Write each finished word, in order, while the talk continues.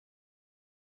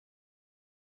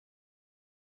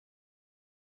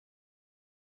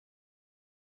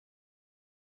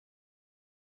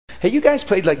Hey, you guys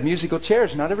played like musical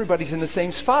chairs. Not everybody's in the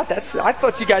same spot. I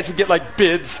thought you guys would get like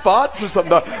bid spots or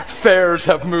something. The fairs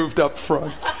have moved up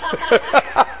front.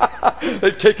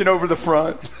 They've taken over the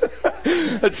front.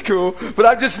 That's cool. But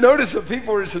I've just noticed that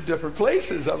people are in some different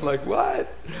places. I'm like,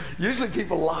 what? Usually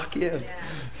people lock in.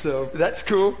 So that's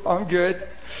cool. I'm good.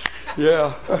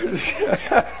 Yeah.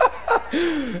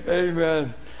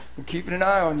 Amen. I'm keeping an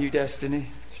eye on you,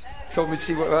 Destiny. She told me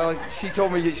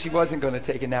she wasn't going to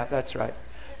take a nap. That's right.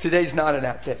 Today's not a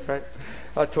nap day, right?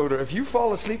 I told her, if you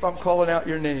fall asleep, I'm calling out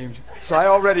your name. So I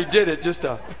already did it.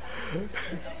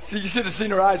 See, you should have seen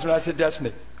her eyes when I said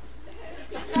Destiny.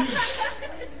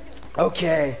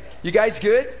 Okay. You guys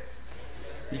good?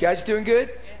 You guys doing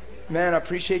good? Man, I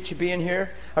appreciate you being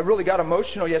here. I really got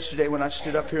emotional yesterday when I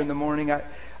stood up here in the morning. I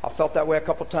felt that way a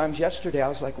couple times yesterday. I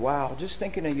was like, wow, just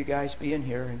thinking of you guys being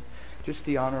here and just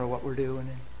the honor of what we're doing.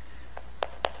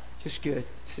 And just good.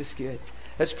 It's just good.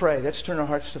 Let's pray. Let's turn our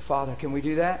hearts to Father. Can we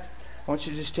do that? I want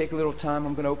you to just take a little time.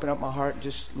 I'm going to open up my heart and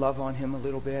just love on him a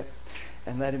little bit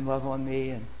and let him love on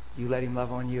me and you let him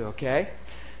love on you, okay?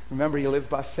 Remember, you live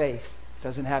by faith. It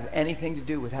doesn't have anything to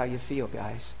do with how you feel,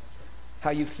 guys. How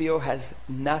you feel has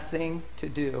nothing to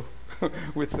do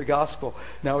with the gospel.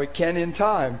 Now, it can in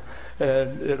time,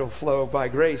 and it'll flow by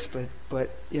grace, but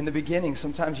in the beginning,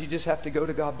 sometimes you just have to go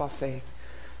to God by faith.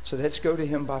 So let's go to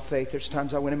him by faith. There's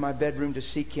times I went in my bedroom to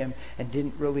seek him and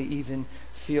didn't really even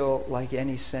feel like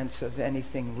any sense of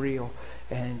anything real,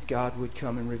 and God would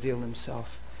come and reveal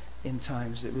himself in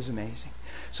times. It was amazing.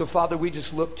 So, Father, we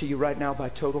just look to you right now by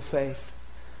total faith.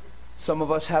 Some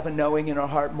of us have a knowing in our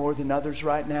heart more than others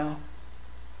right now.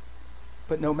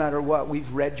 But no matter what,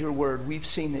 we've read your word. We've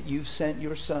seen that you've sent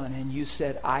your son and you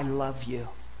said, I love you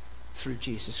through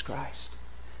Jesus Christ.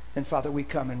 And Father, we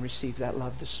come and receive that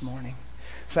love this morning.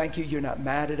 Thank you. You're not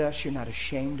mad at us. You're not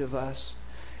ashamed of us.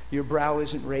 Your brow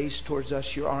isn't raised towards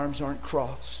us. Your arms aren't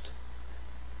crossed.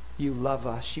 You love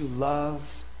us. You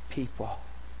love people.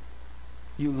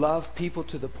 You love people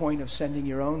to the point of sending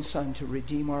your own son to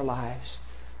redeem our lives,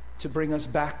 to bring us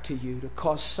back to you, to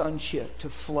cause sonship to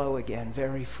flow again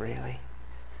very freely.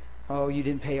 Oh, you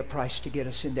didn't pay a price to get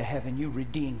us into heaven. You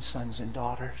redeemed sons and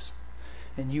daughters.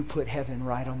 And you put heaven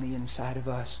right on the inside of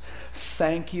us.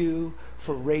 Thank you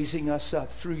for raising us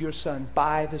up through your Son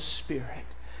by the Spirit.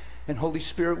 And Holy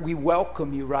Spirit, we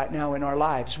welcome you right now in our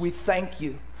lives. We thank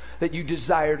you that you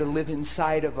desire to live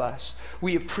inside of us.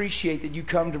 We appreciate that you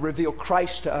come to reveal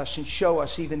Christ to us and show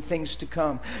us even things to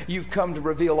come. You've come to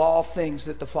reveal all things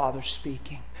that the Father's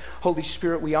speaking. Holy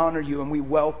Spirit, we honor you and we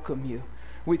welcome you.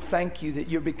 We thank you that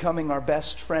you're becoming our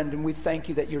best friend, and we thank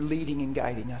you that you're leading and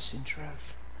guiding us in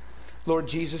truth. Lord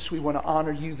Jesus, we want to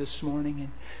honor you this morning,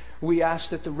 and we ask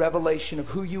that the revelation of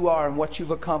who you are and what you've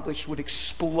accomplished would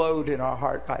explode in our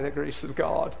heart by the grace of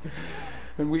God.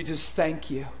 And we just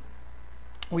thank you.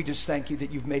 We just thank you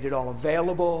that you've made it all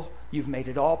available. You've made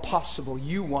it all possible.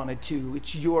 You wanted to.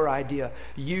 It's your idea.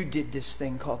 You did this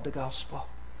thing called the gospel.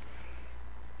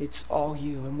 It's all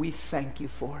you, and we thank you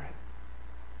for it.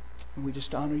 And we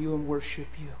just honor you and worship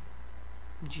you.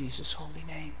 In Jesus' holy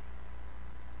name.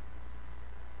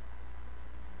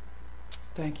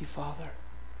 Thank you, Father.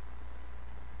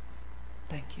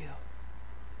 Thank you.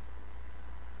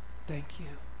 Thank you.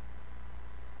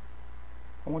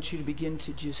 I want you to begin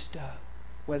to just,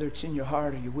 whether it's in your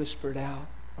heart or you whisper it out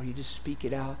or you just speak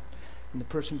it out and the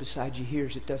person beside you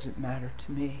hears, it doesn't matter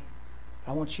to me.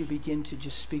 I want you to begin to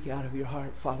just speak out of your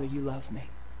heart, Father, you love me.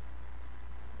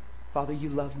 Father, you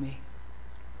love me.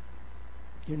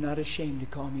 You're not ashamed to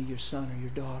call me your son or your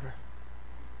daughter.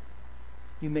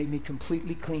 You made me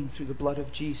completely clean through the blood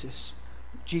of Jesus.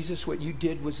 Jesus, what you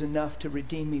did was enough to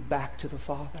redeem me back to the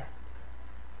Father.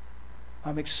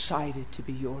 I'm excited to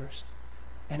be yours,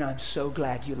 and I'm so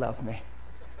glad you love me.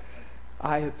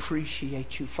 I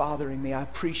appreciate you fathering me. I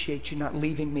appreciate you not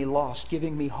leaving me lost,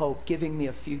 giving me hope, giving me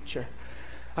a future.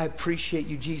 I appreciate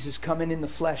you, Jesus, coming in the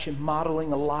flesh and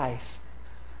modeling a life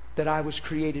that I was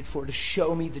created for, to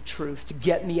show me the truth, to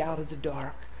get me out of the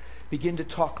dark. Begin to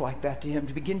talk like that to him,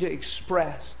 to begin to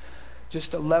express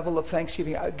just a level of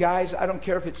thanksgiving. Guys, I don't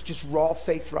care if it's just raw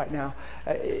faith right now.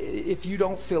 If you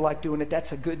don't feel like doing it,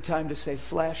 that's a good time to say,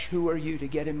 flesh, who are you to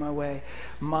get in my way?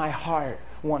 My heart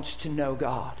wants to know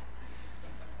God.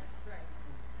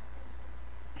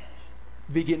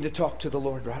 Begin to talk to the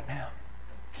Lord right now.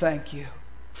 Thank you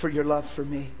for your love for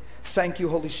me. Thank you,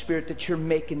 Holy Spirit, that you're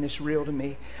making this real to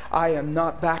me. I am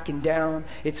not backing down.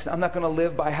 I'm not going to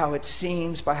live by how it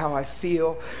seems, by how I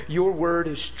feel. Your word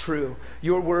is true.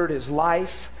 Your word is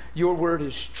life. Your word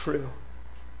is true.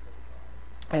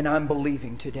 And I'm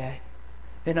believing today.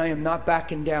 And I am not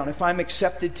backing down. If I'm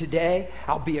accepted today,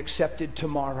 I'll be accepted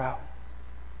tomorrow.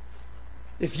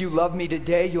 If you love me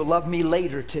today, you'll love me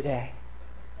later today.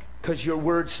 Because your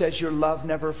word says your love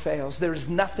never fails. There's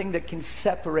nothing that can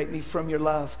separate me from your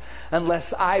love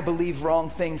unless I believe wrong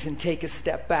things and take a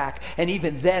step back. And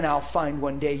even then I'll find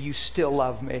one day you still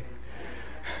love me.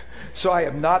 So I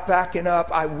am not backing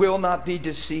up. I will not be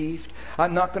deceived.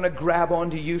 I'm not going to grab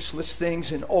onto useless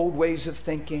things and old ways of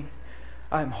thinking.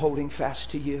 I'm holding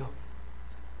fast to you.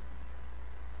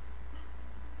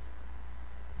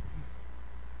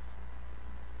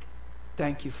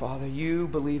 Thank you, Father. You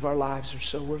believe our lives are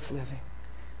so worth living.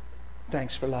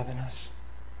 Thanks for loving us.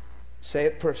 Say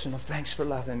it personal. Thanks for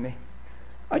loving me.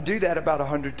 I do that about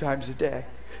 100 times a day.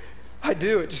 I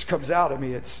do. It just comes out of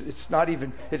me. It's not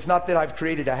that I've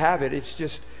created a habit.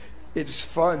 It's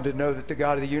fun to know that the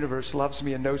God of the universe loves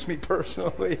me and knows me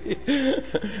personally.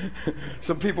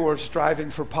 Some people are striving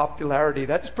for popularity.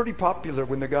 That's pretty popular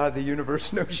when the God of the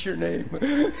universe knows your name.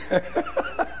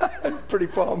 I'm pretty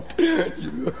pumped.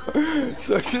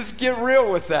 So just get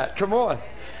real with that. Come on.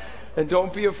 And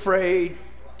don't be afraid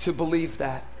to believe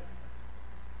that.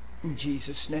 In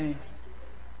Jesus' name.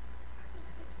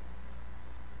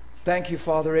 Thank you,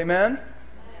 Father. Amen?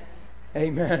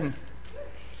 Amen.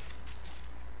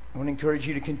 I want to encourage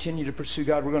you to continue to pursue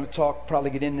God. We're going to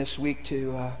probably get in this week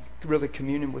to really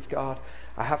communion with God.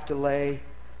 I have to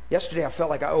yesterday I felt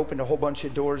like I opened a whole bunch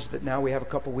of doors that now we have a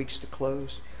couple weeks to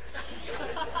close.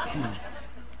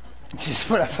 It's just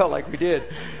what I felt like we did.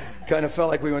 Kind of felt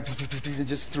like we went and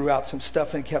just threw out some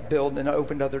stuff and kept building, and I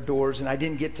opened other doors, and I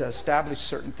didn't get to establish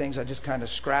certain things. I just kind of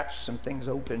scratched some things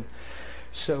open.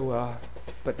 So,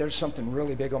 but there's something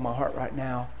really big on my heart right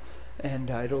now, and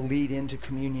it'll lead into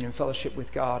communion and fellowship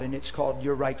with God, and it's called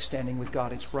your right standing with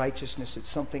God. It's righteousness. It's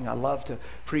something I love to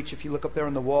preach. If you look up there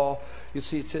on the wall, you'll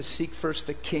see it says, seek first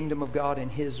the kingdom of God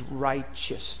and his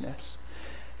righteousness.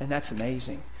 And that's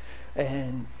amazing.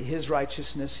 And his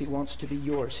righteousness, he wants to be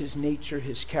yours. His nature,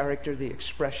 his character, the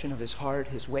expression of his heart,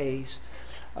 his ways.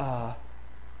 And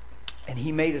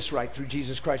he made us right through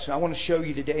Jesus Christ. And I want to show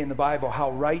you today in the Bible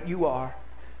how right you are,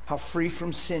 how free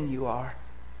from sin you are.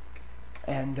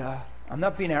 And I'm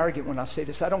not being arrogant when I say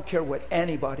this. I don't care what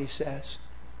anybody says.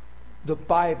 The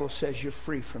Bible says you're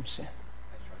free from sin.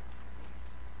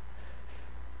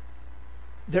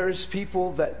 There's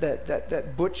people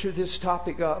that butcher this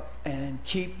topic up and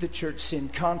keep the church sin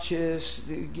conscious.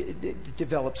 It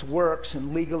develops works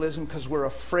and legalism because we're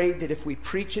afraid that if we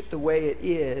preach it the way it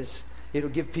is, it'll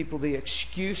give people the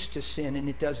excuse to sin, and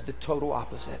it does the total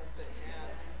opposite.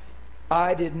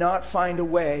 I did not find a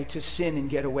way to sin and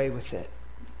get away with it.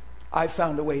 I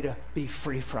found a way to be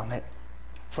free from it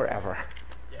forever.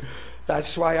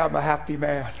 That's why I'm a happy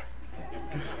man.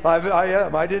 I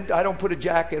am. I don't put a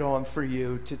jacket on for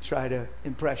you to try to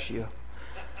impress you.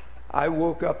 I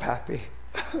woke up happy.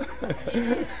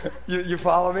 You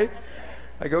follow me?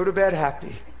 I go to bed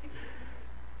happy.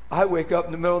 I wake up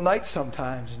in the middle of the night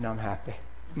sometimes and I'm happy.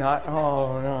 Not,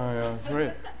 oh, no,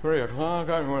 3 o'clock,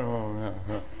 I'm going home.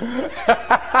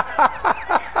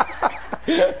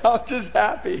 I'm just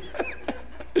happy.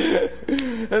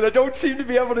 And I don't seem to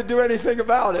be able to do anything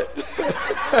about it.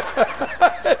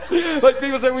 Like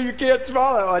people say, well, you can't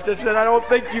smile. I just said, I don't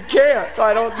think you can't.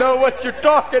 I don't know what you're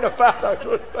talking about.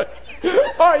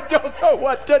 I don't know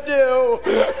what to do.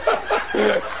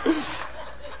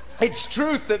 It's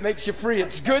truth that makes you free.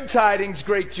 It's good tidings,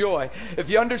 great joy. If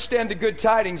you understand the good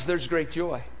tidings, there's great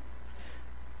joy.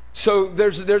 So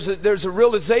there's a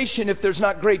realization, if there's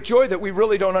not great joy, that we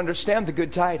really don't understand the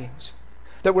good tidings.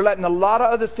 That we're letting a lot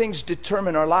of other things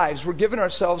determine our lives. We're giving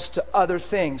ourselves to other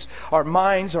things. Our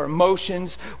minds, our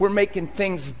emotions. We're making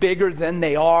things bigger than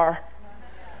they are.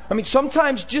 I mean,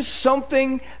 sometimes just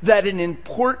something that an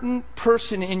important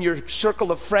person in your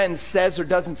circle of friends says or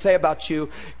doesn't say about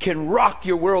you can rock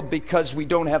your world because we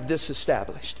don't have this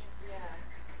established. Yeah.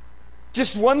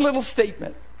 Just one little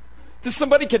statement. Just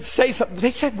somebody could say something.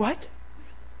 They said what?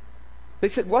 They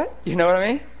said what? You know what I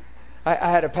mean? I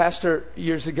had a pastor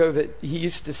years ago that he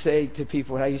used to say to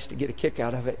people, and I used to get a kick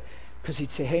out of it, because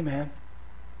he'd say, hey man,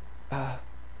 I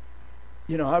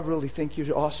really think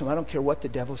you're awesome. I don't care what the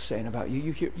devil's saying about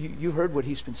you. You heard what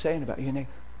he's been saying about you. And they,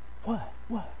 what?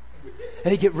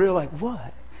 And he'd get real like,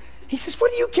 what? He says, what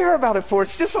do you care about it for?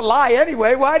 It's just a lie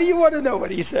anyway. Why do you want to know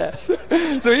what he says?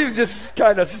 So he was just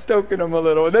kind of stoking them a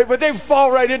little. But they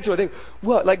fall right into it.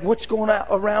 What? Like, what's going on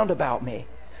around about me?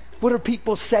 What are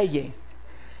people saying?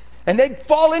 And they'd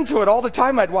fall into it all the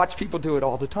time. I'd watch people do it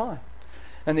all the time.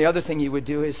 And the other thing he would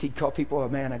do is he'd call people a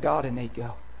man of God, and they'd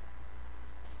go,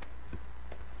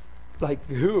 like,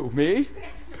 who, me?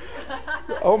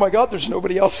 Oh my God, there's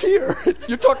nobody else here.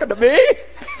 You're talking to me?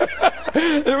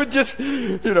 It would just,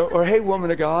 or hey,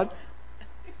 woman of God,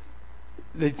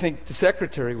 They'd think the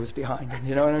secretary was behind him.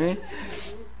 You know what I mean?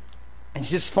 It's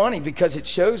just funny because it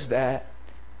shows that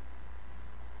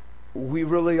we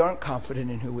really aren't confident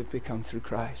in who we've become through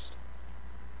Christ.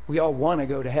 We all want to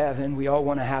go to heaven. We all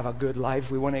want to have a good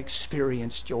life. We want to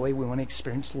experience joy. We want to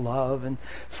experience love and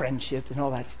friendship and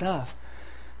all that stuff.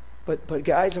 But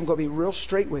guys, I'm going to be real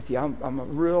straight with you. I'm a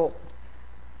real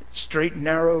straight,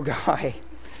 narrow guy.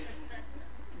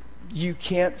 You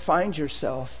can't find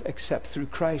yourself except through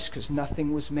Christ, because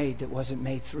nothing was made that wasn't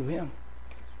made through him.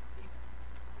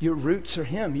 Your roots are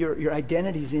him. Your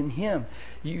identity's in him.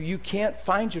 You can't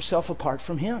find yourself apart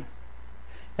from him.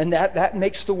 And that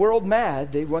makes the world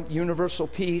mad. They want universal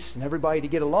peace and everybody to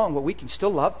get along. Well, we can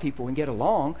still love people and get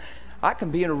along. I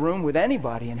can be in a room with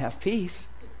anybody and have peace.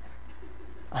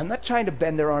 I'm not trying to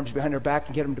bend their arms behind their back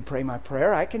and get them to pray my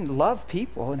prayer. I can love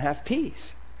people and have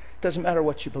peace. Doesn't matter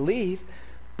what you believe.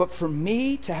 But for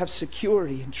me to have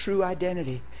security and true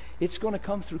identity, it's going to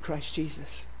come through Christ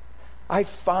Jesus. I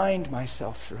find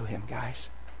myself through him, guys.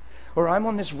 Or I'm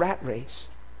on this rat race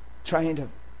trying to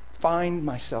find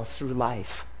myself through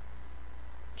life.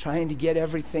 Trying to get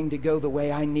everything to go the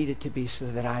way I need it to be so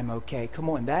that I'm okay. Come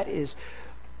on, that is...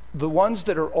 The ones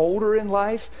that are older in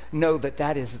life know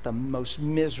that is the most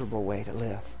miserable way to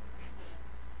live.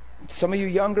 Some of you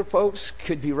younger folks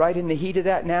could be right in the heat of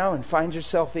that now and find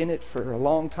yourself in it for a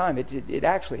long time. It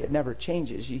actually never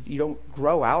changes. You don't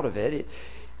grow out of it.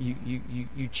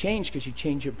 You change because you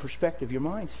change your perspective, your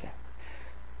mindset.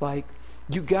 Like,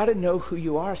 you got to know who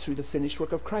you are through the finished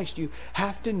work of Christ. You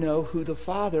have to know who the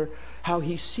Father, how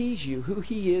he sees you, who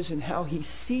he is and how he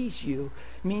sees you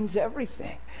means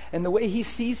everything. And the way he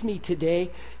sees me today,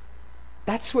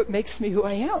 that's what makes me who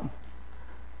I am.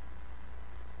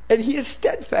 And he is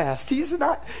steadfast. He's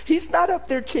not up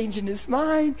there changing his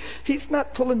mind. He's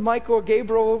not pulling Michael or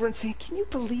Gabriel over and saying, can you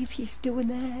believe he's doing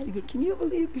that? Can you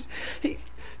believe he's...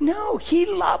 No, he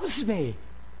loves me.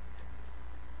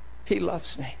 He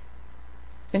loves me.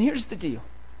 And here's the deal.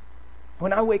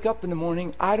 When I wake up in the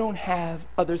morning, I don't have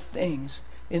other things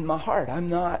in my heart. I'm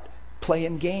not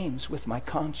playing games with my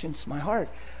conscience, my heart.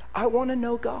 I want to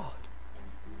know God.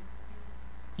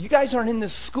 You guys aren't in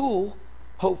this school,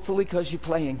 hopefully, because you're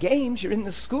playing games. You're in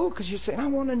the school because you're saying, I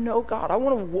want to know God. I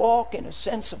want to walk in a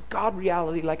sense of God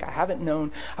reality like I haven't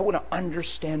known. I want to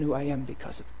understand who I am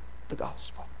because of the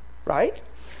gospel. Right?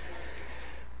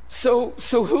 So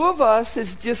who of us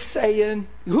is just saying,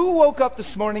 who woke up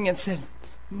this morning and said,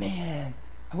 man,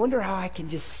 I wonder how I can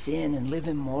just sin and live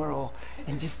immoral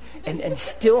and just and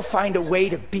still find a way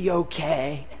to be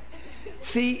okay.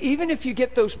 See, even if you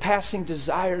get those passing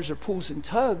desires or pulls and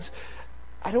tugs,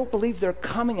 I don't believe they're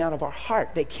coming out of our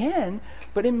heart. They can,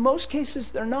 but in most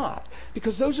cases they're not.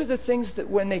 Because those are the things that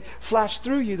when they flash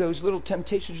through you, those little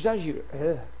temptations, you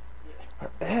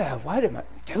what am I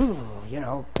doing? You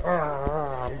know,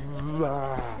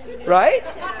 right?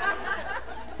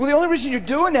 Well, the only reason you're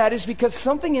doing that is because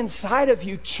something inside of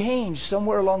you changed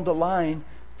somewhere along the line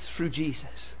through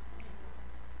Jesus.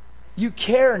 You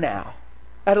care now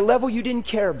at a level you didn't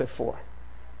care before.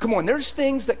 Come on, there's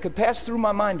things that could pass through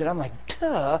my mind that I'm like,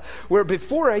 duh, where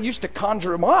before I used to conjure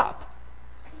them up.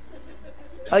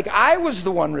 Like I was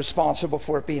the one responsible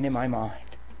for it being in my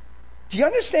mind. Do you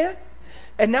understand?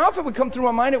 And now if it would come through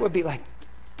my mind, it would be like,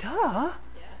 duh.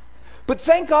 But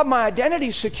thank God my identity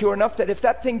is secure enough that if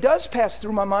that thing does pass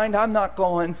through my mind, I'm not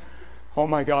going, oh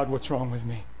my God, what's wrong with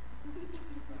me?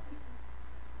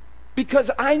 Because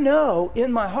I know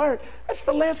in my heart, that's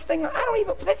the last thing,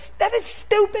 that is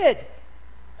stupid.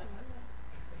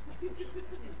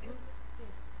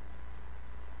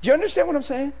 Do you understand what I'm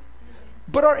saying?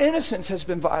 But our innocence has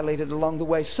been violated along the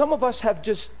way. Some of us have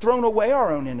just thrown away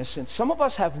our own innocence. Some of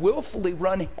us have willfully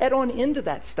run head on into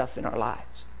that stuff in our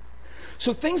lives.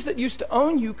 So things that used to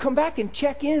own you come back and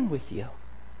check in with you.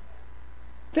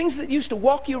 Things that used to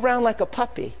walk you around like a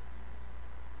puppy.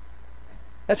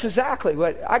 That's exactly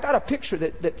what, I got a picture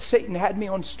that Satan had me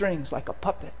on strings like a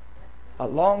puppet a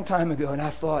long time ago, and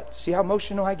I thought, see how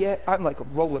emotional I get? I'm like a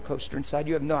roller coaster inside.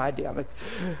 You have no idea.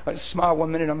 I smile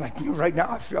one minute, I'm like, right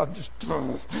now I feel I'm just...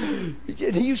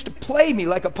 He used to play me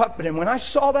like a puppet, and when I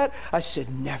saw that, I said,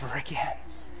 never again.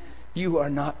 You are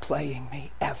not playing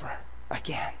me ever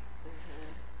again.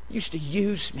 He used to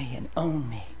use me and own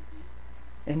me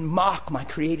and mock my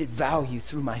created value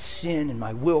through my sin and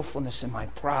my willfulness and my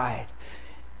pride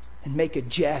and make a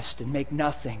jest and make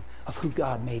nothing of who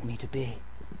God made me to be.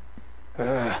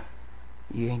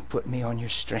 You ain't put me on your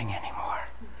string anymore.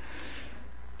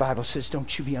 Bible says,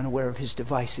 don't you be unaware of his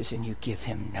devices, and you give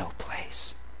him no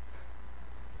place.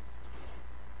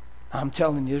 I'm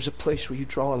telling you, there's a place where you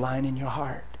draw a line in your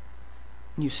heart.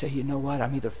 And you say, you know what?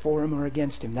 I'm either for him or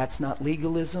against him. That's not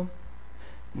legalism.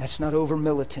 And that's not over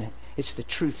militant. It's the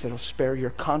truth that'll spare your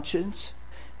conscience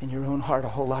and your own heart a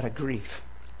whole lot of grief.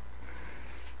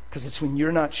 Because it's when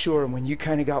you're not sure and when you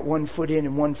kind of got one foot in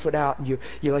and one foot out and you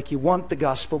want the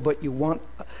gospel, but you want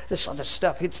this other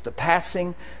stuff. It's the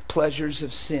passing pleasures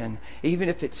of sin. Even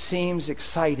if it seems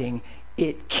exciting,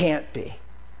 it can't be.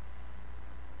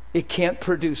 It can't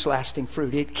produce lasting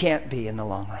fruit. It can't be in the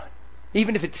long run.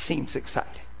 Even if it seems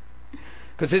exciting.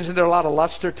 Because isn't there a lot of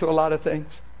luster to a lot of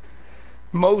things?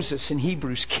 Moses in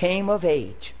Hebrews came of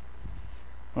age.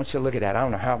 I want you to look at that. I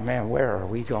don't know how, man, where are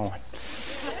we going?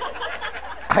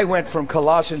 I went from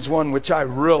Colossians 1, which I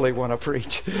really want to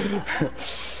preach.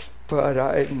 But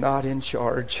I'm not in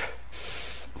charge.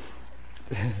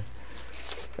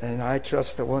 And I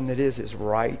trust the one that is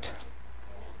right.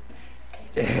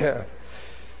 Yeah.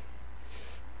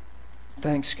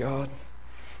 Thanks, God.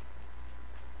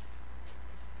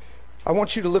 I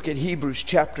want you to look at Hebrews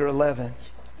chapter 11.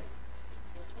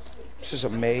 This is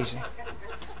amazing.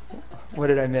 What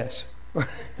did I miss?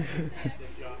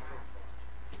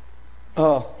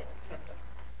 Oh.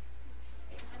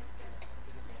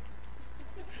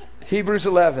 Hebrews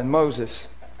 11, Moses.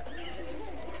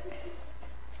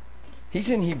 He's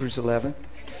in Hebrews 11.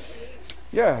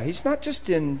 Yeah, he's not just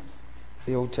in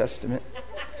the Old Testament.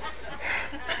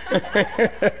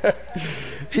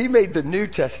 He made the New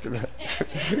Testament.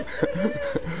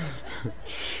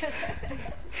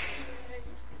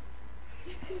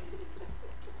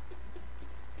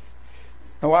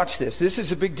 Now watch this. This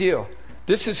is a big deal.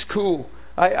 This is cool.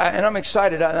 And I'm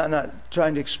excited. I'm not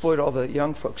trying to exploit all the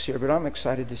young folks here, but I'm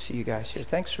excited to see you guys here.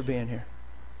 Thanks for being here.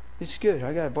 It's good.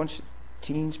 I got a bunch of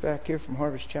teens back here from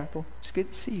Harvest Chapel. It's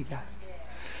good to see you guys.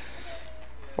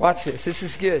 Watch this. This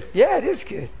is good. Yeah, it is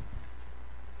good.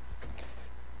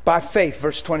 By faith,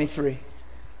 verse 23.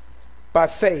 By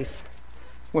faith,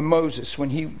 Moses,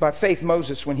 when he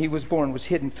was born, was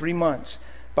hidden 3 months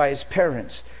by his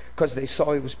parents because they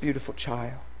saw he was a beautiful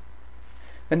child.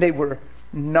 And they were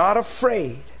not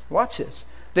afraid. Watch this.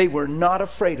 They were not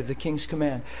afraid of the king's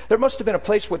command. There must have been a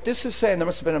place, what this is saying, there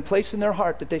must have been a place in their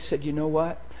heart that they said, you know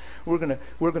what? We're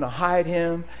gonna hide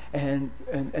him. And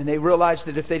they realized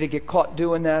that if they'd get caught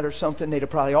doing that or something, they'd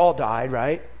have probably all died,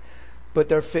 right? But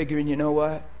they're figuring, you know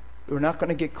what? We're not going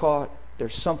to get caught.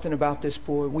 There's something about this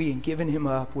boy. We ain't giving him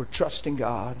up. We're trusting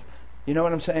God. You know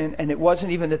what I'm saying? And it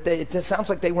wasn't even that it sounds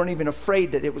like they weren't even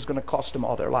afraid that it was going to cost them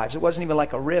all their lives. It wasn't even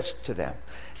like a risk to them.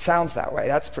 It sounds that way.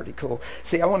 That's pretty cool.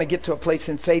 See, I want to get to a place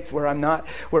in faith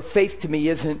where faith to me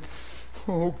isn't,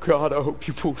 oh God, I hope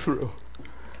you pull through.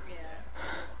 Yeah.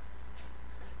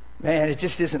 Man, it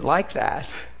just isn't like that.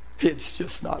 It's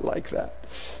just not like that.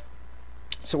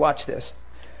 So watch this.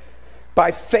 By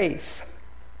faith,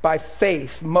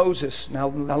 Moses, now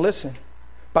listen.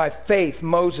 By faith,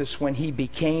 Moses, when he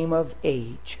became of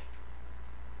age.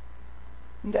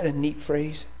 Isn't that a neat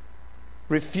phrase?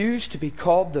 Refused to be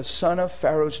called the son of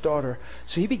Pharaoh's daughter.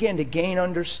 So he began to gain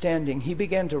understanding. He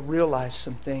began to realize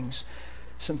some things.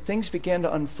 Some things began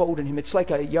to unfold in him. It's like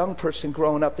a young person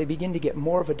growing up. They begin to get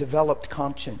more of a developed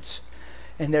conscience.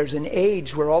 And there's an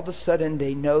age where all of a sudden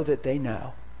they know that they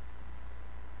know.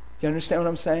 Do you understand what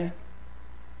I'm saying?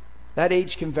 That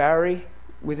age can vary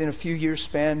within a few years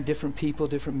span, different people,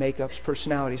 different makeups,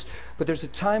 personalities. But there's a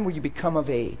time where you become of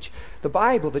age. The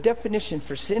Bible, the definition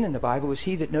for sin in the Bible is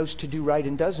he that knows to do right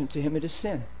and doesn't, to him it is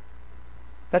sin.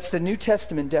 That's the New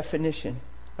Testament definition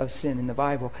of sin in the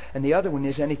Bible. And the other one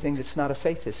is anything that's not of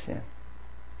faith is sin.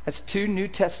 That's two New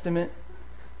Testament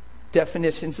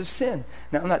definitions of sin.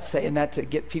 Now, I'm not saying that to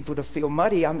get people to feel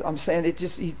muddy. I'm saying it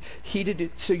just heated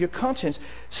it so your conscience.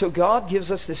 So God gives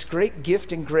us this great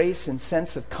gift and grace and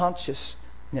sense of consciousness.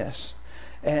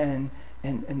 And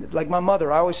like my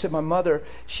mother, I always said my mother,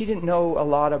 she didn't know a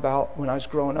lot about, when I was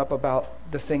growing up,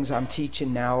 about the things I'm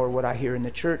teaching now or what I hear in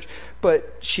the church,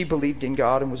 but she believed in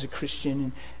God and was a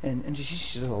Christian, and she's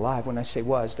still alive. When I say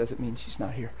was, doesn't mean she's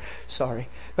not here. Sorry.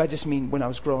 But I just mean when I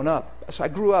was growing up. So I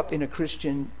grew up in a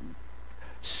Christian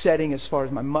setting as far as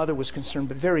my mother was concerned,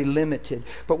 but very limited.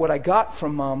 But what I got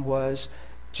from Mom was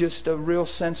just a real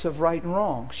sense of right and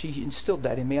wrong. She instilled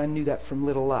that in me. I knew that from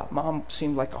little up. Mom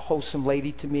seemed like a wholesome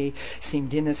lady to me,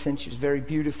 seemed innocent. She was very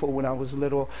beautiful when I was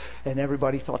little, and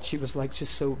everybody thought she was like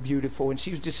just so beautiful, and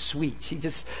she was just sweet. She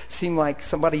just seemed like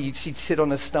somebody, she'd sit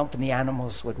on a stump and the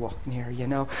animals would walk near, you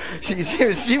know.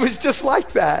 She was just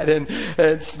like that, and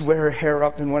wear her hair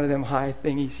up in one of them high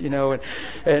thingies, you know,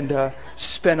 and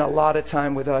spent a lot of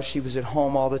time with us. She was at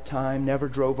home all the time, never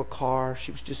drove a car.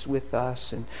 She was just with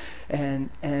us, and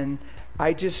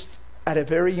I just, at a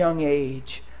very young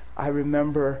age, I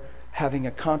remember having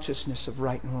a consciousness of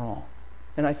right and wrong.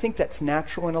 And I think that's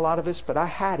natural in a lot of us, but I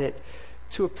had it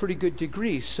to a pretty good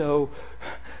degree. So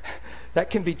that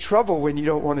can be trouble when you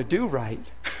don't want to do right.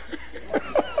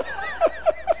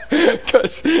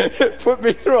 Because it put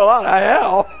me through a lot of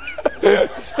hell,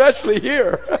 especially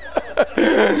here.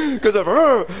 Because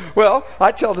well,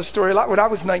 I tell the story a lot. When I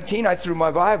was 19, I threw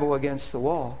my Bible against the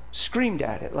wall, screamed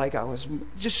at it like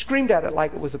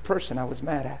it was a person I was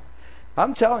mad at.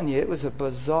 I'm telling you, it was a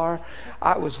bizarre,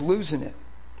 I was losing it.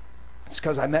 It's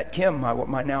because I met Kim,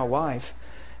 my now wife,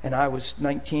 and I was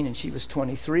 19 and she was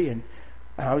 23, and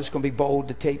I was going to be bold,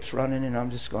 the tape's running, and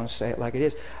I'm just going to say it like it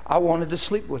is. I wanted to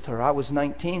sleep with her. I was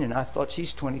 19 and I thought,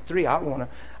 she's 23. I want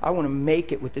to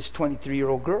make it with this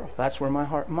 23-year-old girl. That's where my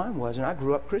heart and mind was, and I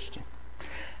grew up Christian.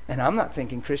 And I'm not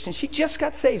thinking Christian. She just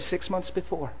got saved 6 months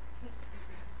before.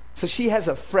 So she has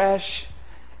a fresh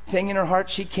thing in her heart.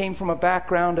 She came from a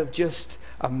background of just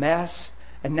a mess,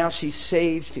 and now she's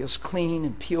saved, feels clean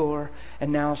and pure,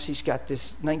 and now she's got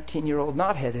this 19-year-old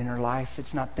knothead in her life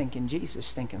that's not thinking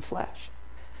Jesus, thinking flesh.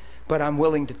 But I'm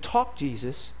willing to talk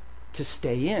Jesus to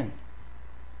stay in.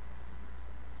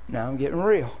 Now I'm getting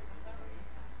real.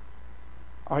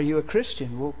 Are you a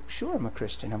Christian? Well, sure I'm a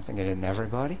Christian. I'm thinking, isn't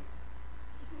everybody?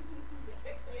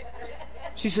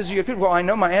 She says, are you a Christian? Well, I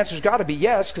know my answer's got to be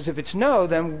yes, because if it's no,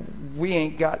 then we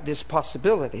ain't got this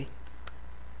possibility.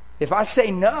 If I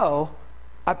say no,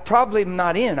 I probably am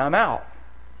not in, I'm out.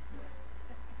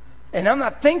 And I'm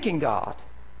not thinking God.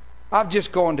 I've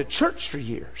just gone to church for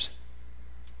years.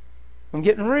 I'm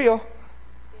getting real.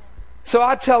 So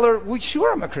I tell her, well,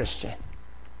 sure I'm a Christian.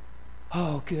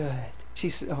 Oh, good. She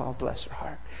said, oh, bless her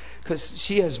heart. Because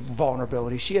she has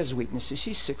vulnerability. She has weaknesses.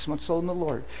 She's 6 months old in the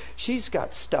Lord. She's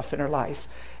got stuff in her life.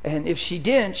 And if she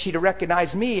didn't, she'd have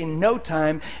recognized me in no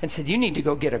time and said, you need to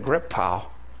go get a grip,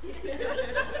 pal.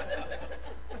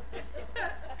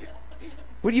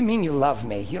 What do you mean you love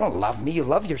me? You don't love me. You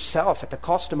love yourself at the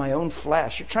cost of my own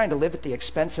flesh. You're trying to live at the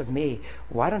expense of me.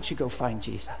 Why don't you go find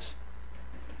Jesus?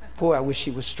 Boy, I wish she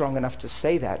was strong enough to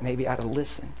say that. Maybe I'd have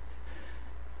listened.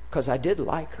 Because I did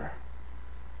like her.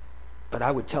 But I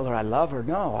would tell her I love her.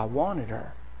 No, I wanted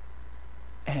her.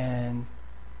 And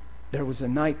there was a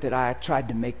night that I tried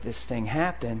to make this thing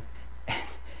happen. And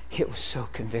it was so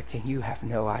convicting. You have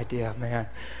no idea, man.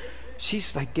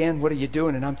 She's like, Dan, what are you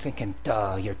doing? And I'm thinking,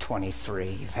 duh, you're 23.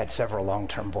 You've had several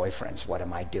long-term boyfriends. What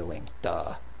am I doing?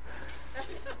 Duh.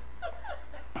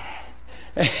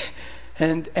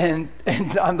 And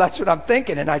that's what I'm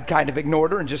thinking. And I kind of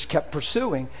ignored her and just kept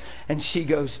pursuing. And she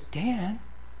goes, Dan,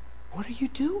 what are you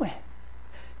doing?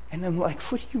 And I'm like,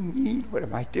 what do you mean? What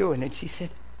am I doing? And she said,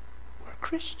 we're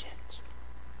Christians.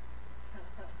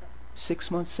 6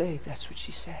 months saved, that's what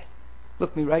she said.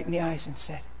 Looked me right in the eyes and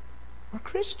said, we're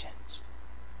Christians.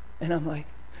 And I'm like,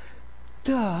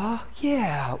 duh,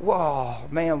 yeah. Whoa,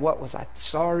 man, what was I?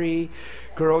 Sorry,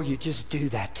 girl, you just do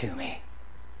that to me.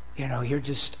 You know, you're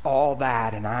just all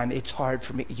that, and it's hard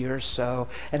for me. You're so.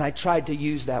 And I tried to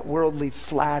use that worldly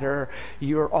flatter,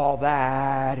 you're all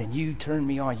that, and you turn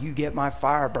me on, you get my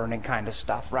fire burning kind of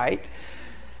stuff, right?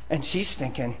 And she's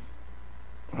thinking,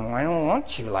 well, I don't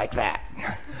want you like that.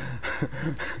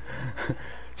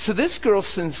 So this girl's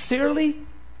sincerely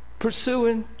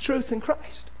pursuing truth in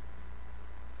Christ.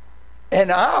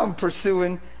 And I'm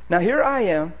pursuing, now here I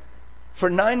am, for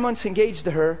 9 months engaged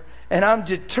to her, and I'm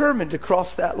determined to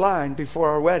cross that line before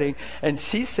our wedding. And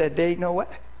she said, there ain't no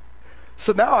way.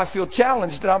 So now I feel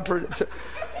challenged. And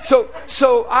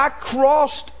so I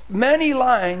crossed many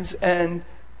lines and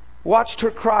watched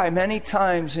her cry many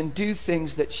times and do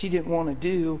things that she didn't want to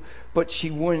do, but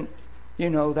she wouldn't,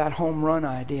 that home run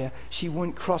idea. She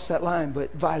wouldn't cross that line,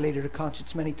 but violated her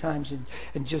conscience many times,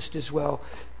 and just as well,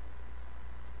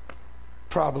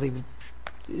 probably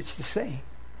it's the same.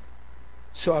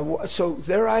 So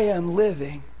there I am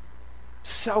living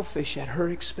selfish at her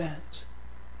expense,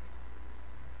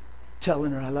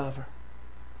 telling her I love her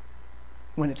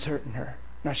when it's hurting her.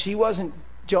 Now she wasn't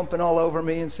jumping all over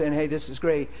me and saying, hey, this is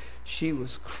great. She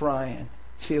was crying,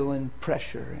 feeling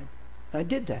pressure, and I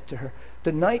did that to her.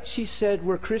 The night she said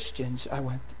we're Christians, I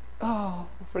went, oh,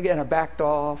 forget. I backed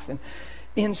off, and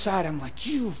inside I'm like,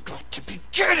 you've got to be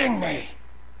kidding me.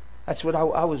 That's what I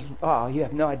was. Oh, you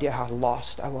have no idea how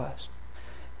lost I was.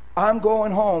 I'm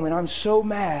going home and I'm so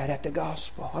mad at the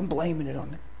gospel. I'm blaming it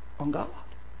on God.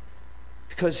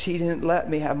 Because he didn't let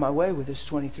me have my way with this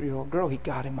 23-year-old girl. He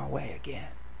got in my way again.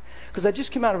 Because I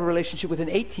just came out of a relationship with an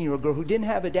 18-year-old girl who didn't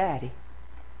have a daddy.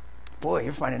 Boy,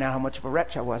 you're finding out how much of a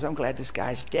wretch I was. I'm glad this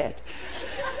guy's dead.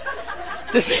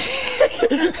 It's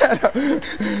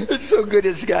so good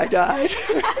this guy died.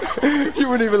 You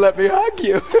wouldn't even let me hug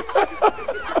you.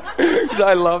 Because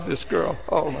I love this girl.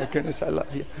 Oh my goodness, I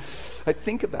love you. I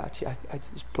think about you. I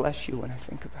just bless you when I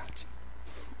think about you.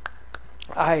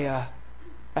 I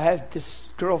had this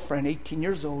girlfriend, 18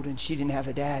 years old, and she didn't have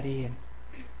a daddy. And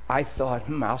I thought,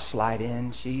 I'll slide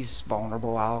in. She's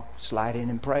vulnerable. I'll slide in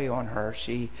and pray on her.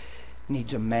 She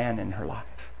needs a man in her life.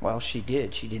 Well, she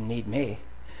did. She didn't need me.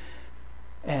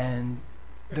 And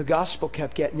the gospel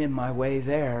kept getting in my way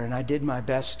there, and I did my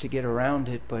best to get around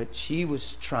it, but she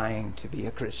was trying to be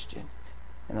a Christian.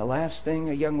 And the last thing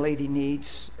a young lady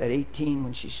needs at 18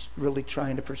 when she's really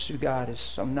trying to pursue God is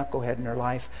some knucklehead in her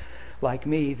life like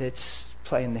me that's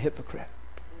playing the hypocrite.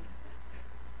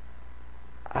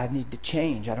 I need to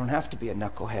change. I don't have to be a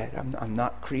knucklehead. I'm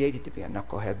not created to be a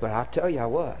knucklehead, but I'll tell you I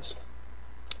was.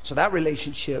 So that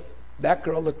relationship, that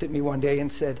girl looked at me one day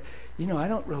and said, I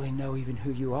don't really know even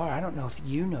who you are. I don't know if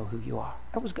you know who you are.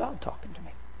 That was God talking to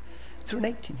me through an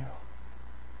 18-year-old.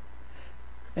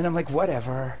 And I'm like,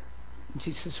 whatever. And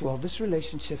she says, well, this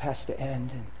relationship has to end,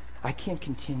 and I can't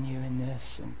continue in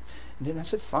this. And then I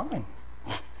said, fine.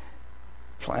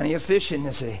 Plenty of fish in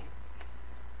the sea.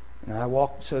 And I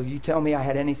walked, so you tell me I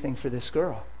had anything for this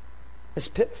girl. It's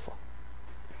pitiful.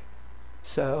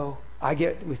 So I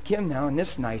get with Kim now, and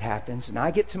this night happens, and I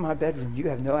get to my bedroom. You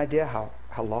have no idea how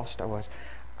lost I was.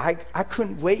 I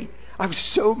couldn't wait. I was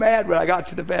so mad when I got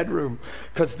to the bedroom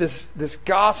because this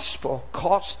gospel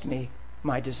cost me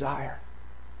my desire.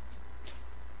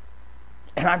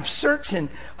 And I'm searching.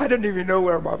 I didn't even know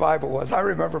where my Bible was. I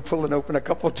remember pulling open a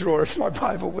couple of drawers. My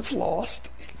Bible was lost.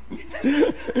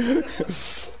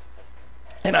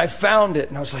 And I found it,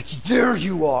 and I was like, there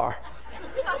you are.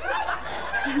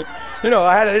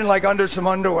 I had it in like under some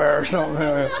underwear or something.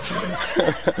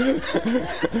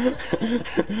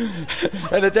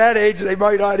 And at that age, they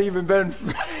might not even been...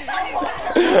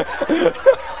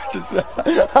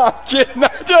 I'm kidding.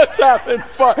 I'm just having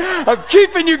fun. I'm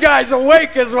keeping you guys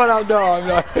awake is what I'm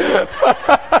doing.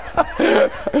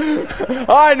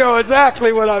 I know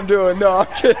exactly what I'm doing. No, I'm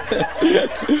kidding.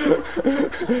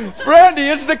 Brandy,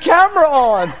 is the camera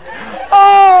on?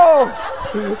 Oh!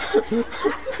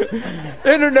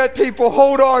 Internet people,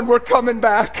 hold on. We're coming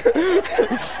back.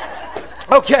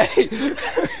 Okay.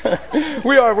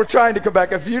 We're trying to come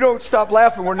back. If you don't stop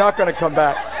laughing, we're not going to come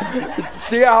back.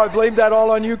 See how I blamed that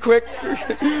all on you quick?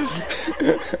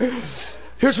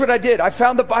 Here's what I did. I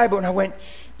found the Bible and I went,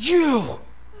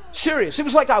 serious. It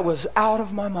was like I was out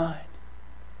of my mind.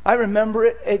 I remember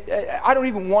it. I don't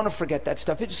even want to forget that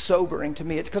stuff. It's sobering to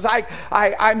me. It's because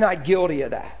I'm not guilty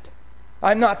of that.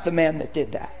 I'm not the man that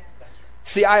did that.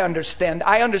 See, I understand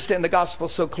the gospel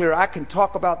so clear. I can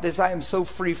talk about this. I am so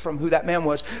free from who that man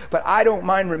was. But I don't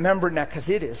mind remembering that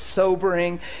because it is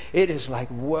sobering. It is like,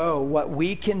 whoa, what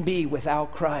we can be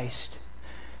without Christ.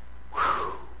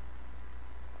 Whew.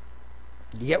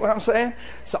 You get what I'm saying?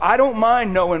 So I don't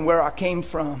mind knowing where I came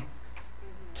from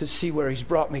to see where he's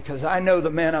brought me, because I know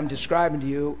the man I'm describing to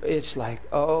you, it's like,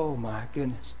 oh my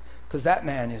goodness. Because that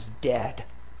man is dead.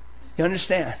 You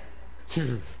understand?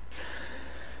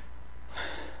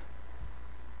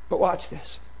 But watch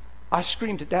this. I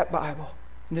screamed at that Bible.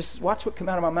 And watch what came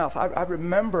out of my mouth. I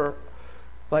remember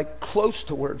like close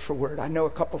to word for word. I know a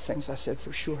couple things I said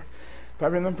for sure. But I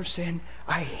remember saying,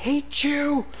 I hate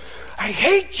you. I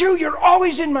hate you. You're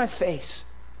always in my face.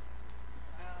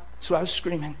 So I was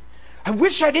screaming. I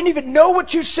wish I didn't even know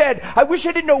what you said. I wish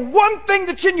I didn't know one thing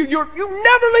that's in you. You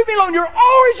never leave me alone. You're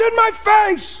always in my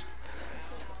face.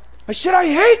 I said, I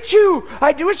hate you.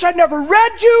 I wish I'd never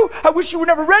read you. I wish you were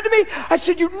never read to me. I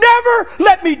said, you never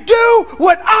let me do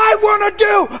what I want to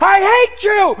do. I hate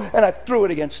you. And I threw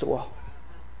it against the wall,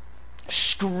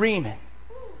 screaming.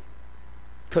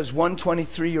 Because one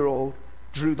 23-year-old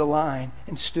drew the line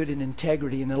and stood in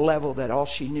integrity in a level that all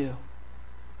she knew.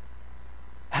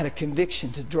 Had a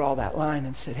conviction to draw that line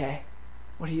and said, hey,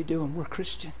 what are you doing? We're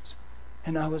Christians.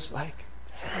 And I was like...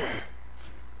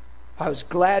 I was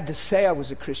glad to say I was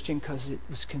a Christian because it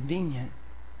was convenient.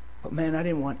 But man, I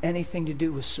didn't want anything to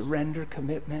do with surrender,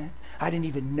 commitment. I didn't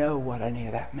even know what any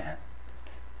of that meant.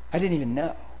 I didn't even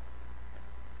know.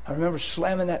 I remember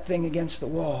slamming that thing against the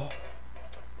wall.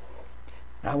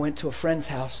 And I went to a friend's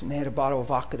house and they had a bottle of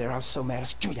vodka there. I was so mad. I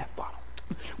said, give me that bottle.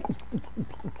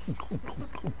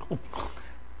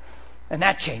 And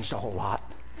that changed a whole lot.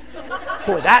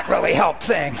 Boy, that really helped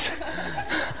things.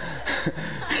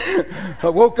 I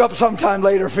woke up sometime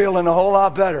later feeling a whole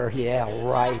lot better. Yeah,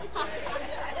 right.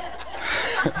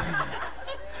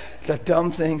 The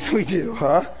dumb things we do,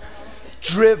 huh?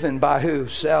 Driven by who?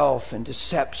 Self and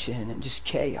deception and just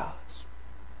chaos.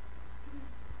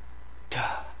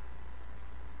 Duh.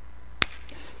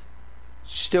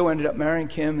 Still ended up marrying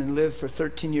Kim and lived for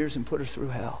 13 years and put her through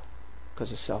hell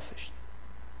because of selfishness.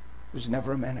 Was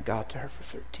never a man of God to her for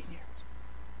 13 years.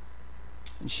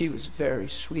 And she was a very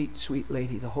sweet, sweet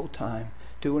lady the whole time,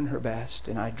 doing her best.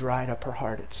 And I dried up her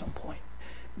heart at some point,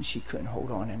 and she couldn't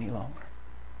hold on any longer.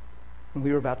 And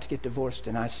we were about to get divorced,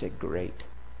 and I said, great.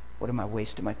 What am I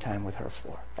wasting my time with her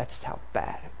for? That's how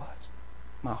bad it was.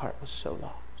 My heart was so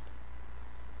lost.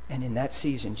 And in that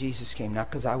season, Jesus came, not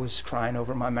because I was crying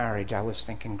over my marriage. I was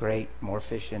thinking, great, more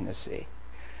fish in the sea.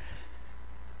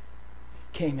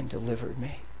 Came and delivered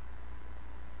me.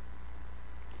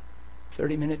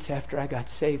 30 minutes after I got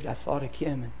saved, I thought of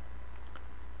Kim, and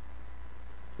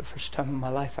for the first time in my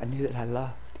life, I knew that I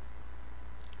loved.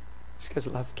 It's because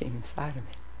love came inside of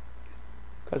me.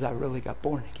 Because I really got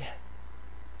born again.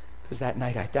 Because that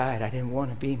night I died, I didn't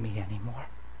want to be me anymore.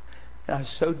 And I was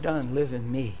so done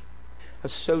living me. I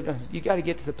was so done. You got to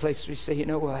get to the place where you say, you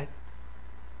know what?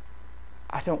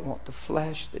 I don't want the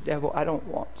flesh, the devil. I don't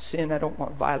want sin. I don't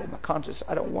want violate my conscience.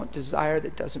 I don't want desire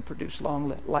that doesn't produce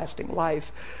long-lasting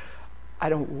life. I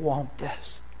don't want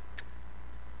this.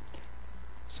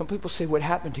 Some people say, what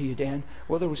happened to you, Dan?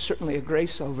 Well, there was certainly a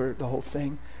grace over the whole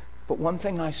thing. But one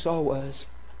thing I saw was,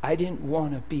 I didn't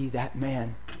want to be that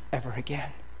man ever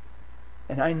again.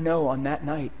 And I know on that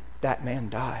night, that man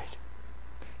died.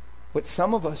 What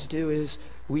some of us do is,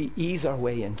 we ease our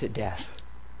way into death.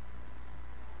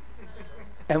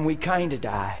 And we kind of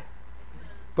die.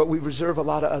 But we reserve a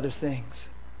lot of other things.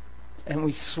 And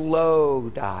we slow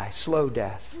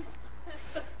death.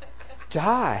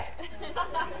 Die.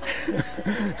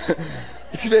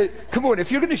 Come on,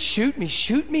 if you're going to shoot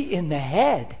me in the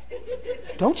head.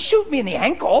 Don't shoot me in the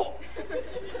ankle.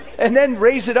 And then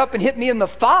raise it up and hit me in the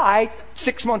thigh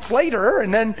 6 months later,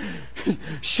 and then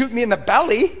shoot me in the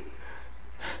belly.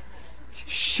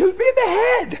 Shoot me in the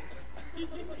head.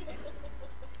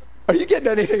 Are you getting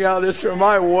anything out of this, or am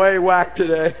I way whacked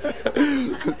today?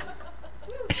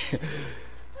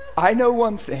 I know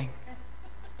one thing.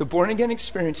 The born-again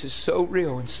experience is so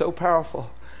real and so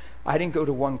powerful. I didn't go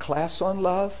to one class on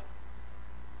love.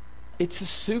 It's a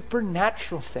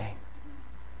supernatural thing.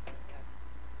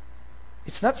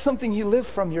 It's not something you live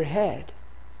from your head.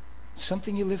 It's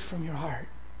something you live from your heart.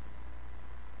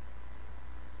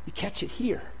 You catch it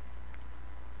here.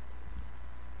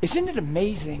 Isn't it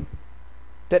amazing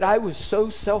that I was so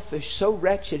selfish, so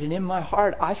wretched, and in my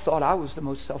heart I thought I was the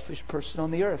most selfish person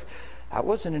on the earth? That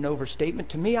wasn't an overstatement.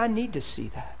 To me, I need to see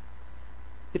that.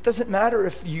 It doesn't matter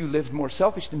if you lived more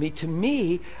selfish than me. To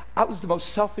me, I was the most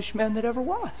selfish man that ever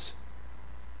was.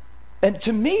 And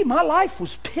to me, my life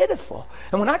was pitiful.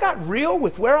 And when I got real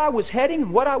with where I was heading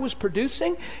and what I was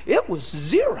producing, it was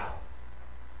zero.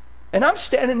 And I'm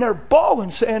standing there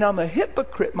bawling, saying, I'm a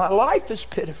hypocrite. My life is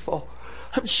pitiful.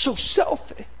 I'm so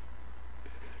selfish.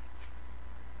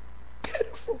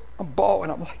 Pitiful. I'm bawling.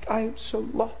 I'm like, I am so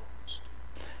lost.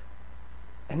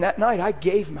 And that night, I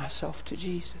gave myself to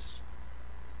Jesus.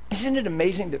 Isn't it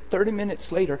amazing that 30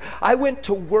 minutes later, I went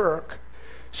to work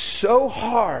so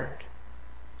hard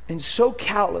and so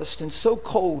calloused and so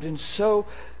cold, and so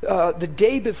the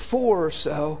day before or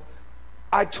so,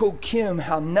 I told Kim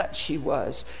how nuts she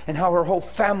was, and how her whole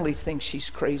family thinks she's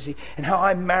crazy, and how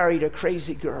I married a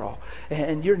crazy girl,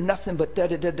 and you're nothing but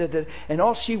da-da-da-da-da. And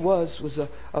all she was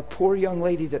a poor young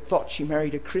lady that thought she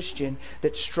married a Christian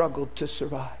that struggled to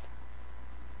survive.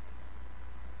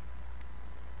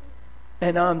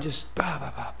 And I'm just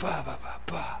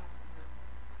ba-ba-ba.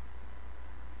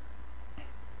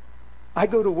 I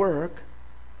go to work.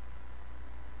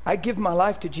 I give my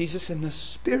life to Jesus in the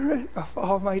Spirit of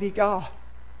Almighty God.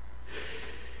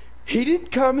 He didn't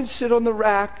come and sit on the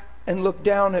rack and look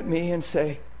down at me and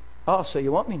say, oh, so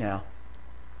you want me now?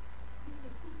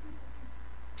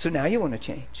 So now you want to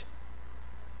change.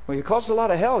 Well, you caused a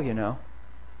lot of hell, you know.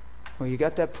 Well, you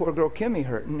got that poor girl Kimmy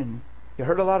hurting, and you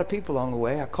hurt a lot of people along the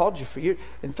way. I called you for you.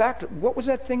 In fact, what was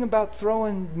that thing about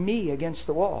throwing me against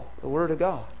the wall? The Word of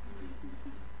God.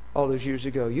 All those years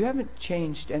ago. You haven't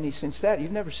changed any since that.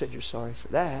 You've never said you're sorry for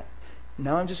that.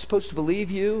 Now I'm just supposed to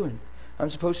believe you, and I'm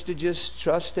supposed to just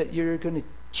trust that you're going to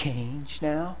change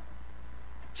now.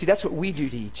 See, that's what we do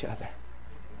to each other.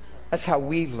 That's how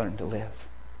we've learned to live.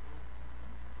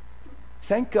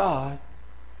 Thank God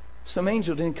some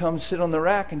angel didn't come sit on the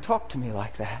rack and talk to me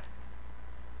like that.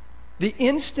 The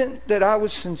instant that I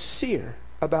was sincere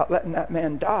about letting that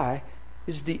man die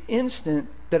is the instant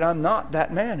that I'm not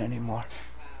that man anymore.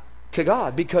 To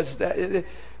God, because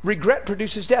regret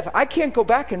produces death. I can't go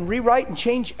back and rewrite and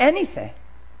change anything.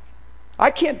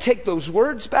 I can't take those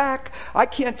words back. I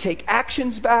can't take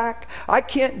actions back. I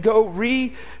can't go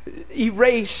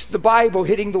erase the Bible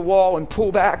hitting the wall and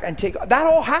pull back and take. That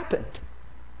all happened.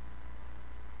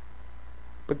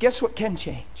 But guess what can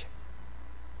change?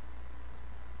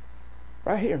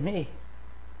 Right here, me.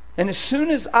 And as soon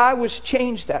as I was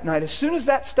changed that night, as soon as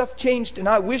that stuff changed and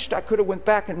I wished I could have went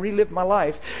back and relived my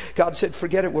life, God said,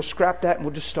 forget it, we'll scrap that and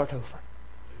we'll just start over.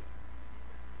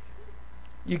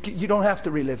 You don't have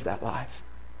to relive that life.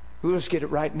 We'll just get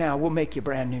it right now. We'll make you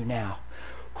brand new now.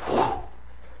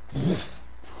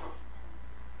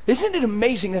 Isn't it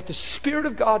amazing that the Spirit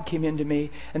of God came into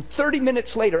me, and 30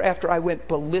 minutes later, after I went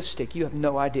ballistic, you have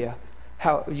no idea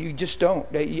how, you just don't.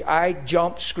 I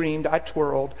jumped, screamed, I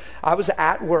twirled. I was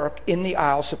at work in the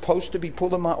aisle, supposed to be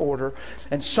pulling my order,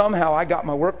 and somehow I got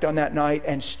my work done that night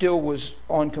and still was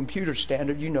on computer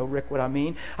standard. You know, Rick, what I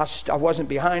mean. I wasn't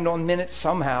behind on minutes.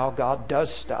 Somehow God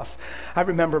does stuff. I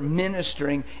remember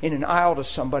ministering in an aisle to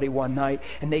somebody one night,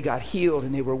 and they got healed,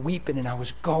 and they were weeping, and I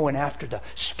was going after the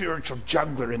spiritual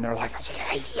juggler in their life. I was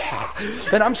like, yeah.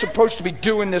 And I'm supposed to be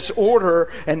doing this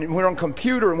order, and we're on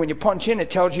computer, and when you punch in,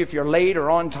 it tells you if you're late or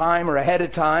on time or ahead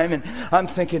of time. And I'm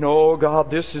thinking, oh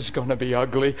God, this is going to be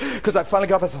ugly. Because I finally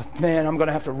got up and thought, man, I'm going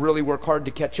to have to really work hard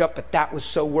to catch up. But that was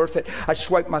so worth it. I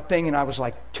swiped my thing and I was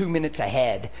like 2 minutes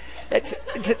ahead.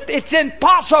 It's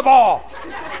impossible.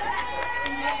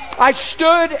 I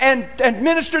stood and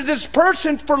ministered to this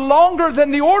person for longer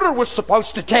than the order was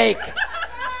supposed to take.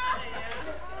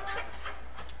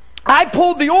 I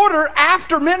pulled the order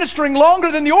after ministering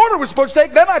longer than the order was supposed to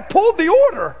take. Then I pulled the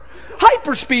order.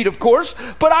 Hyperspeed, of course,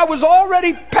 but I was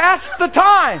already past the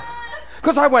time.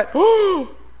 Because I went, oh.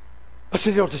 I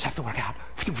said, it'll just have to work out.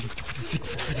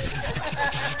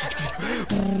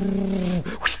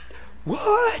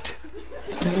 What?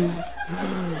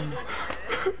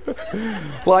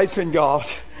 Life in God.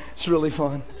 It's really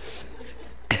fun.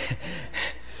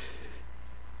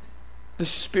 The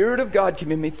Spirit of God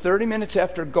came in me 30 minutes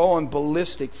after going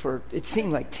ballistic for, it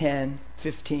seemed like 10,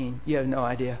 15. You have no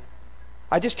idea.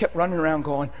 I just kept running around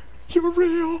going, you're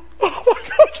real. Oh my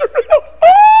God, you're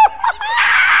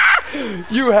real.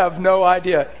 You have no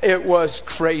idea. It was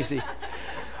crazy.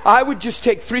 I would just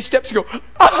take 3 steps and go,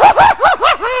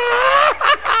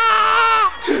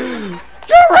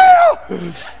 you're real.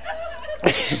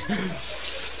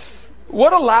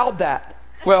 What allowed that?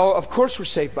 Well, of course we're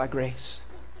saved by grace.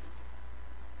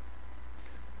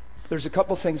 There's a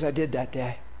couple things I did that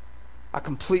day. I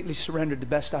completely surrendered the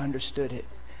best I understood it.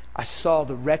 I saw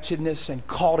the wretchedness and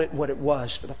called it what it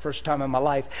was for the first time in my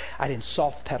life. I didn't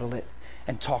soft pedal it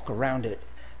and talk around it.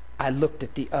 I looked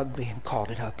at the ugly and called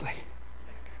it ugly.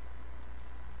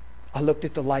 I looked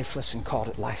at the lifeless and called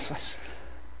it lifeless.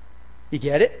 You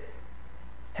get it?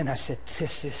 And I said,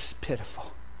 this is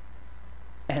pitiful.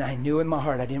 And I knew in my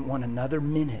heart I didn't want another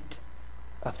minute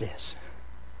of this.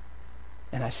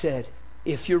 And I said,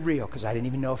 if you're real, because I didn't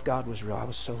even know if God was real. I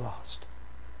was so lost.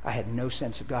 I had no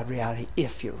sense of God reality.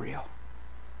 If you're real,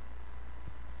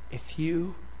 if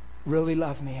you really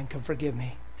love me and can forgive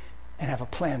me and have a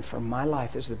plan for my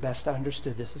life, is the best I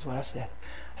understood. This is what I said.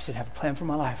 I said, have a plan for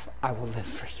my life. I will live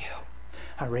for you.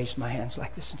 I raised my hands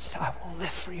like this and said, I will live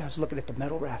for you. I was looking at the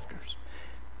metal rafters,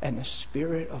 and the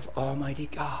Spirit of Almighty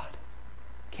God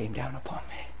came down upon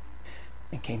me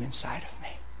and came inside of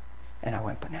me, and I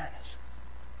went bananas.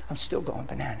 I'm still going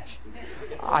bananas.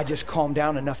 I just calmed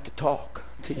down enough to talk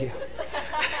to you.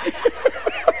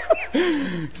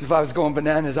 Because if I was going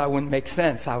bananas, I wouldn't make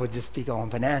sense. I would just be going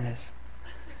bananas.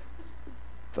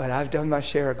 But I've done my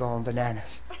share of going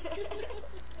bananas.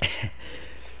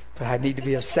 But I need to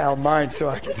be of sound mind so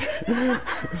I can...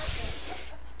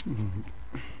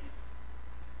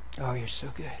 Oh, you're so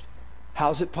good.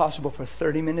 How's it possible for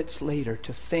 30 minutes later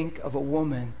to think of a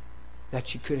woman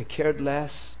that you could have cared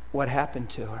less what happened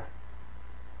to her,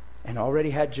 and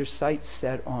already had your sights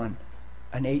set on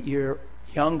an 8-year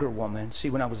younger woman? See,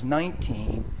 when I was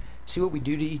 19, see what we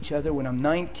do to each other? When I'm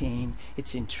 19,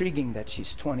 it's intriguing that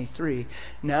she's 23.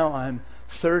 Now I'm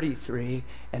 33,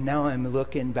 and now I'm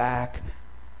looking back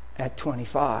at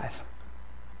 25.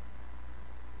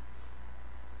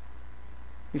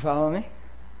 You follow me?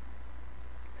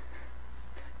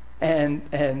 And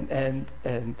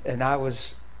I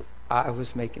was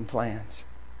making plans.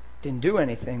 Didn't do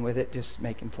anything with it, just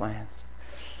making plans.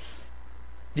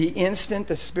 The instant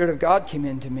the Spirit of God came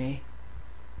into me,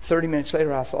 30 minutes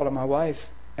later I thought of my wife,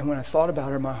 and when I thought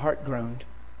about her, my heart groaned,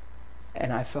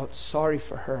 and I felt sorry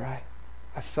for her.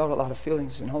 I felt a lot of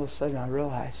feelings, and all of a sudden I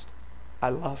realized I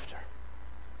loved her.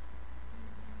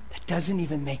 That doesn't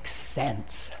even make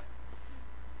sense.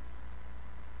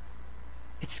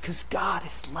 It's because God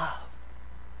is love.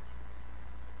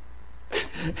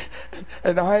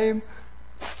 And I am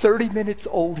 30 minutes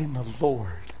old in the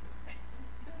Lord.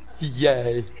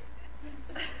 Yay.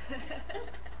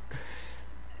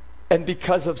 And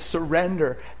because of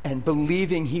surrender and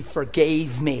believing He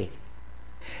forgave me,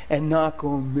 and not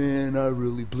going, man, I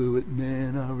really blew it,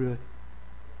 man, I really...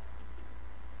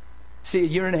 See, a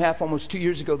year and a half, almost 2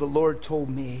 years ago, the Lord told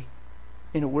me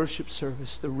in a worship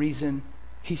service the reason.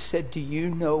 He said, do you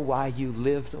know why you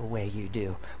live the way you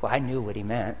do? Well, I knew what he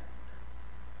meant.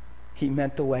 He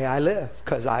meant the way I live,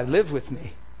 because I live with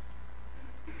me.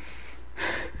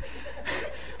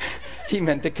 He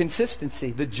meant the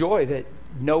consistency, the joy that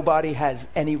nobody has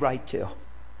any right to.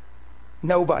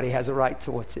 Nobody has a right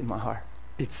to what's in my heart.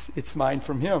 It's mine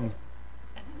from him.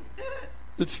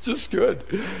 It's just good.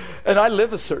 And I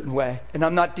live a certain way. And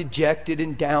I'm not dejected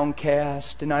and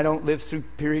downcast. And I don't live through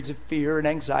periods of fear and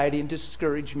anxiety and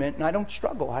discouragement. And I don't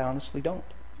struggle. I honestly don't.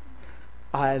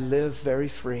 I live very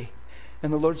free.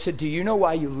 And the Lord said, do you know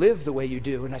why you live the way you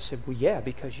do? And I said, well, yeah,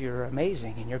 because you're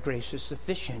amazing and your grace is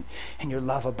sufficient and your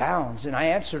love abounds. And I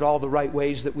answered all the right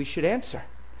ways that we should answer.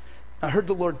 I heard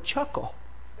the Lord chuckle.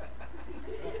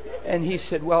 And he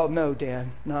said, well, no,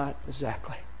 Dan, not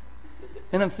exactly.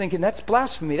 And I'm thinking, that's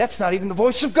blasphemy. That's not even the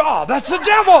voice of God. That's the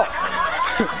devil.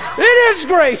 It is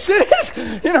grace. It is.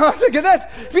 I'm thinking that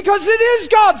because it is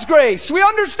God's grace. We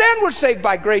understand we're saved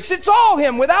by grace. It's all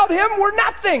him. Without him, we're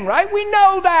nothing, right? We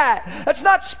know that. That's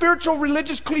not spiritual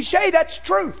religious cliche. That's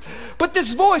truth. But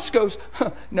this voice goes,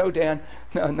 no, Dan,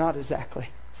 no, not exactly.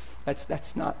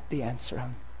 That's not the answer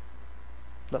I'm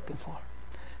looking for.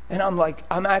 And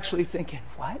I'm actually thinking,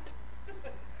 what?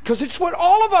 Because it's what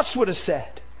all of us would have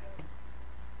said.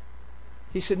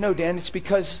 He said, no, Dan, it's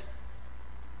because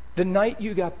the night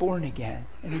you got born again,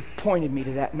 and he pointed me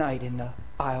to that night in the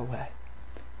aisleway.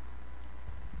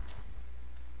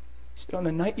 He said, on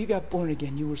the night you got born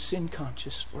again, you were sin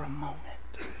conscious for a moment.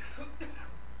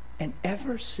 And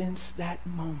ever since that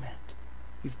moment,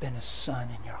 you've been a son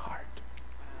in your heart.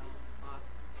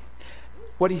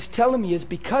 What he's telling me is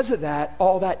because of that,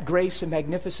 all that grace and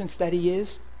magnificence that he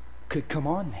is could come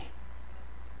on me.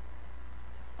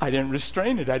 I didn't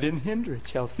restrain it. I didn't hinder it,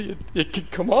 Chelsea. It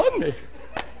could come on me.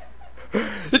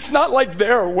 It's not like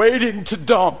they're waiting to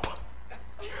dump.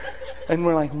 And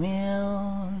we're like,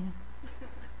 well,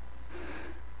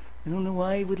 I don't know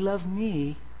why he would love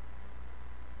me.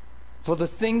 Well, the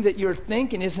thing that you're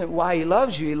thinking isn't why he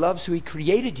loves you. He loves who he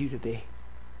created you to be.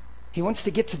 He wants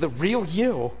to get to the real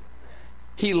you.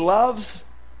 He loves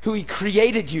who he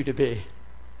created you to be.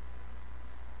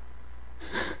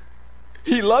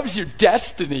 He loves your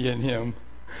destiny in him.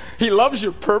 He loves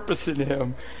your purpose in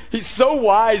him. He's so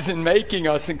wise in making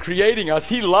us and creating us.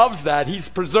 He loves that. He's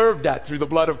preserved that through the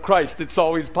blood of Christ. It's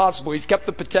always possible. He's kept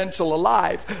the potential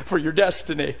alive for your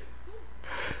destiny.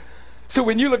 So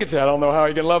when you look and say, I don't know how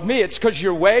he can love me, it's because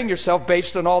you're weighing yourself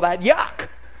based on all that yuck.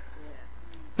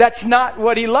 That's not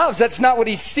what he loves. That's not what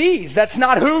he sees. That's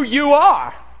not who you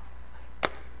are.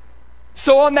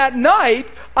 So on that night,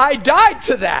 I died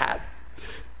to that.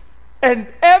 And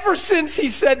ever since he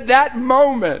said that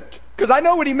moment, because I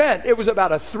know what he meant, it was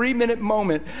about a 3-minute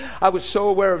moment. I was so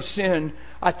aware of sin,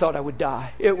 I thought I would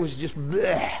die. It was just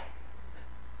bleh.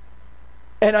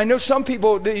 And I know some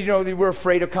people, they were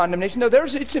afraid of condemnation. No,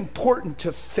 it's important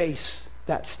to face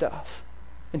that stuff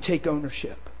and take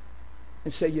ownership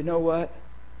and say, you know what?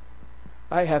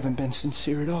 I haven't been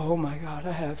sincere at all. Oh my God,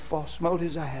 I have false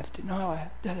motives. I have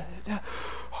denial.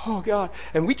 Oh God.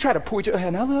 And we try to pull each other.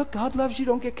 Now look, God loves you.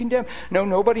 Don't get condemned. No,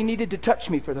 nobody needed to touch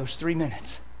me for those 3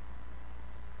 minutes.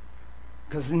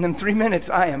 Because in them 3 minutes,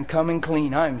 I am coming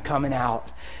clean. I'm coming out.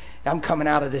 I'm coming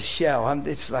out of this shell.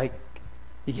 It's like,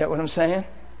 you get what I'm saying?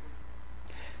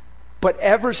 But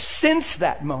ever since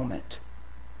that moment,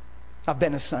 I've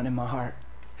been a son in my heart.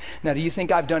 Now, do you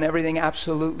think I've done everything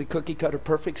absolutely cookie cutter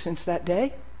perfect since that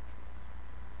day?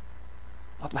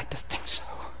 I'd like to think so.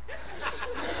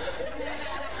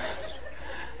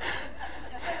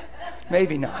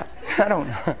 Maybe not. I don't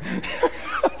know.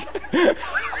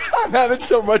 I'm having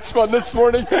so much fun this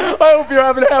morning. I hope you're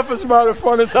having half as much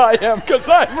fun as I am, because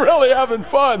I'm really having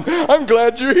fun. I'm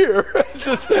glad you're here. It's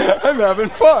just, I'm having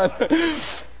fun.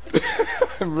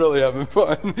 I'm really having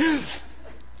fun.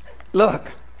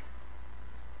 Look,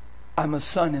 I'm a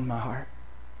son in my heart.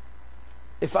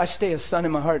 If I stay a son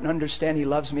in my heart and understand he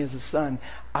loves me as a son,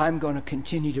 I'm going to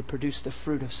continue to produce the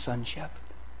fruit of sonship.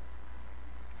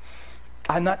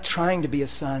 I'm not trying to be a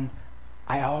son.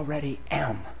 I already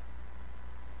am.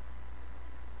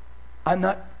 I'm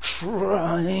not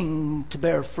trying to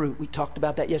bear fruit. We talked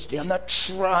about that yesterday. I'm not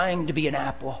trying to be an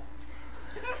apple.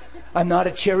 I'm not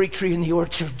a cherry tree in the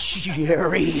orchard.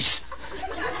 Cherries.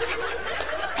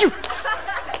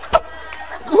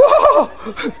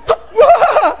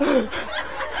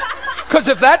 Because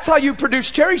if that's how you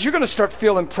produce cherries, you're going to start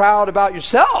feeling proud about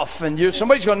yourself, and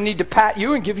somebody's going to need to pat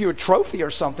you and give you a trophy or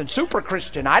something. Super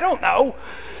Christian. I don't know.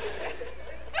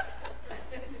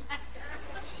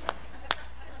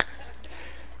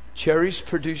 Cherries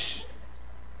produce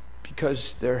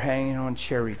because they're hanging on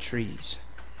cherry trees.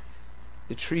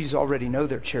 The trees already know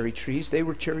they're cherry trees. They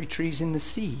were cherry trees in the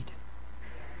seed.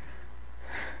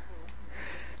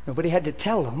 Nobody had to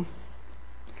tell them.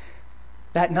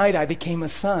 That night I became a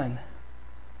son.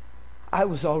 I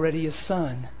was already a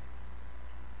son.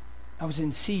 I was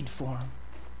in seed form.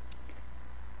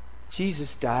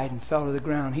 Jesus died and fell to the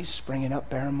ground. He's springing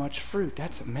up bearing much fruit.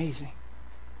 That's amazing.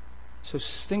 So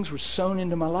things were sown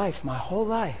into my life, my whole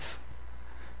life,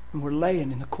 and were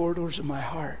laying in the corridors of my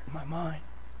heart, my mind.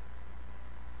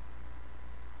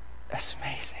 That's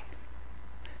amazing.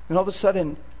 And all of a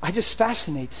sudden, it just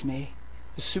fascinates me,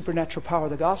 the supernatural power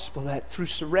of the gospel, that through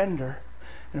surrender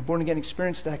and a born-again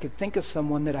experience, that I could think of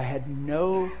someone that I had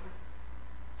no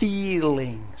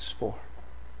feelings for,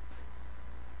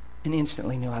 and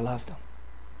instantly knew I loved them.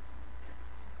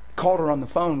 Called her on the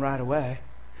phone right away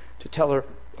to tell her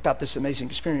about this amazing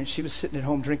experience. She was sitting at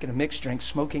home drinking a mixed drink,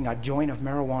 smoking a joint of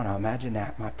marijuana. Imagine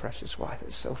that, my precious wife.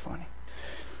 It's so funny.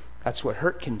 That's what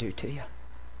hurt can do to you.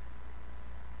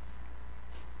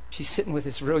 She's sitting with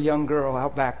this real young girl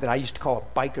out back that I used to call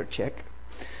a biker chick.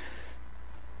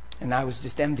 And I was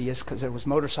just envious because there was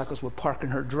motorcycles would park in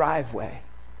her driveway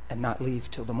and not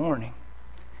leave till the morning.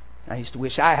 And I used to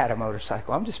wish I had a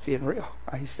motorcycle. I'm just being real.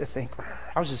 I used to think,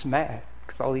 I was just mad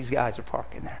because all these guys are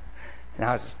parking there. And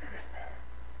I was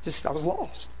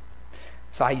lost.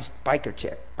 So I used biker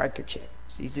chick.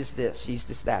 She's just this, she's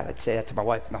just that. I'd say that to my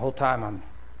wife, and the whole time I'm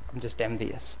just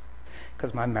envious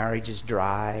because my marriage is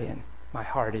dry and my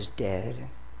heart is dead. And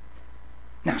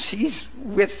now she's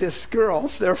with this girl,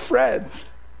 they're friends.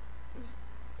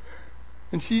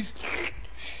 And she's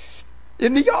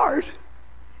in the yard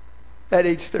at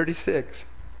age 36.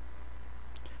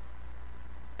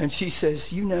 And she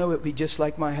says, you know, it'd be just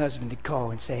like my husband to call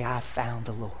and say, I found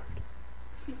the Lord.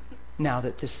 Now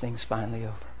that this thing's finally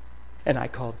over. And I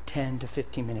called 10 to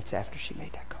 15 minutes after she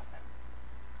made that comment.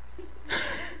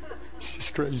 It's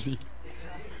just crazy.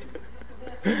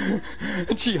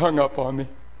 And she hung up on me.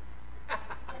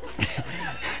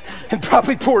 And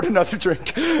probably poured another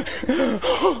drink.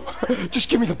 Just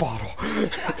give me the bottle.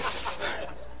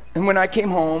 And when I came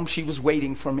home, she was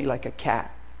waiting for me like a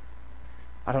cat.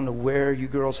 I don't know where you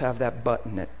girls have that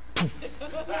button that...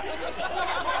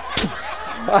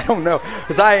 I don't know,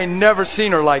 because I ain't never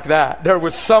seen her like that. There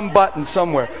was some button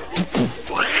somewhere.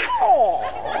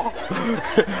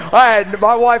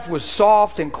 My wife was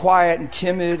soft and quiet and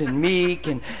timid and meek,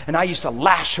 and I used to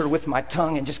lash her with my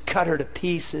tongue and just cut her to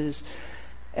pieces.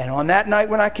 And on that night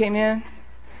when I came in,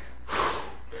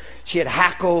 she had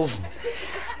hackles.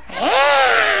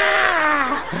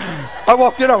 I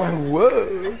walked in, I went,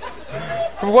 whoa.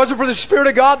 If it wasn't for the Spirit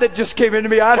of God that just came into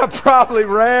me, I'd have probably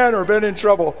ran or been in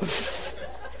trouble.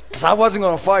 Because I wasn't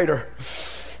going to fight her.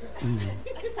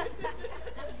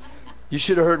 You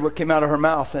should have heard what came out of her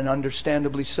mouth, and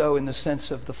understandably so in the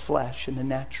sense of the flesh and the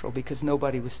natural, because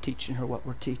nobody was teaching her what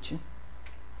we're teaching.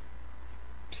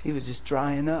 She was just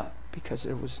drying up because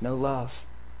there was no love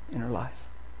in her life.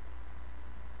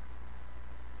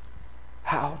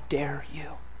 How dare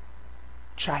you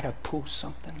try to pull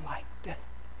something like that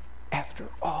after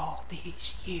all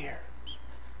these years,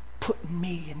 putting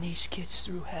me and these kids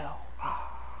through hell.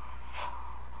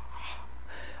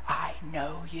 I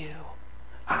know you.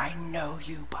 I know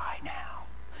you by now.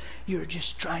 You're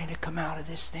just trying to come out of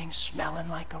this thing smelling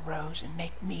like a rose and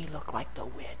make me look like the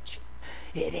witch.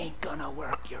 It ain't gonna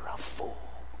work. You're a fool.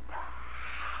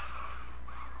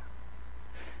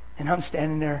 And I'm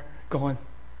standing there going,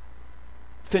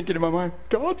 thinking in my mind,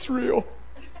 God's real.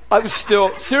 I was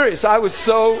still serious. I was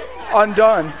so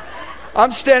undone.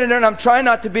 I'm standing there and I'm trying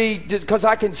not to be, because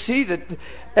I can see that.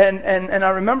 And I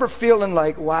remember feeling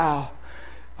like, wow,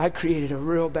 I created a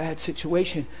real bad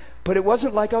situation. But it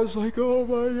wasn't like I was like, oh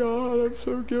my God, I'm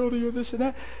so guilty of this and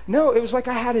that. No, it was like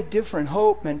I had a different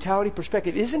hope, mentality,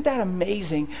 perspective. Isn't that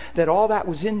amazing that all that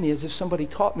was in me as if somebody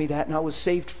taught me that, and I was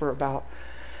saved for about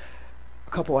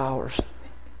a couple hours.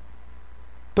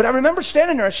 But I remember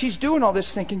standing there as she's doing all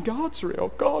this thinking, God's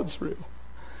real, God's real.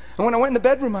 And when I went in the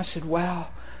bedroom, I said, wow,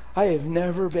 I have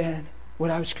never been what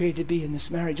I was created to be in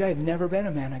this marriage. I have never been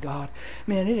a man of God.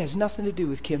 Man, it has nothing to do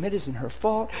with Kim. It isn't her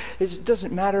fault. It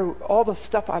doesn't matter all the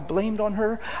stuff I blamed on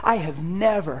her. I have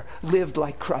never lived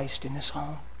like Christ in this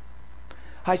home.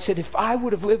 I said, if I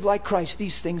would have lived like Christ,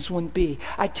 these things wouldn't be.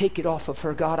 I'd take it off of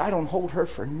her, God. I don't hold her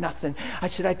for nothing. I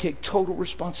said, I take total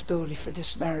responsibility for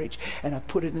this marriage, and I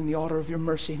put it in the altar of your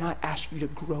mercy, and I ask you to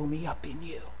grow me up in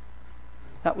you.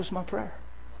 That was my prayer.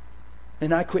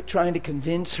 And I quit trying to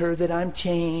convince her that I'm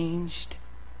changed,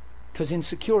 because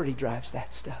insecurity drives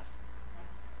that stuff.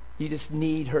 You just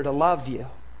need her to love you.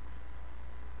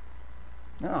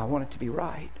 No, I want it to be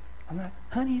right. I'm like,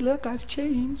 honey, look, I've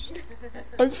changed.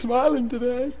 I'm smiling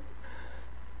today.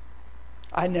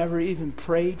 I never even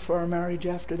prayed for our marriage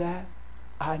after that.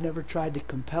 I never tried to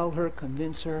compel her,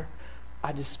 convince her.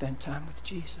 I just spent time with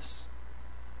Jesus.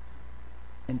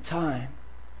 And time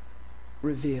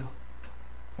revealed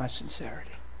my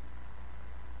sincerity.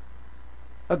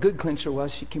 A good clincher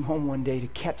was she came home one day to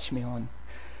catch me on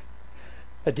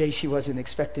a day she wasn't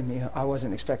expecting me. I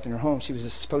wasn't expecting her home. She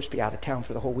was supposed to be out of town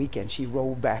for the whole weekend. She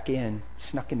rolled back in,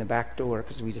 snuck in the back door,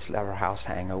 because we just let our house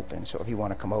hang open. So if you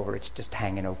want to come over, it's just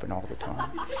hanging open all the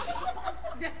time.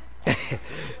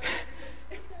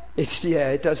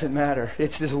 It doesn't matter.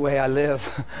 It's just the way I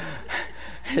live.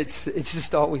 It's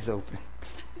just always open.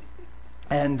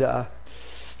 And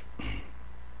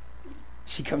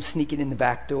she comes sneaking in the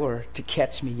back door to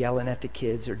catch me yelling at the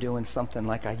kids or doing something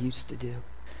like I used to do.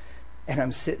 And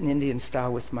I'm sitting Indian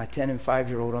style with my 10 and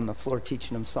 5-year-old on the floor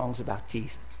teaching them songs about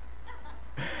Jesus.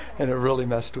 And it really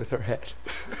messed with her head.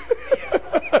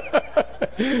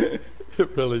 It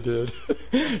really did.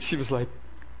 She was like,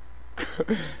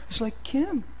 I was like,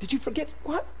 Kim, did you forget?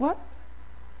 What?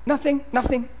 Nothing.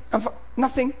 Nothing.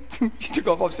 She took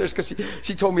off upstairs because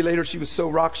she told me later she was so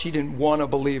rocked she didn't want to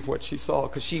believe what she saw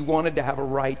because she wanted to have a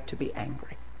right to be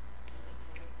angry.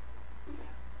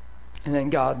 And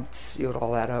then God sealed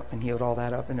all that up and healed all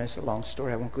that up. And it's a long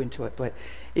story. I won't go into it. But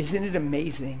isn't it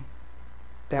amazing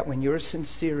that when you're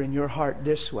sincere in your heart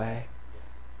this way,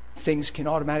 things can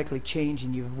automatically change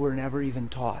and you were never even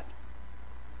taught?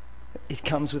 It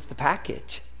comes with the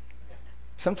package.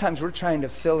 Sometimes we're trying to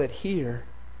fill it here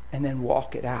and then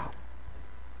walk it out.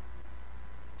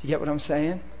 Do you get what I'm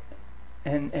saying?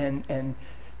 And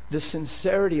the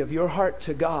sincerity of your heart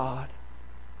to God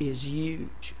is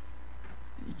huge.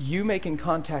 You making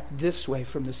contact this way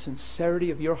from the sincerity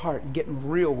of your heart and getting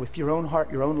real with your own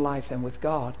heart, your own life, and with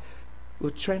God will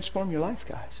transform your life,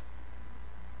 guys.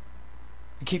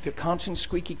 You keep your conscience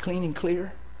squeaky clean and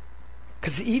clear.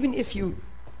 Because even if you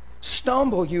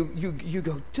stumble, you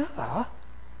go, duh.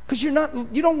 Because you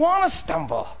don't want to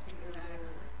stumble.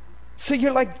 So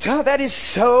you're like, duh, that is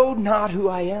so not who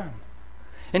I am.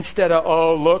 Instead of,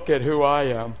 oh, look at who I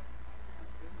am.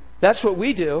 That's what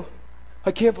we do.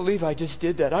 I can't believe I just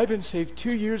did that. I've been saved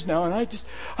 2 years now, and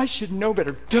I should know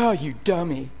better. Duh, you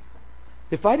dummy.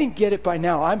 If I didn't get it by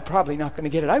now, I'm probably not going to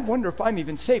get it. I wonder if I'm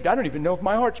even saved. I don't even know if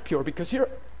my heart's pure, because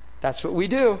that's what we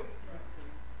do.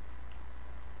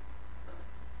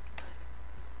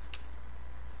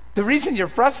 The reason you're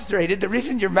frustrated, the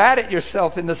reason you're mad at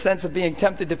yourself in the sense of being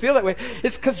tempted to feel that way,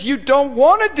 is because you don't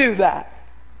want to do that.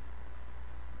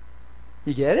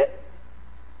 You get it?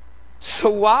 So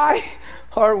why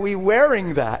are we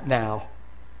wearing that now?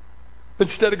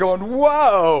 Instead of going,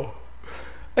 whoa,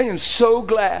 I am so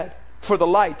glad for the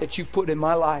light that you've put in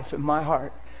my life and my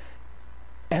heart.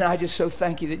 And I just so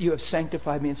thank you that you have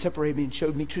sanctified me and separated me and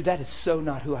showed me truth. That is so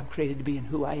not who I'm created to be and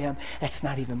who I am. That's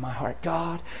not even my heart.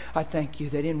 God, I thank you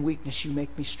that in weakness you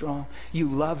make me strong. You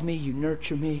love me, you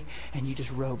nurture me, and you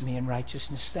just robe me in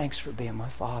righteousness. Thanks for being my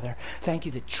Father. Thank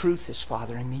you that truth is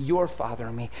fathering me. You're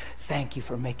fathering me. Thank you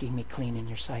for making me clean in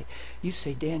your sight. You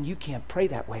say, Dan, you can't pray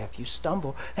that way if you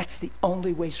stumble. That's the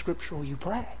only way scriptural you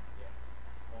pray.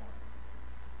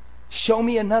 Show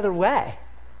me another way.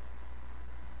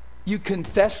 You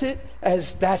confess it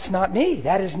as, that's not me.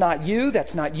 That is not you.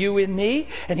 That's not you in me.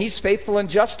 And he's faithful and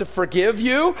just to forgive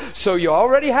you. So you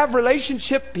already have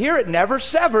relationship here. It never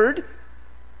severed.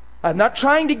 I'm not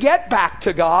trying to get back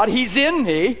to God. He's in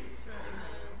me.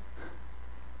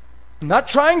 I'm not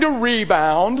trying to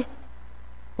rebound.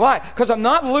 Why? Because I'm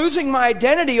not losing my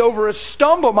identity over a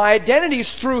stumble. My identity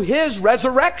is through his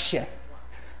resurrection.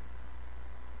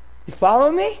 You follow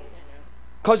me?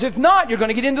 Because if not, you're going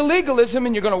to get into legalism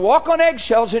and you're going to walk on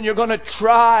eggshells and you're going to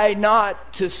try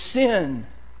not to sin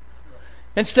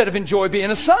instead of enjoy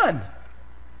being a son.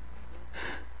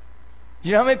 Do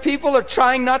you know how many people are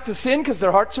trying not to sin because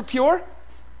their hearts are pure?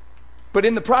 But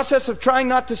in the process of trying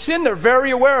not to sin, they're very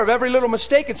aware of every little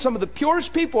mistake. And some of the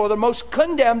purest people are the most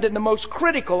condemned and the most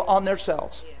critical on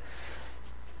themselves.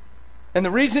 And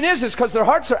the reason is because their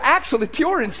hearts are actually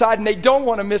pure inside and they don't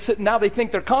want to miss it, and now they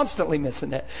think they're constantly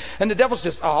missing it. And the devil's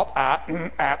just, well,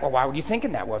 why were you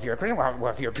thinking that? Well, if you're a Christian, well,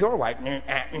 if you're pure, why?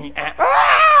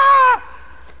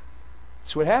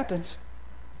 That's what happens.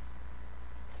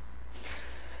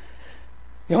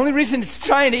 The only reason it's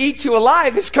trying to eat you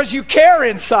alive is because you care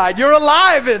inside. You're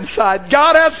alive inside.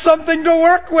 God has something to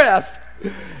work with.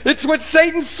 It's what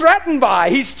Satan's threatened by.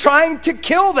 He's trying to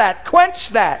kill that, quench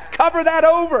that, cover that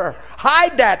over,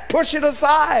 hide that, push it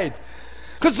aside.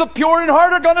 Because the pure in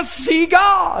heart are going to see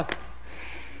God.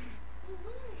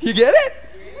 You get it?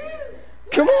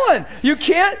 Come on. You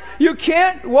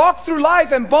can't walk through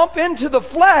life and bump into the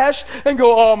flesh and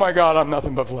go, oh my God, I'm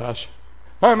nothing but flesh.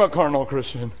 I'm a carnal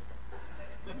Christian.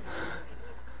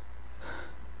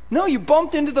 No, you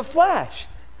bumped into the flesh.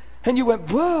 And you went,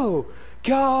 whoa,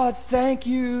 God, thank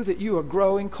you that you are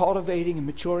growing, cultivating, and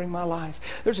maturing my life.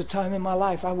 There's a time in my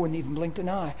life I wouldn't even blink an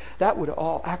eye. That would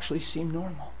all actually seem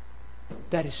normal.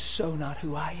 That is so not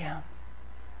who I am.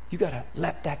 You got to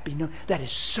let that be known. That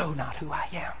is so not who I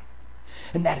am.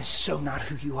 And that is so not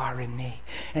who you are in me.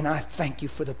 And I thank you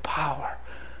for the power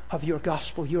of your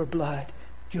gospel, your blood,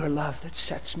 your love that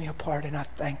sets me apart. And I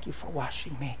thank you for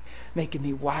washing me, making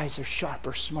me wiser,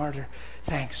 sharper, smarter.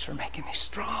 Thanks for making me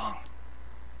strong.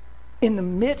 In the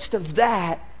midst of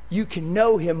that, you can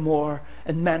know him more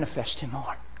and manifest him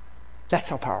more. That's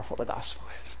how powerful the gospel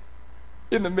is.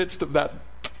 In the midst of that.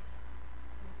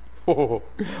 Oh.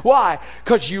 Why?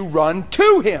 Because you run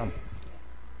to him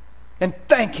and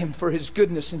thank him for his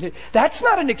goodness. And that's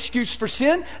not an excuse for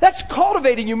sin. That's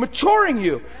cultivating you, maturing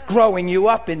you, growing you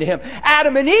up into him.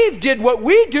 Adam and Eve did what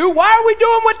we do. Why are we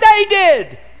doing what they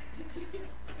did?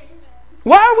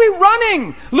 Why are we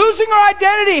running, losing our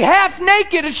identity, half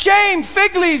naked, ashamed,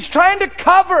 fig leaves, trying to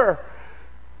cover?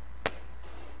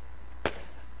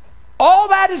 All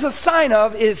that is a sign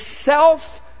of is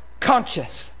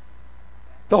self-conscious.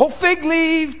 The whole fig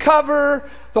leaf cover,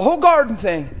 the whole garden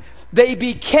thing, they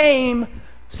became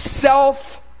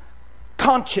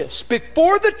self-conscious.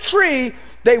 Before the tree,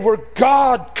 they were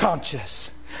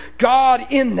God-conscious. God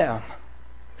in them.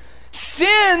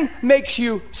 Sin makes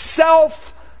you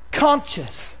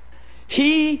self-conscious.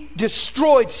 He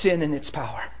destroyed sin and its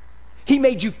power. He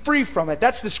made you free from it.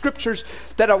 That's the scriptures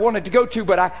that I wanted to go to,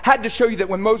 but I had to show you that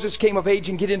when Moses came of age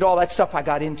and get into all that stuff I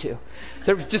got into.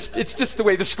 It's just the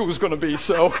way the school's going to be,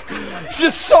 so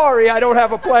just sorry I don't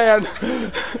have a plan.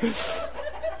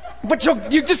 But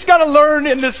you just got to learn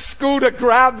in this school to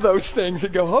grab those things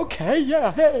and go, okay,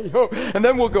 yeah, hey, oh, and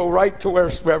then we'll go right to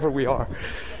wherever we are.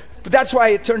 But that's why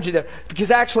it turns you there. Because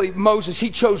actually Moses,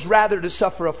 he chose rather to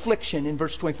suffer affliction in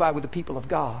verse 25 with the people of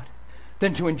God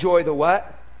than to enjoy the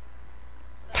what?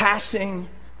 Passing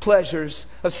pleasures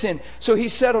of sin. So he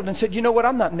settled and said, you know what?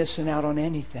 I'm not missing out on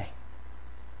anything.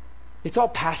 It's all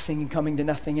passing and coming to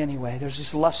nothing anyway. There's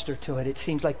this luster to it. It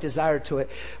seems like desire to it.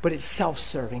 But it's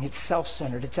self-serving. It's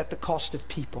self-centered. It's at the cost of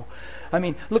people. I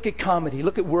mean, look at comedy.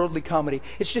 Look at worldly comedy.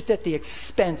 It's just at the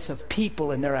expense of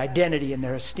people and their identity and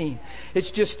their esteem.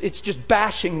 It's just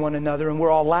bashing one another and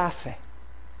we're all laughing.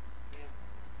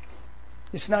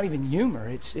 It's not even humor.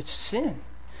 It's sin.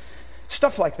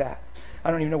 Stuff like that. I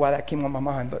don't even know why that came on my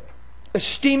mind, but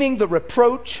esteeming the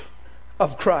reproach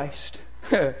of Christ.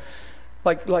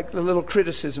 like the little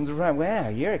criticisms around, well,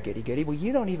 you're a goody-goody. Well,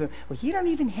 you don't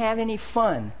even have any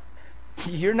fun.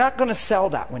 You're not going to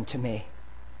sell that one to me.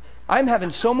 I'm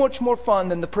having so much more fun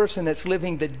than the person that's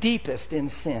living the deepest in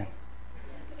sin.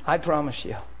 I promise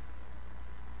you.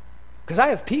 Because I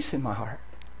have peace in my heart.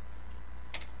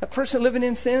 That person living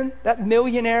in sin, that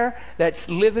millionaire that's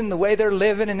living the way they're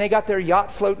living and they got their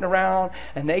yacht floating around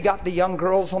and they got the young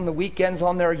girls on the weekends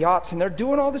on their yachts and they're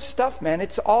doing all this stuff, man.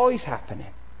 It's always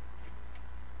happening.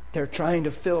 They're trying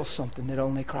to fill something that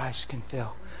only Christ can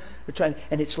fill. They're trying,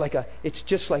 and it's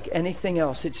just like anything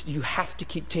else. You have to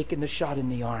keep taking the shot in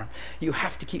the arm. You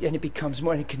have to keep, and it becomes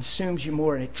more and it consumes you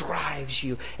more and it drives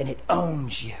you and it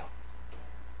owns you.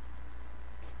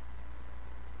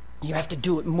 You have to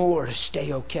do it more to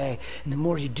stay okay. And the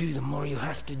more you do, the more you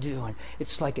have to do. And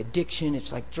it's like addiction.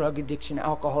 It's like drug addiction,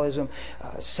 alcoholism,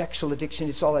 sexual addiction.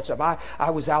 It's all that stuff.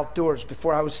 I was outdoors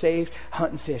before I was saved,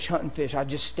 hunting fish. I'd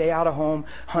just stay out of home,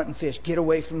 hunting fish, get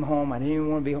away from home. I didn't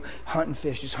even want to be home. Hunting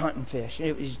fish, just hunting fish. And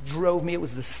it just drove me. It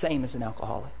was the same as an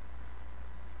alcoholic.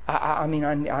 I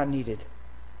needed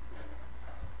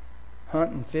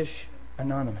Hunting Fish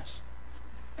Anonymous.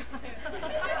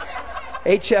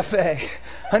 HFA.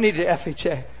 I needed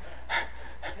FHA.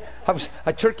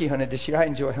 I turkey hunted this year. I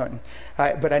enjoy hunting.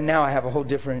 Now I have a whole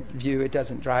different view. It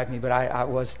doesn't drive me, but I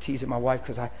was teasing my wife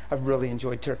because I really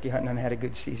enjoyed turkey hunting and I had a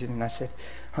good season. And I said,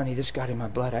 honey, this got in my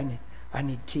blood. I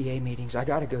need TA meetings. I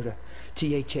got to go to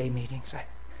THA meetings.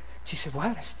 She said,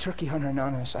 what? I said, Turkey Hunter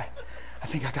Anonymous. I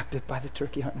think I got bit by the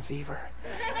turkey hunting fever.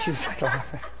 She was like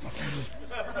laughing.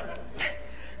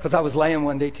 Because I was laying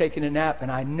one day taking a nap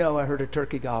and I know I heard a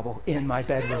turkey gobble in my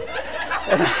bedroom.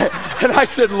 And I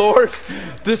said, Lord,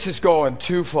 this is going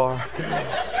too far.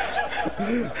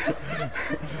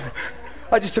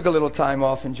 I just took a little time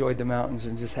off, enjoyed the mountains,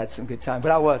 and just had some good time.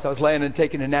 But I was laying and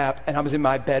taking a nap, and I was in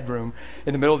my bedroom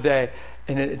in the middle of the day,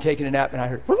 and taking a nap, and I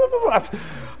heard,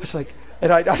 it's like,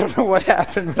 and I don't know what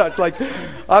happened, but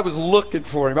I was looking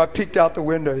for him. I peeked out the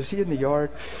window. Is he in the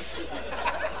yard?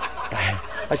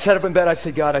 I sat up in bed. I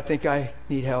said, God, I think I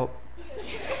need help.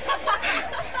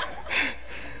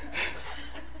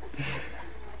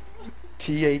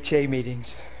 THA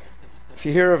meetings. If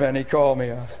you hear of any, call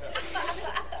me.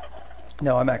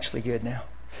 No, I'm actually good now.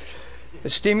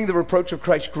 Esteeming the reproach of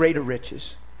Christ greater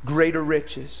riches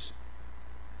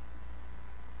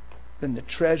than the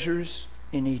treasures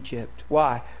in Egypt.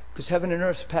 Why? Because heaven and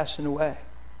earth is passing away.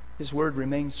 His word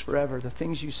remains forever. The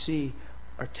things you see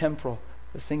are temporal.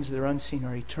 The things that are unseen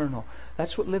are eternal.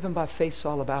 That's what living by faith is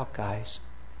all about, guys.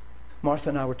 Martha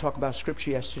and I were talking about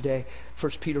scripture yesterday,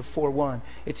 1 Peter 4:1.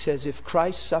 It says, if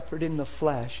Christ suffered in the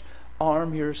flesh,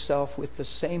 arm yourself with the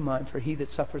same mind, for he that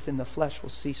suffereth in the flesh will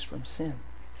cease from sin.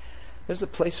 There's a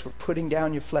place for putting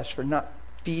down your flesh, for not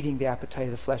feeding the appetite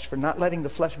of the flesh, for not letting the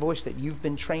flesh voice that you've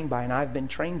been trained by and I've been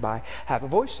trained by have a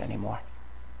voice anymore.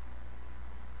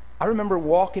 I remember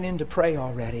walking in to pray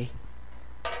already,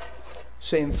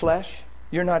 saying, flesh,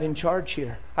 you're not in charge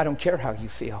here. I don't care how you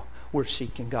feel. We're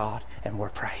seeking God and we're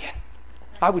praying.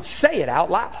 I would say it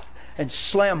out loud and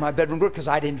slam my bedroom door because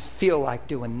I didn't feel like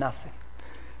doing nothing.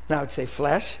 And I would say,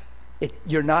 flesh,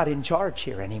 you're not in charge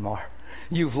here anymore.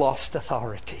 You've lost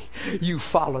authority. You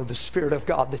follow the Spirit of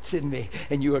God that's in me,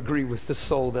 and you agree with the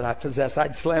soul that I possess.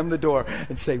 I'd slam the door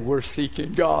and say, we're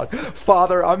seeking God.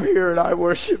 Father, I'm here and I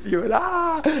worship you.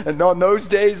 And on those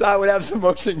days, I would have the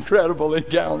most incredible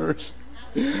encounters.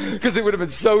 Because it would have been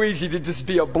so easy to just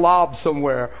be a blob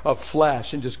somewhere of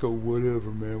flesh and just go, whatever,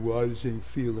 man. Well, I just ain't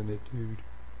feeling it, dude.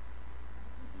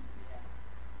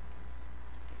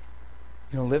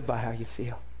 You don't live by how you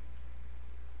feel.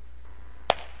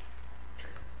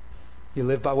 You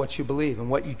live by what you believe, and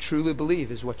what you truly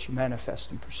believe is what you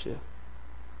manifest and pursue.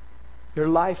 Your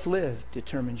life lived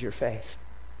determines your faith.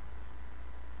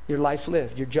 Your life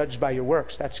lived. You're judged by your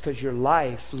works. That's because your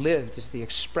life lived is the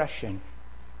expression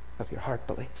of your heart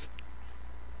belief.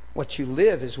 What you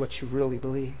live is what you really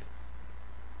believe.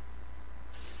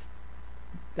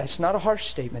 That's not a harsh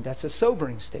statement. That's a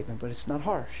sobering statement, but it's not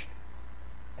harsh.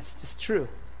 It's just true.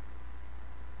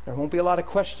 There won't be a lot of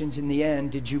questions in the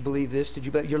end. Did you believe this? Did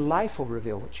you believe? Your life will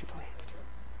reveal what you believe.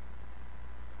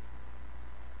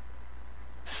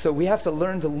 So we have to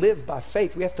learn to live by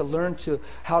faith. We have to learn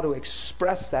how to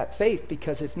express that faith,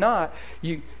 because if not,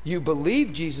 you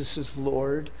believe Jesus is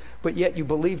Lord, but yet you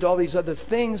believed all these other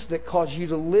things that cause you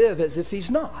to live as if He's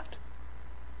not.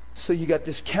 So you got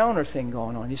this counter thing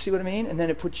going on. You see what I mean? And then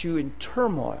it puts you in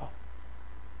turmoil.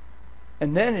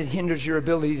 And then it hinders your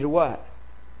ability to what?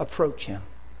 Approach Him.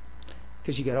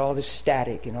 Because you got all this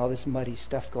static and all this muddy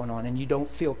stuff going on, and you don't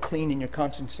feel clean in your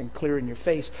conscience and clear in your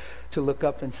face to look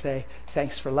up and say,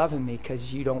 thanks for loving me,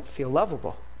 because you don't feel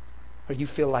lovable. Or you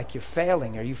feel like you're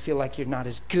failing, or you feel like you're not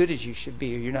as good as you should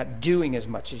be, or you're not doing as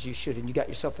much as you should, and you got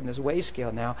yourself in this weigh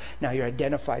scale now. Now you're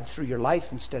identified through your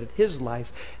life instead of His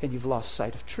life, and you've lost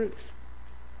sight of truth.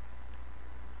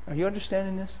 Are you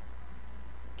understanding this?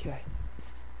 Okay.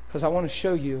 Because I want to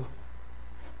show you.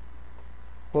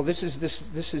 Well, this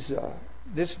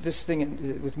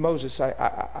thing with Moses,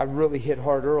 I really hit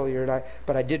hard earlier,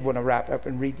 but I did want to wrap up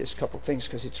and read this couple things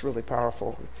because it's really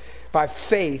powerful. By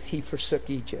faith, he forsook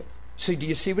Egypt. So do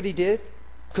you see what he did?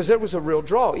 Because there was a real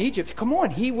draw. Egypt, come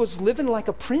on, he was living like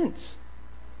a prince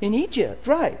in Egypt,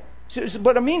 right? So,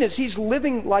 what I mean is he's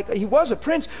living like he was a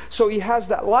prince, so he has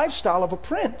that lifestyle of a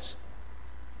prince,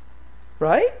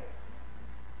 right?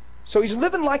 So he's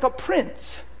living like a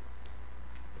prince.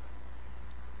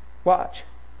 Watch.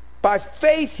 By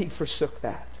faith he forsook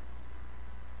that.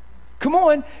 Come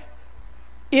on.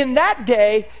 In that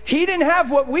day, he didn't have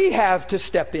what we have to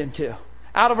step into.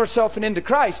 Out of ourselves and into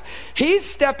Christ. He's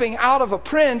stepping out of a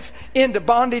prince into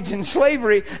bondage and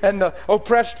slavery and the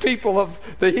oppressed people of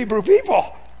the Hebrew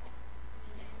people.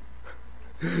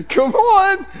 Come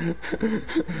on.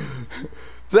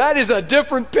 That is a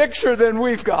different picture than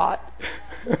we've got.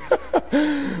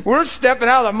 We're stepping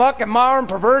out of the muck and mire and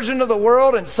perversion of the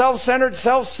world and self-centered,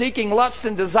 self-seeking lust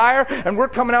and desire, and we're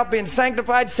coming out being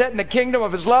sanctified, set in the kingdom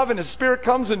of His love, and His Spirit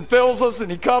comes and fills us, and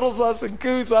He cuddles us and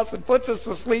coos us and puts us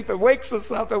to sleep and wakes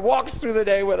us up and walks through the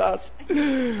day with us.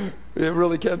 It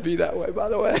really can be that way, by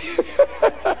the way.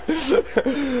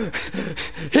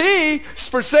 He's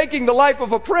forsaking the life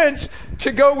of a prince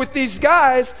to go with these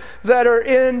guys that are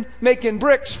in making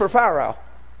bricks for Pharaoh.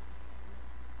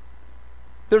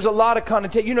 There's a lot of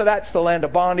connotation. You know, that's the land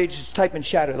of bondage. It's type and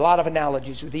shadow. A lot of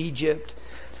analogies with Egypt.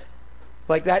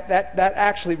 Like that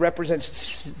actually represents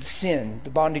sin, the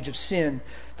bondage of sin,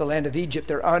 the land of Egypt.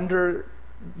 They're under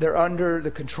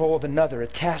the control of another, a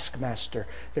taskmaster.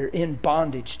 They're in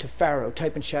bondage to Pharaoh,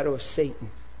 type and shadow of Satan.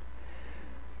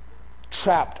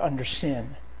 Trapped under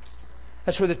sin.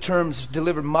 That's where the terms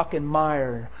delivered muck and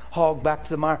mire, hauled back to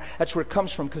the mire. That's where it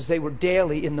comes from, because they were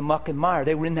daily in the muck and mire.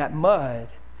 They were in that mud,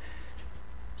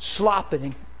 slopping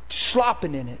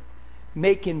in it,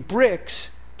 making bricks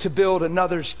to build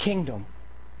another's kingdom.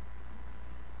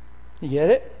 You get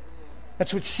it?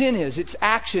 That's what sin is. It's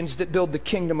actions that build the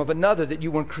kingdom of another that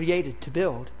you weren't created to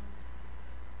build.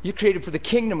 You're created for the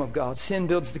kingdom of God. Sin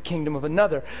builds the kingdom of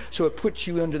another. So it puts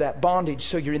you under that bondage.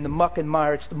 So you're in the muck and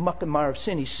mire. It's the muck and mire of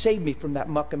sin. He saved me from that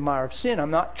muck and mire of sin.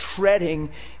 I'm not treading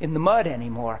in the mud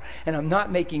anymore. And I'm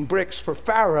not making bricks for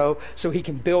Pharaoh so he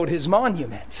can build his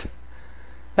monuments.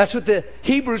 That's what the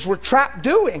Hebrews were trapped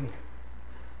doing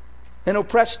and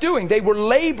oppressed doing. They were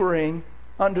laboring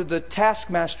under the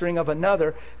taskmastering of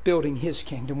another, building his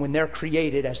kingdom when they're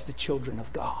created as the children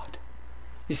of God.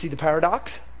 You see the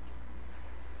paradox?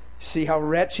 See how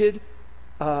wretched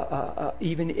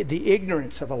even the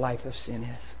ignorance of a life of sin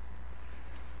is.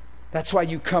 That's why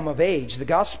you come of age. The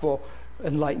gospel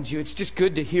enlightens you. It's just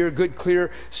good to hear good,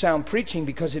 clear, sound preaching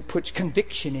because it puts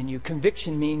conviction in you.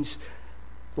 Conviction means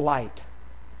light.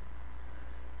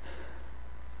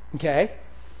 Okay?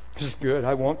 This is good.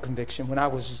 I want conviction. When I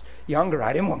was younger,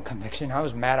 I didn't want conviction. I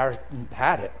was mad I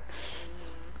had it.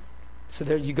 So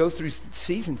there you go through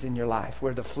seasons in your life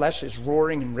where the flesh is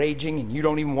roaring and raging and you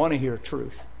don't even want to hear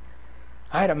truth.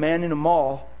 I had a man in a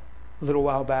mall a little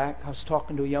while back. I was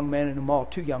talking to a young man in a mall,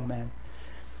 two young men.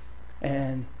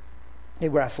 And they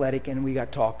were athletic and we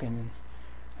got talking. And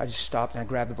I just stopped and I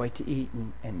grabbed a bite to eat.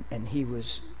 And he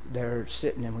was there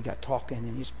sitting and we got talking.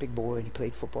 And he's a big boy and he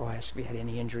played football. I asked if he had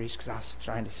any injuries because I was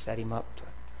trying to set him up to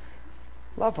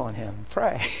love on him and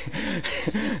pray.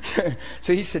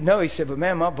 So he said, no. He said, but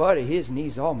man, my buddy, his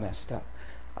knee's all messed up.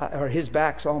 Or his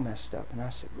back's all messed up. And I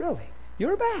said, really?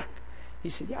 Your back? He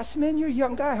said, yeah. I said, man, you're a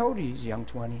young guy. How old are you? He's young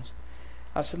 20s.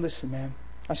 I said, listen, man.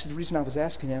 I said, the reason I was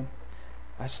asking him,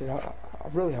 I said, I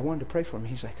wanted to pray for him.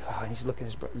 He's like, oh, and he's looking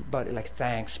at his buddy like,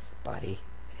 thanks, buddy,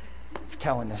 for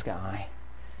telling this guy.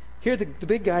 Here, the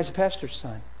big guy's a pastor's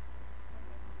son.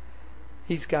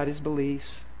 He's got his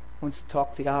beliefs. Wants to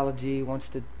talk theology, wants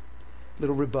to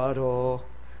little rebuttal,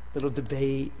 little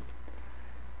debate.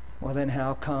 Well, then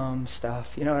how come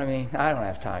stuff? You know what I mean? I don't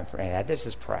have time for any of that. This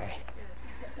is pray.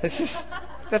 Let's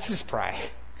just pray.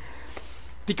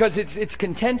 Because it's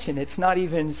contention. It's not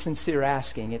even sincere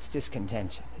asking. It's just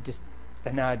contention.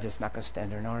 And now I'm just not going to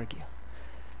stand there and argue.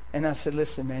 And I said,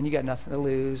 listen, man, you got nothing to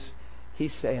lose.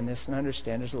 He's saying this, and I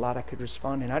understand there's a lot I could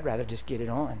respond, and I'd rather just get it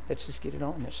on. Let's just get it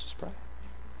on. Let's just pray.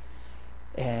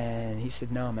 And he said,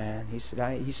 no, man. He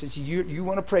said, you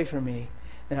want to pray for me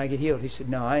and I get healed? He said,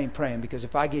 no, I ain't praying because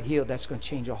if I get healed, that's going to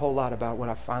change a whole lot about what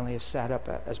I finally have set up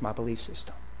as my belief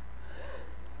system.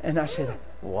 And I said,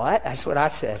 what? That's what I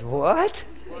said. What?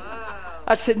 Wow.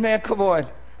 I said, man, come on.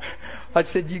 I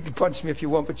said, you can punch me if you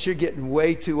want, but you're getting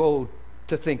way too old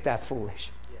to think that foolish.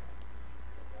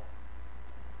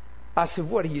 I said,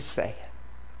 what are you saying?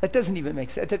 That doesn't even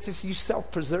make sense. That's just you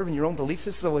self-preserving your own beliefs.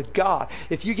 This is with God.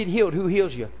 If you get healed, who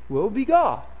heals you? Will be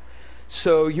God.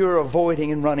 So you're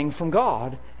avoiding and running from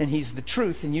God, and He's the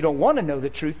truth, and you don't want to know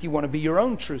the truth. You want to be your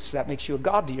own truth, so that makes you a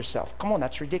God to yourself. Come on,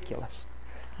 that's ridiculous.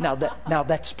 Now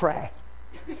let's pray.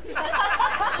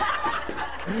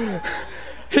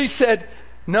 He said,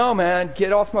 no, man,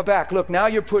 get off my back. Look, now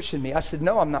you're pushing me. I said,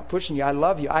 no, I'm not pushing you. I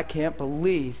love you. I can't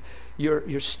believe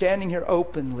you're standing here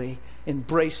openly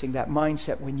embracing that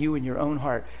mindset when you in your own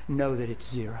heart know that it's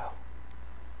zero.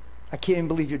 I can't even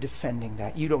believe you're defending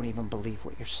that. You don't even believe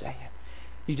what you're saying.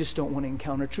 You just don't want to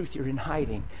encounter truth. You're in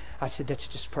hiding. I said, let's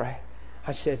just pray.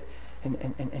 I said,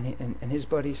 and his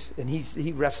buddies, and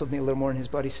he wrestled me a little more, and his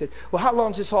buddy said, well, how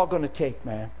long is this all going to take,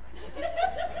 man?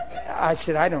 I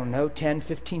said, I don't know, 10,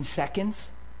 15 seconds.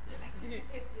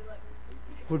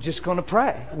 We're just going to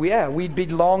pray. We'd be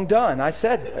long done. I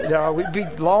said, we'd be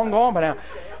long gone by now.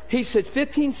 He said,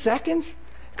 15 seconds?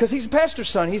 Because he's a pastor's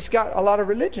son. He's got a lot of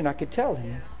religion, I could tell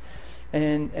him.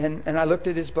 And I looked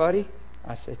at his buddy.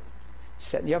 I said,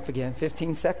 setting you up again.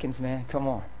 15 seconds, man. Come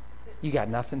on. You got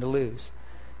nothing to lose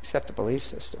except the belief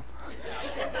system.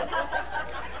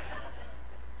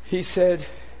 He said,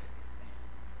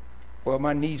 well,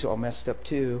 my knee's all messed up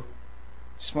too.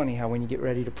 It's funny how when you get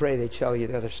ready to pray, they tell you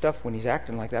the other stuff when he's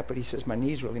acting like that. But he says, my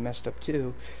knee's really messed up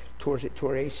too. Tore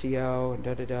ACL and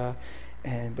da-da-da.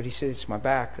 But he said, it's my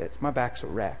back. My back's a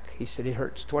wreck. He said, it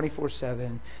hurts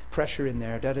 24/7, pressure in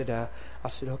there, da-da-da. I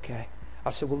said, okay. I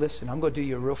said, well, listen, I'm going to do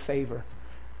you a real favor.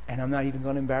 And I'm not even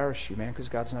going to embarrass you, man, because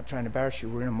God's not trying to embarrass you.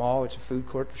 We're in a mall. It's a food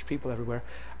court. There's people everywhere.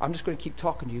 I'm just going to keep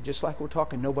talking to you just like we're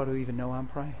talking. Nobody will even know I'm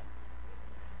praying.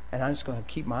 And I'm just going to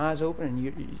keep my eyes open.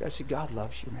 And I said, God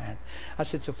loves you, man. I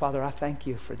said, so, Father, I thank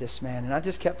you for this man. And I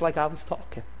just kept like I was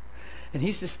talking. And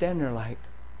he's just standing there like,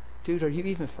 dude, are you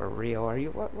even for real? Are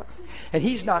you what? And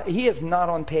he is not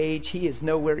on page. He is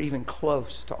nowhere even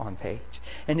close to on page.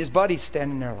 And his buddy's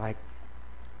standing there like,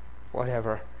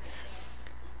 whatever.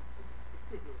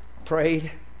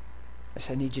 Prayed. I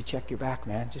said, I need you to check your back,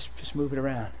 man. Just move it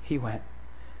around. He went,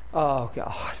 oh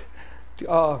God.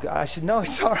 Oh God. I said, no,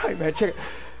 it's all right, man. Check it.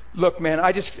 Look, man,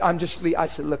 I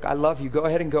said, look, I love you. Go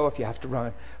ahead and go if you have to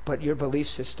run. But your belief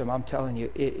system, I'm telling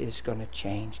you, it is going to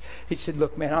change. He said,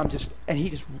 look, man, and he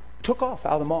just took off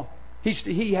out of the mall.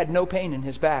 He had no pain in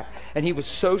his back. And he was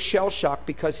so shell-shocked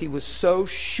because he was so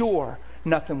sure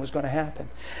nothing was going to happen.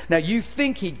 Now, you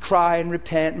think he'd cry and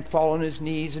repent and fall on his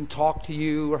knees and talk to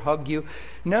you or hug you.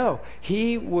 No,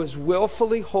 he was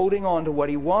willfully holding on to what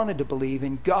he wanted to believe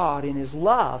in God, in his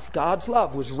love. God's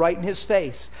love was right in his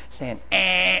face, saying,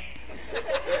 eh.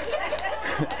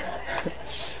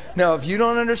 Now, if you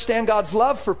don't understand God's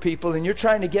love for people and you're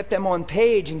trying to get them on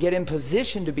page and get in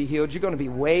position to be healed, you're going to be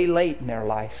way late in their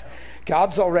life.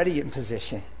 God's already in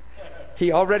position.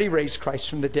 He already raised Christ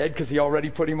from the dead because he already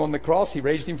put him on the cross. He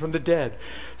raised him from the dead.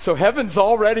 So heaven's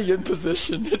already in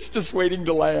position. It's just waiting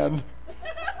to land.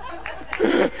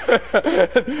 And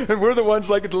we're the ones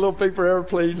like at the little paper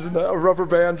airplanes and the rubber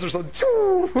bands or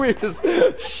something. We just,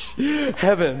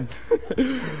 heaven.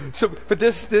 But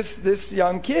this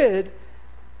young kid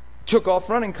took off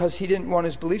running because he didn't want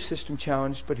his belief system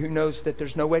challenged, but who knows that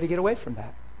there's no way to get away from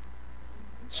that.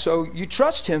 So you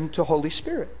trust him to Holy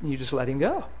Spirit, and you just let him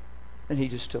go. And he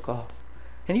just took off.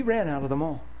 And he ran out of the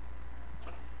mall.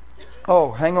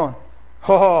 Oh, hang on.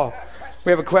 Oh,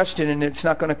 we have a question, and it's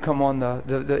not going to come on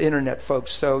the internet,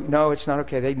 folks. So, no, it's not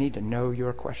okay. They need to know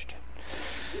your question.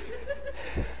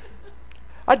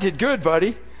 I did good,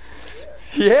 buddy.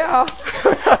 Yeah.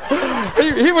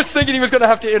 He was thinking he was going to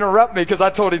have to interrupt me because I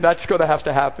told him that's going to have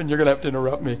to happen. You're going to have to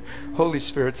interrupt me. Holy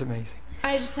Spirit's amazing.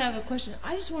 I just have a question.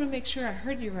 I just want to make sure I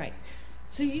heard you right.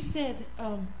 So you said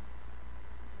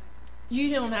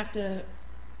you don't have to,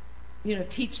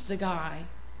 teach the guy.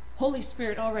 Holy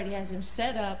Spirit already has him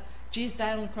set up. Jesus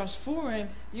died on the cross for him.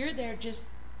 You're there, just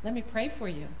let me pray for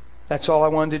you. That's all I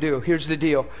wanted to do. Here's the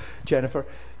deal, Jennifer.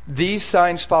 These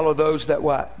signs follow those that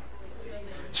what?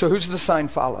 So who's the sign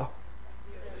follow?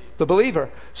 The believer.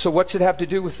 So what's it have to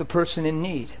do with the person in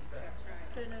need?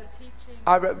 So no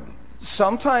teaching.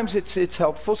 Sometimes it's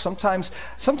helpful. Sometimes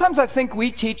I think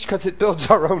we teach because it builds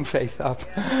our own faith up.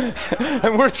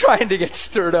 And we're trying to get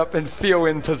stirred up and feel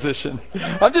in position.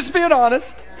 I'm just being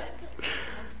honest.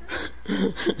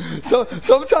 So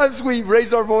sometimes we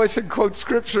raise our voice and quote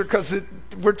scripture because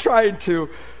we're trying to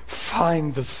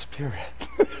find the Spirit.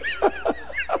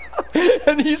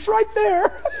 And he's right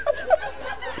there.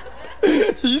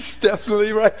 He's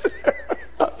definitely right there.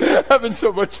 I'm having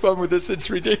so much fun with this,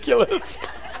 it's ridiculous.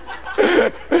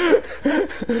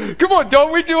 Come on,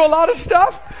 don't we do a lot of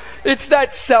stuff? It's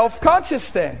that self-conscious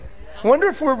thing. Wonder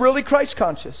if we're really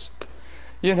Christ-conscious.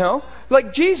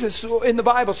 Like Jesus in the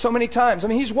Bible so many times. I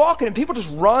mean, he's walking and people just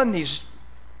run these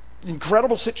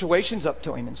incredible situations up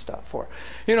to him and stuff. Or,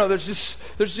 there's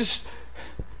just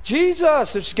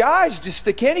Jesus. There's guys just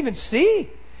they can't even see.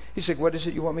 He's like, what is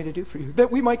it you want me to do for you?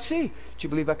 That we might see. Do you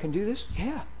believe I can do this?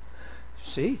 Yeah.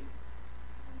 See.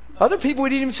 Other people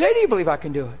would even say, do you believe I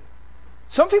can do it?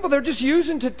 Some people they're just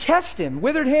using to test him,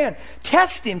 withered hand,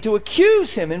 test him, to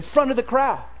accuse him in front of the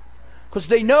crowd. Because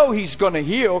they know he's going to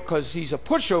heal because he's a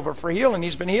pushover for healing.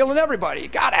 He's been healing everybody. You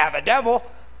got to have a devil.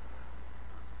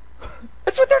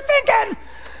 That's what they're thinking.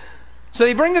 So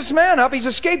they bring this man up. He's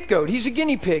a scapegoat. He's a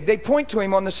guinea pig. They point to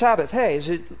him on the Sabbath. Hey, is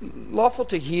it lawful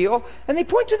to heal? And they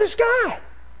point to this guy.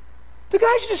 The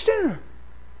guy's just in there.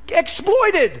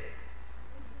 Exploited.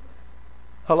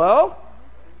 Hello?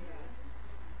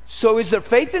 So is there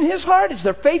faith in his heart? Is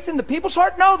there faith in the people's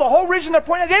heart? No, the whole reason they're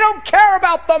pointing, they don't care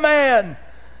about the man.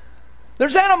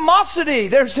 There's animosity.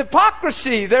 There's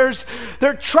hypocrisy. They're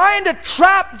trying to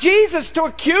trap Jesus to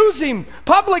accuse him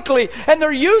publicly, and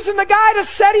they're using the guy to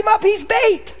set him up. He's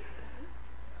bait.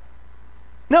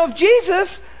 Now, if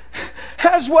Jesus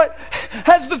has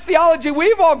the theology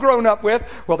we've all grown up with,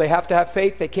 well, they have to have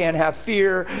faith. They can't have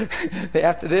fear. They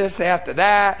have to this. They have to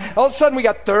that. All of a sudden, we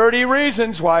got 30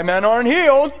 reasons why men aren't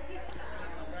healed.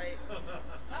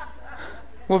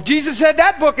 Well, if Jesus had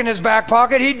that book in his back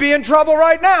pocket, he'd be in trouble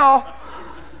right now.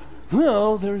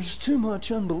 Well, there's too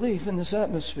much unbelief in this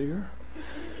atmosphere.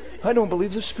 I don't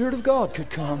believe the Spirit of God could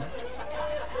come.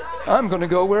 I'm going to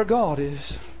go where God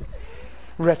is.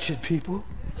 Wretched people.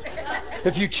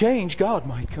 If you change, God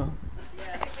might come.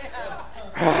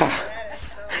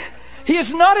 He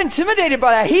is not intimidated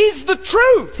by that. He's the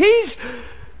truth. He's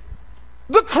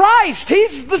the Christ.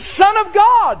 He's the Son of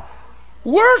God.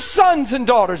 We're sons and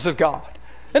daughters of God.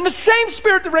 And the same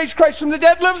Spirit that raised Christ from the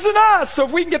dead lives in us. So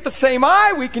if we can get the same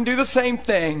eye, we can do the same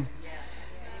thing.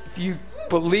 If you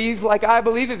believe like I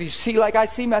believe, if you see like I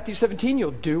see, Matthew 17,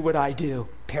 you'll do what I do.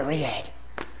 Period.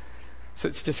 So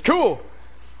it's just cool.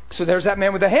 So there's that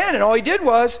man with the hand, and all he did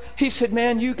was, he said,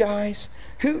 man, you guys,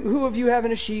 who of you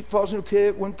having a sheep falls in a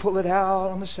pit, wouldn't pull it out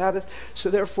on the Sabbath? So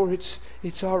therefore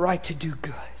it's all right to do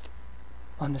good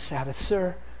on the Sabbath.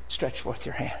 Sir, stretch forth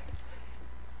your hand.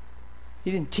 He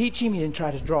didn't teach him. He didn't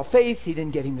try to draw faith. He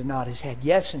didn't get him to nod his head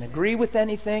yes and agree with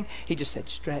anything. He just said,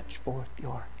 stretch forth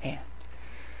your hand.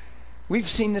 We've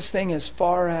seen this thing as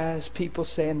far as people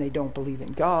saying they don't believe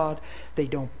in God. They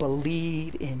don't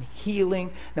believe in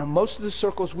healing. Now, most of the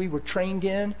circles we were trained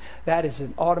in, that is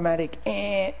an automatic,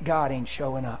 God ain't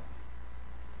showing up.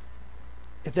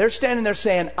 If they're standing there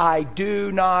saying, I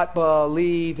do not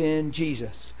believe in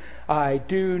Jesus, I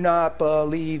do not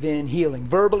believe in healing,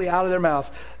 verbally out of their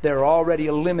mouth, they're already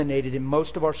eliminated in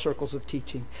most of our circles of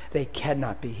teaching. They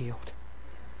cannot be healed.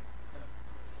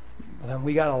 Well, then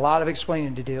we got a lot of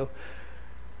explaining to do,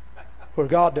 where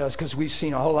God does, because we've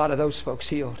seen a whole lot of those folks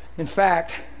healed. In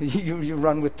fact, you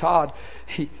run with Todd,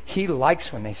 he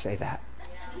likes when they say that.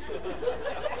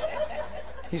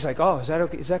 He's like, oh, is that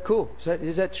okay? Is that cool?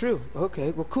 Is that true?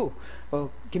 Okay, well, cool.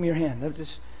 Well, give me your hand.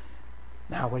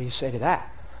 Now, what do you say to that?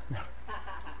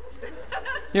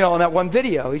 You know, on that one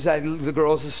video, he's like, the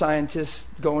girl's a scientist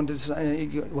going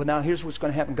to, well, now here's what's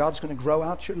going to happen. God's going to grow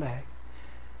out your leg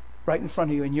right in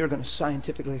front of you, and you're going to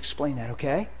scientifically explain that,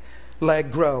 okay?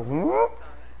 Leg grow.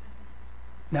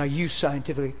 Now you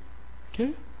scientifically,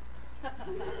 okay?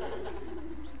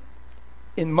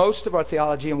 In most of our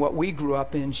theology and what we grew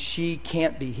up in, she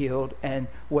can't be healed, and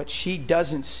what she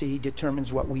doesn't see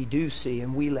determines what we do see,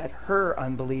 and we let her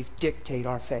unbelief dictate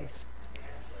our faith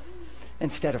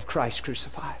instead of Christ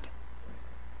crucified.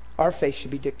 Our faith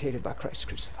should be dictated by Christ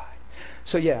crucified.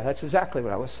 So yeah, that's exactly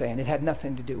what I was saying. It had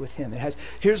nothing to do with him.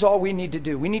 Here's all we need to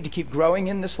do. We need to keep growing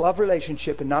in this love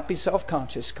relationship and not be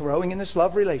self-conscious, growing in this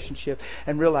love relationship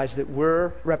and realize that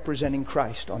we're representing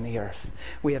Christ on the earth.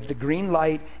 We have the green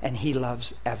light and he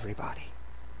loves everybody.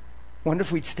 Wonder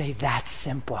if we'd stay that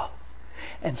simple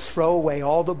and throw away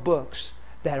all the books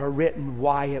that are written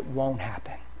why it won't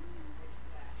happen.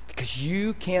 Because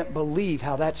you can't believe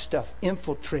how that stuff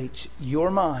infiltrates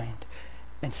your mind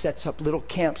and sets up little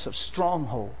camps of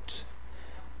strongholds.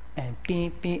 And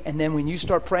then when you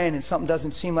start praying and something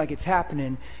doesn't seem like it's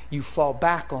happening, you fall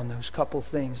back on those couple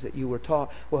things that you were taught.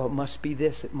 Well, it must be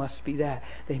this, it must be that.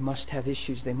 They must have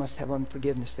issues, they must have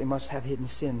unforgiveness, they must have hidden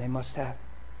sin, they must have.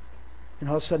 And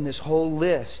all of a sudden this whole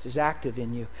list is active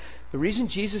in you. The reason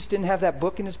Jesus didn't have that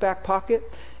book in his back pocket,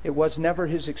 it was never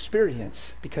his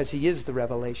experience, because he is the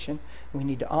revelation. We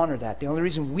need to honor that. The only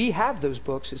reason we have those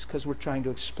books is because we're trying to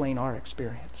explain our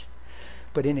experience.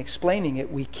 But in explaining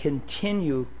it, we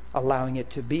continue allowing it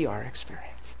to be our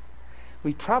experience.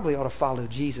 We probably ought to follow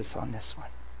Jesus on this one.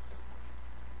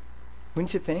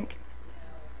 Wouldn't you think?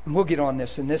 And we'll get on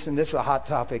this, and this is a hot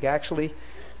topic. Actually,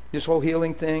 this whole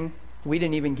healing thing, we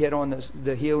didn't even get on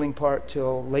the healing part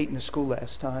till late in the school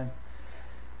last time.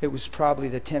 It was probably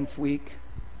the 10th week,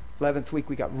 11th week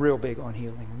we got real big on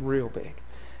healing, real big.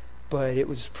 But it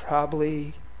was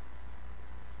probably,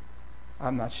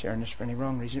 I'm not sharing this for any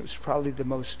wrong reason, it was probably the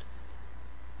most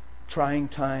trying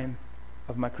time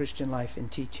of my Christian life in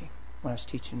teaching, when I was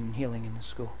teaching and healing in the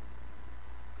school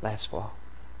last fall.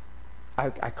 I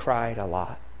cried a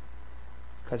lot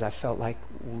because I felt like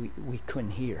we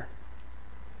couldn't hear.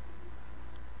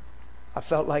 I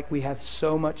felt like we have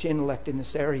so much intellect in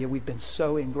this area. We've been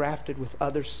so engrafted with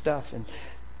other stuff and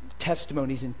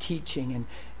testimonies and teaching and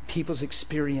people's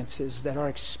experiences that our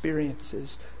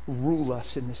experiences rule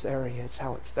us in this area. It's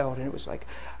how it felt. And it was like,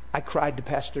 I cried to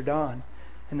Pastor Don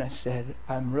and I said,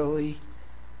 I'm really,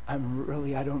 I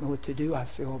don't know what to do. I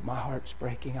feel my heart's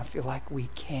breaking. I feel like we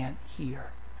can't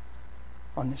hear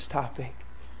on this topic.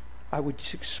 I would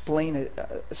just explain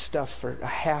stuff for a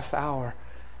half hour.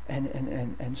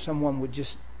 And someone would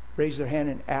just raise their hand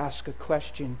and ask a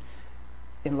question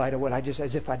in light of what I just,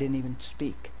 as if I didn't even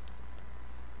speak.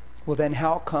 Well, then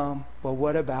how come? Well,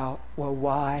 what about? Well,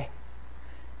 why?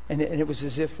 And it was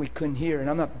as if we couldn't hear. And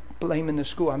I'm not blaming the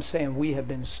school. I'm saying we have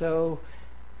been so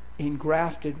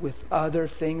engrafted with other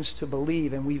things to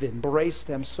believe, and we've embraced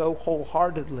them so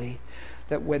wholeheartedly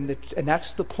that and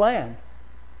that's the plan,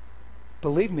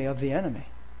 believe me, of the enemy.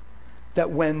 That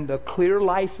when the clear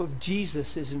life of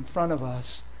Jesus is in front of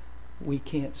us, we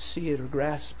can't see it or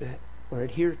grasp it or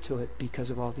adhere to it because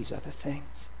of all these other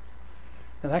things.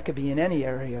 Now that could be in any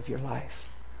area of your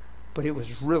life, but it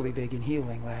was really big in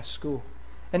healing last school.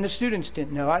 And the students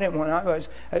didn't know. I didn't want.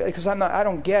 Because I'm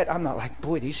not like,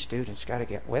 boy, these students got to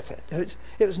get with it.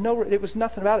 It was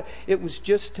nothing about it. It was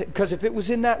just because if it was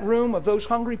in that room of those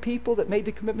hungry people that made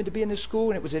the commitment to be in this school,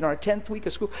 and it was in our 10th week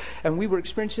of school, and we were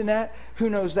experiencing that, who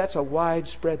knows? That's a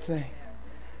widespread thing.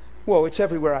 Well, it's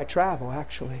everywhere I travel,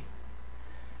 actually.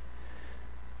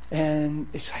 And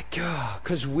it's like,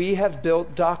 because we have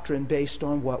built doctrine based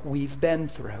on what we've been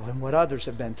through and what others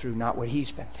have been through, not what he's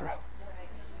been through.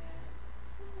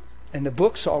 And the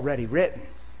book's already written.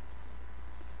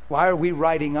 Why are we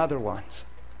writing other ones?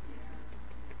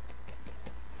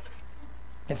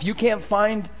 If you can't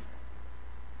find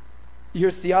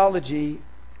your theology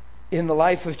in the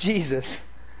life of Jesus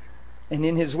and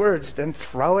in his words, then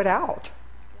throw it out.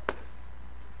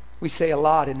 We say a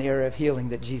lot in the area of healing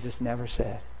that Jesus never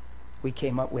said. We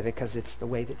came up with it because it's the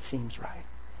way that seems right.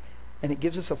 And it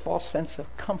gives us a false sense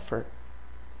of comfort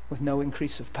with no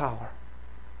increase of power.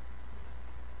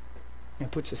 It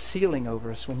puts a ceiling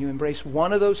over us when you embrace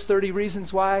one of those 30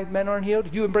 reasons why men aren't healed.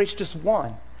 If you embrace just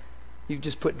one, you've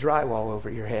just put drywall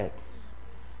over your head.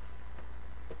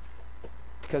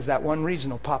 Because that one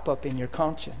reason will pop up in your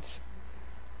conscience.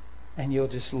 And you'll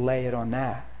just lay it on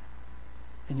that.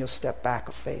 And you'll step back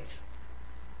of faith.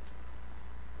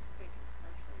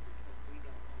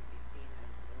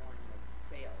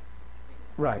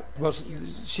 Right. Well,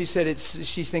 she said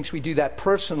she thinks we do that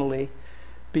personally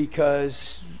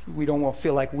because we don't want to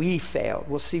feel like we failed.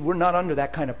 Well, see, we're not under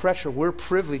that kind of pressure. We're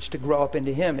privileged to grow up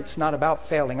into him. It's not about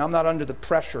failing. I'm not under the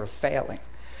pressure of failing.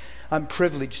 I'm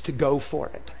privileged to go for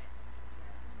it.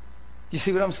 You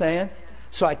see what I'm saying?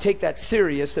 So I take that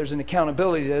serious. There's an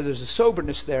accountability there. There's a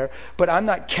soberness there. But I'm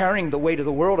not carrying the weight of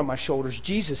the world on my shoulders.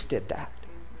 Jesus did that.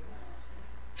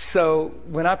 So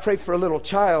when I pray for a little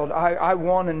child, I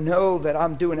want to know that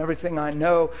I'm doing everything I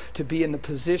know to be in the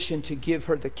position to give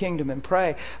her the kingdom and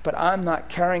pray. But I'm not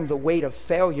carrying the weight of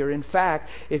failure. In fact,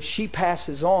 if she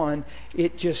passes on,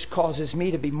 it just causes me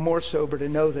to be more sober to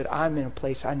know that I'm in a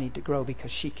place I need to grow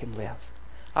because she can live.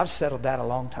 I've settled that a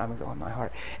long time ago in my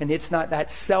heart. And it's not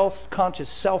that self-conscious,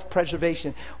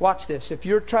 self-preservation. Watch this. If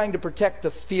you're trying to protect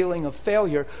the feeling of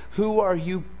failure, who are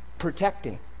you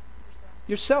protecting?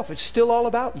 Yourself. It's still all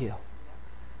about you.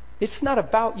 It's not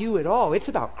about you at all. It's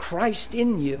about Christ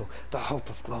in you, the hope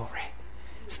of glory.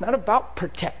 It's not about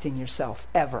protecting yourself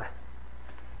ever.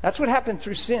 That's what happened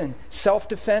through sin.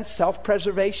 Self-defense,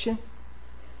 self-preservation,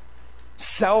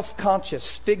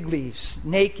 self-conscious, fig leaves,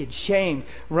 naked, shamed,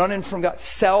 running from God.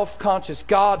 Self-conscious.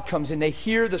 God comes in. They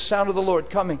hear the sound of the Lord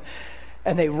coming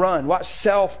and they run. What?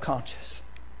 Self-conscious.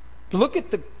 Look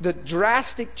at the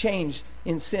drastic change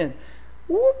in sin.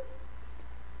 Whoop.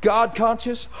 God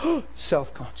conscious,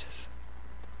 self-conscious.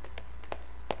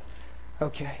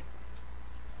 Okay.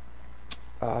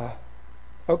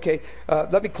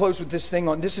 Let me close with this thing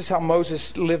on. This is how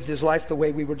Moses lived his life the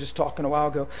way we were just talking a while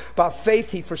ago. By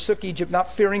faith he forsook Egypt,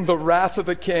 not fearing the wrath of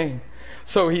the king.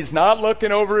 So he's not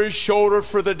looking over his shoulder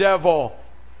for the devil.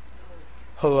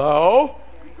 Hello?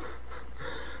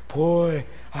 Boy,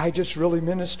 I just really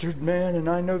ministered, man, and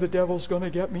I know the devil's going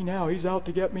to get me now. He's out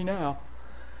to get me now.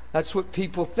 That's what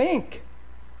people think.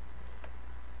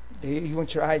 You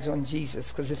want your eyes on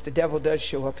Jesus, because if the devil does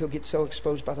show up, he'll get so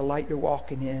exposed by the light you're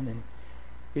walking in, and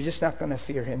you're just not going to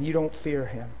fear him. You don't fear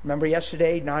him. Remember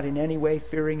yesterday, not in any way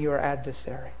fearing your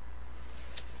adversary.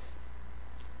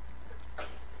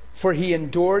 For he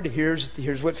endured,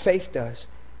 here's what faith does.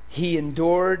 He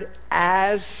endured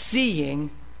as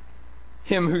seeing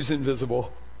him who's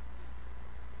invisible.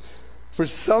 For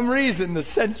some reason, the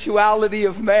sensuality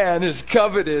of man is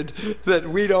coveted that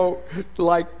we don't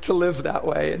like to live that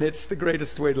way. And it's the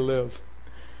greatest way to live.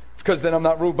 Because then I'm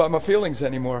not ruled by my feelings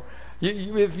anymore.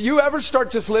 If you ever start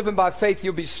just living by faith,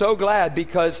 you'll be so glad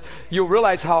because you'll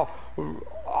realize how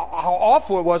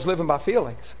awful it was living by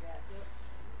feelings.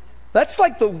 That's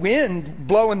like the wind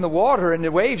blowing the water and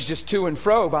the waves just to and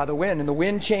fro by the wind. And the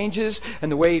wind changes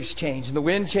and the waves change. And the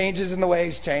wind changes and the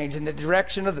waves change. And the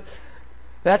direction of the...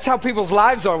 That's how people's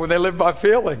lives are when they live by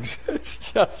feelings.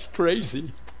 It's just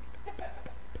crazy.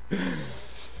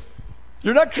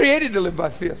 You're not created to live by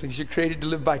feelings. You're created to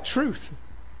live by truth.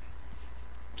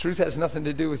 Truth has nothing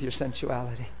to do with your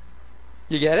sensuality.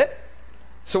 You get it?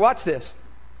 So watch this.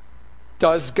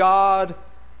 Does God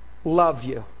love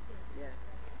you?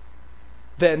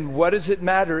 Then what does it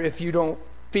matter if you don't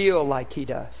feel like he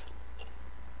does?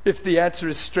 If the answer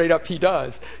is straight up, he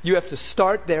does. You have to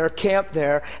start there, camp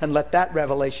there, and let that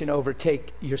revelation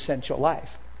overtake your sensual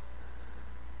life.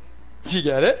 You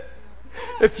get it?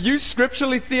 If you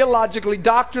scripturally, theologically,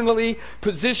 doctrinally,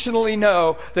 positionally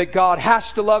know that God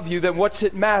has to love you, then what's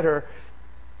it matter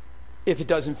if it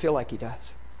doesn't feel like he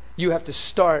does? You have to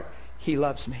start, he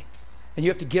loves me. And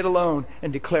you have to get alone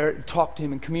and declare it and talk to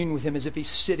him and commune with him as if he's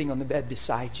sitting on the bed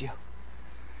beside you.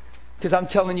 Because I'm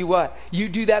telling you what, you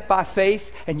do that by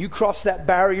faith and you cross that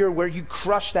barrier where you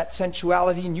crush that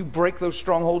sensuality and you break those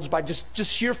strongholds by just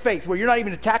sheer faith, where you're not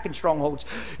even attacking strongholds,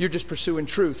 you're just pursuing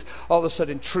truth. All of a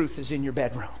sudden, truth is in your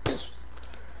bedroom.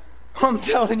 I'm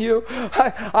telling you,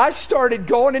 I started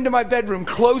going into my bedroom,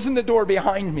 closing the door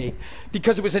behind me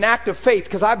because it was an act of faith,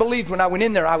 because I believed when I went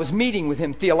in there, I was meeting with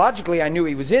him. Theologically, I knew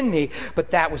he was in me,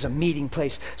 but that was a meeting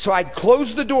place. So I'd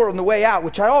close the door on the way out,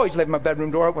 which I always leave my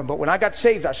bedroom door open, but when I got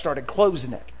saved, I started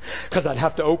closing it because I'd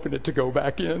have to open it to go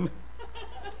back in.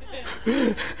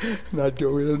 And I'd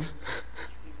go in.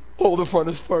 Oh, the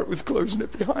funnest part was closing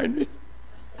it behind me.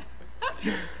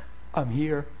 I'm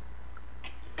here.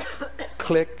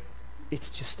 Click. It's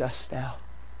just us now.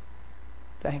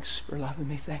 Thanks for loving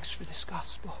me. Thanks for this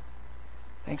gospel.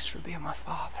 Thanks for being my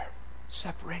Father,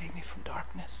 separating me from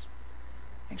darkness.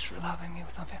 Thanks for loving me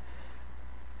with love.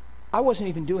 I wasn't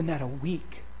even doing that a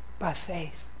week by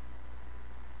faith.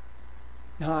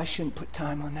 No, I shouldn't put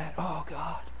time on that. Oh,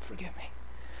 God, forgive me.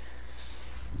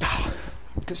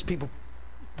 Because people,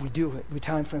 we do it. We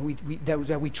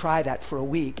try that for a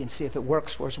week and see if it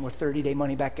works for us, and we're 30-day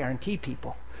money-back guarantee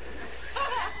people.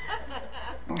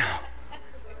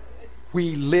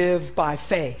 We live by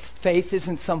faith. Faith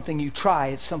isn't something you try,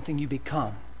 it's something you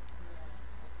become.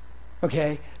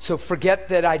 Okay? So forget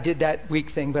that I did that week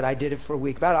thing, but I did it for a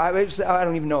week. I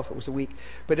don't even know if it was a week.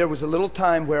 But there was a little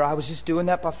time where I was just doing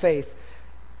that by faith.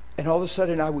 And all of a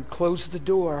sudden I would close the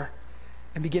door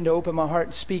and begin to open my heart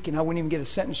and speak, and I wouldn't even get a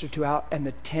sentence or two out, and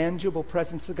the tangible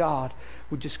presence of God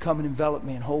would just come and envelop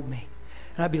me and hold me.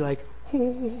 And I'd be like,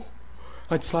 oh.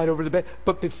 I'd slide over the bed.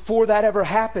 But before that ever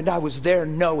happened, I was there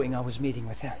knowing I was meeting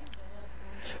with him.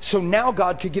 So now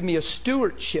God could give me a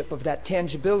stewardship of that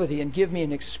tangibility and give me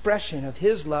an expression of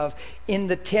his love in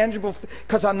the tangible,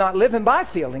 because I'm not living by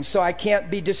feelings, so I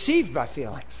can't be deceived by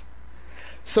feelings.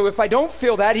 So if I don't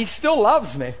feel that, he still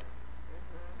loves me.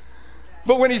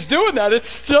 But when he's doing that,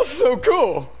 it's just so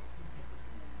cool.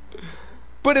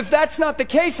 But if that's not the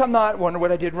case, I'm not wondering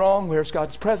what I did wrong. Where's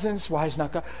God's presence? Why is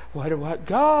not God? What?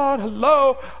 God,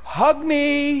 hello, hug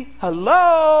me,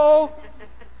 hello.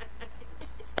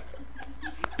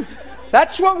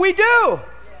 That's what we do.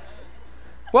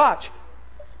 Watch.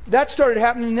 That started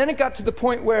happening, and then it got to the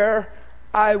point where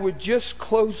I would just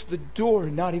close the door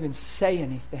and not even say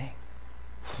anything.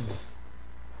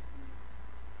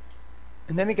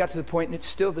 And then it got to the point, and it's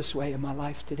still this way in my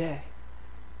life today,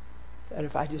 that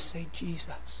if I just say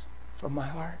Jesus from my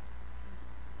heart,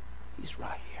 he's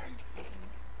right here.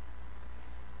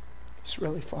 It's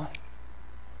really fun.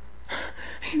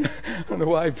 I don't know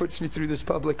why he puts me through this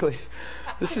publicly.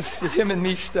 This is him and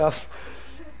me stuff.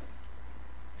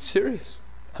 Serious.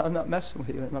 I'm not messing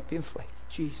with you. I'm not being flaky.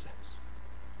 Jesus.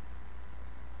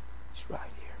 He's right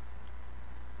here.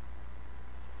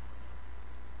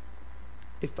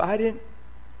 If I didn't,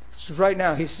 so right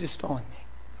now he's just on me.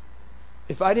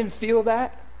 If I didn't feel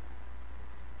that,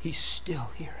 he's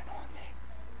still here and on me.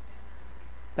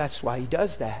 That's why he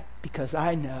does that, because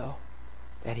I know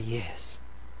that he is.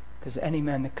 Because any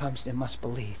man that comes to him must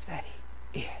believe that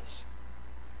he is.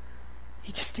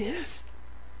 He just is.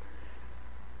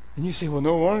 And you say, well,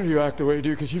 no wonder you act the way you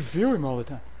do, because you feel him all the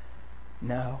time.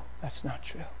 No, that's not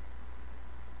true.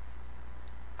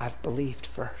 I've believed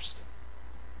first.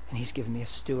 And he's given me a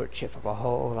stewardship of a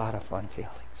whole lot of fun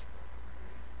feelings.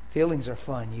 Feelings are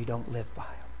fun. You don't live by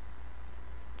them.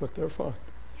 But they're fun.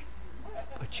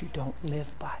 But you don't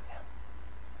live by them.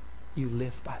 You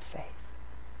live by faith.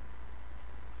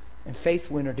 And faith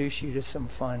will introduce you to some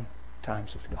fun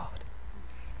times with God.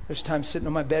 There's times sitting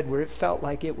on my bed where it felt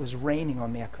like it was raining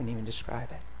on me. I couldn't even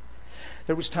describe it.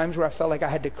 There was times where I felt like I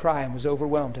had to cry and was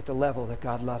overwhelmed at the level that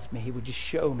God loved me. He would just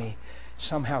show me.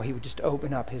 Somehow he would just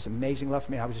open up his amazing love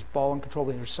for me. I was just bawling,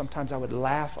 controlling. There was sometimes I would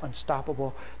laugh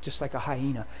unstoppable, just like a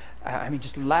hyena. I mean,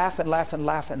 just laugh and laugh and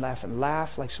laugh and laugh and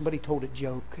laugh like somebody told a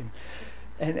joke,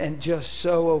 and just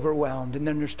so overwhelmed. And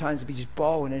then there's times to be just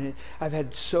bawling. And I've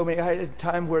had so many. I had a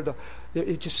time where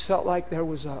it just felt like there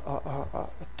was a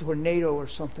tornado or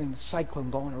something, a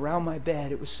cyclone going around my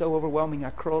bed. It was so overwhelming.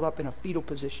 I curled up in a fetal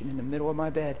position in the middle of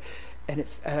my bed, and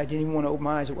I didn't even want to open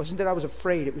my eyes. It wasn't that I was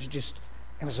afraid. It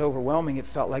was overwhelming. It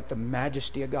felt like the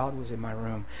majesty of God was in my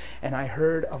room. And I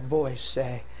heard a voice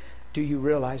say, do you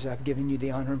realize I've given you the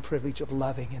honor and privilege of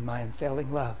loving in my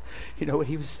unfailing love? You know what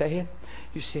he was saying?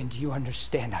 He was saying, do you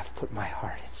understand I've put my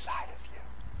heart inside of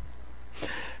you?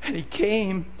 And he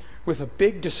came with a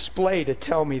big display to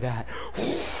tell me that.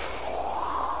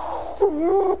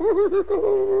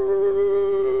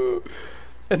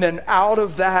 And then out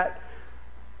of that,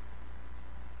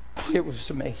 it was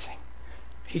amazing.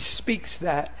 He speaks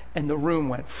that, and the room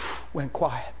went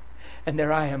quiet. And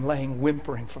there I am laying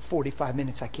whimpering for 45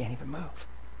 minutes. I can't even move.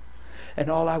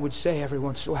 And all I would say every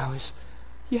once in a while is,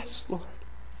 yes, Lord.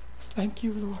 Thank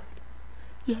you, Lord.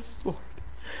 Yes, Lord.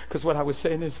 Because what I was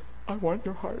saying is, I want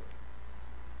your heart.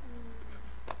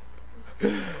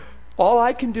 All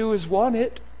I can do is want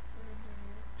it.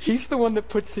 He's the one that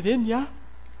puts it in you.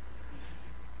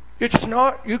 It's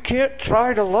not, you can't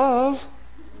try to love.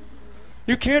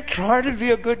 You can't try to be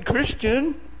a good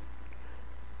Christian.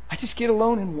 I just get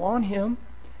alone and want him.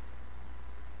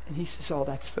 And he says, oh,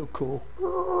 that's so cool.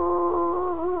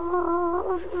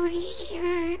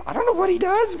 I don't know what he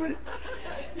does, but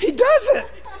he does it.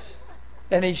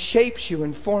 And he shapes you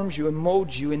and forms you and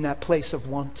molds you in that place of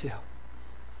want to.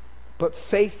 But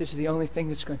faith is the only thing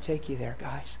that's going to take you there,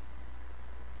 guys.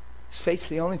 Faith's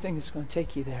the only thing that's going to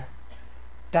take you there.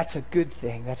 That's a good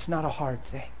thing. That's not a hard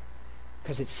thing.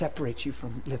 Because it separates you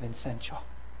from living sensual.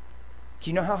 Do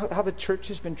you know how the church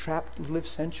has been trapped to live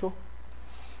sensual?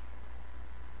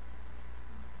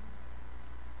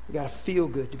 You got to feel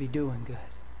good to be doing good.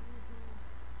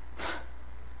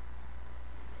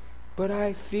 But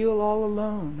I feel all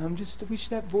alone. I wish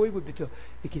that void would be filled.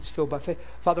 It gets filled by faith.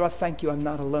 Father, I thank you I'm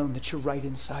not alone, that you're right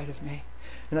inside of me.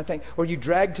 And I think, or you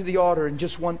drag to the altar and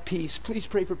just want peace. Please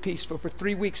pray for peace. For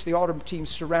 3 weeks, the altar team's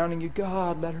surrounding you.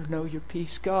 God, let her know your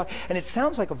peace, God. And it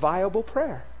sounds like a viable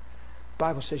prayer. The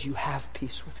Bible says you have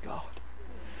peace with God.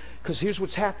 Because here's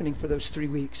what's happening for those 3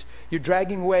 weeks. You're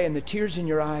dragging away, and the tears in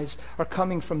your eyes are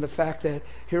coming from the fact that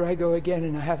here I go again,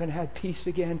 and I haven't had peace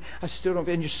again. I still don't.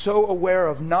 And you're so aware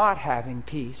of not having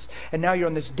peace. And now you're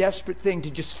on this desperate thing to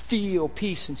just feel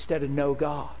peace instead of know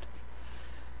God.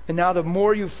 And now the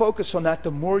more you focus on that, the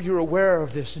more you're aware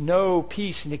of this no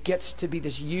peace, and it gets to be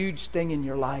this huge thing in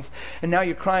your life. And now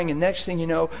you're crying, and next thing you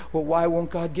know, well, why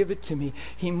won't God give it to me?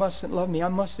 He mustn't love me. I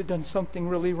must have done something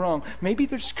really wrong. Maybe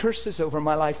there's curses over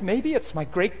my life. Maybe it's my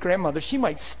great-grandmother. She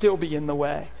might still be in the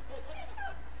way.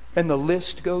 And the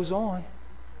list goes on.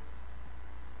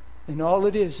 And all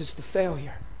it is the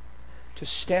failure to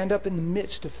stand up in the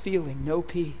midst of feeling no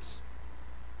peace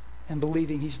and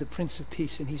believing he's the Prince of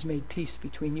Peace, and he's made peace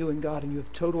between you and God, and you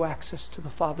have total access to the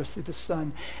Father through the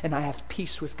Son, and I have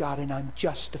peace with God, and I'm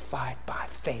justified by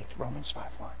faith. Romans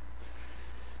 5:1.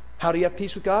 How do you have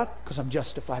peace with God? Because I'm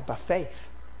justified by faith.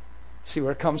 See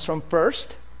where it comes from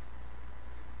first?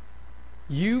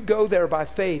 You go there by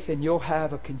faith, and you'll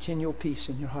have a continual peace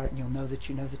in your heart, and you'll know that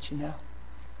you know that you know.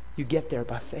 You get there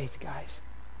by faith, guys.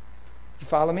 You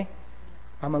follow me?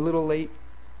 I'm a little late.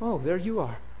 Oh, there you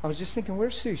are. I was just thinking,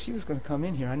 where's Sue? She was going to come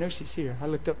in here. I know she's here. I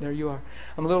looked up, there you are.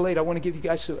 I'm a little late. I want to give you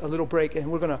guys a little break,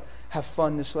 and we're going to have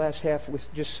fun this last half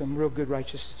with just some real good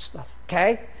righteous stuff.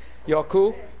 Okay? Y'all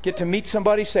cool? Get to meet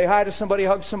somebody, say hi to somebody,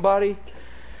 hug somebody.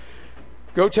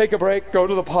 Go take a break, go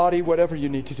to the potty, whatever you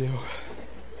need to do.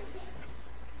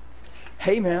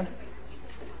 Hey, man.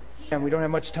 And we don't have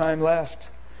much time left.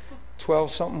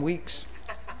 12-something weeks.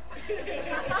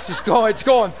 It's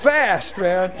going fast,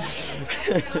 man.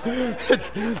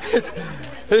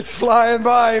 It's flying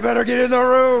by. You better get in the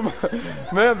room.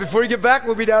 Man, before you get back,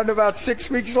 we'll be down to about 6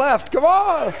 weeks left. Come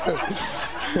on.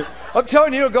 I'm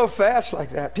telling you, it'll go fast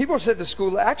like that. People said the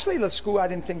school I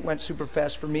didn't think went super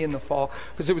fast for me in the fall,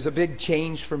 because it was a big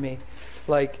change for me.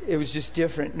 Like, it was just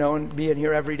different being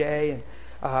here every day. And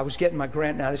I was getting my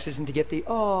now this isn't to get the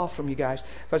from you guys.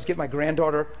 I was getting my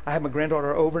granddaughter. I had my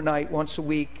granddaughter overnight once a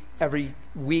week, every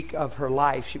week of her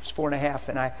life. She was 4.5,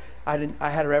 and I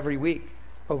had her every week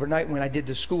overnight. When I did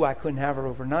the school, I couldn't have her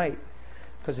overnight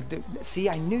because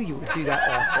I knew you would do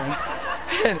that thing.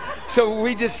 And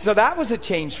so that was a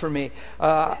change for me.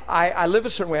 I live a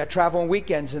certain way. I travel on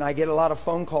weekends, and I get a lot of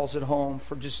phone calls at home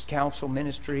for just counsel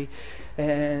ministry.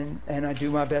 And I do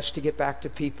my best to get back to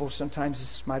people.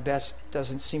 Sometimes my best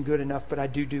doesn't seem good enough, but I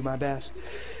do my best.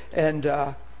 And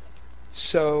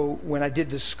so when I did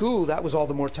the school, that was all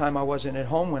the more time I wasn't at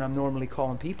home when I'm normally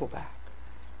calling people back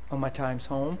on my times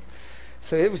home.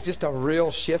 So it was just a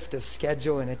real shift of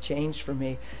schedule and a change for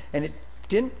me. And it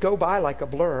didn't go by like a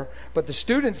blur, but the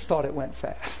students thought it went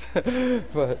fast.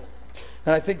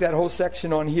 And I think that whole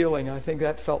section on healing, I think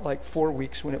that felt like 4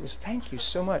 weeks when it was, thank you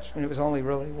so much, when it was only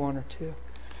really 1 or 2.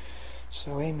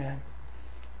 So, amen.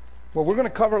 Well, we're going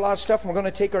to cover a lot of stuff, and we're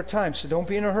going to take our time, so don't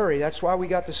be in a hurry. That's why we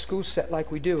got the school set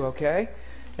like we do, okay?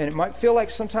 And it might feel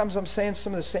like sometimes I'm saying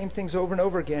some of the same things over and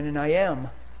over again, and I am.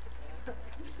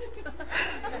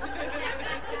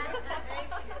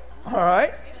 All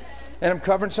right? And I'm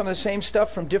covering some of the same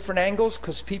stuff from different angles,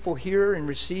 because people hear and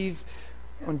receive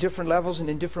on different levels and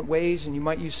in different ways, and you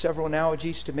might use several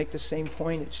analogies to make the same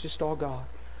point. It's just all God.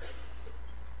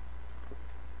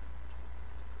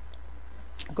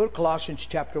 Go to Colossians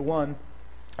chapter 1.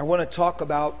 I want to talk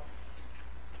about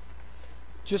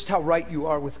just how right you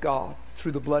are with God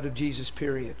through the blood of Jesus,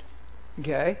 period.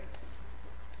 Okay?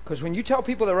 Because when you tell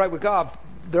people they're right with God,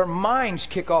 their minds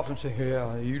kick off and say,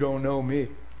 yeah, you don't know me.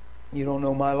 You don't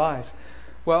know my life.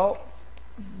 Well,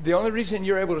 the only reason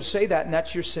you're able to say that, and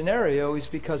that's your scenario, is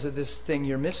because of this thing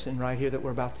you're missing right here that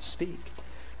we're about to speak.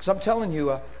 Because I'm telling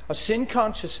you, a sin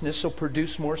consciousness will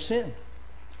produce more sin.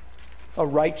 A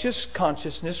righteous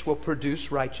consciousness will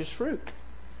produce righteous fruit.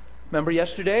 Remember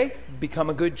yesterday? Become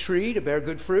a good tree to bear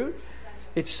good fruit.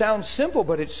 It sounds simple,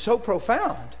 but it's so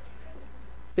profound.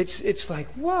 It's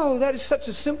like, whoa, that is such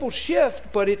a simple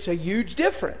shift, but it's a huge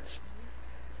difference.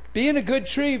 Being a good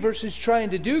tree versus trying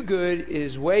to do good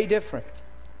is way different.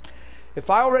 If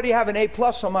I already have an A+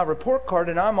 on my report card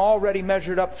and I'm already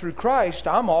measured up through Christ,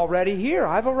 I'm already here.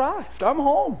 I've arrived. I'm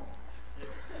home.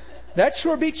 That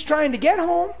sure beats trying to get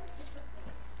home.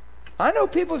 I know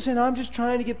people saying, I'm just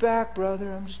trying to get back,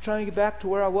 brother. I'm just trying to get back to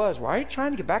where I was. Why are you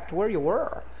trying to get back to where you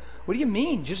were? What do you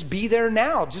mean? Just be there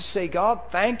now. Just say, God,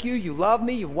 thank you. You love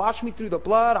me. You washed me through the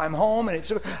blood. I'm home.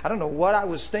 And I don't know what I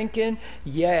was thinking.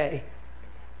 Yay.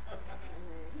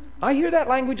 I hear that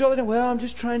language all the time. Well, I'm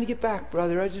just trying to get back,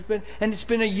 brother. And it's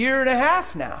been a year and a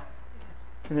half now.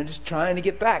 And they're just trying to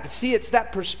get back. See, it's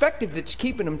that perspective that's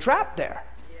keeping them trapped there.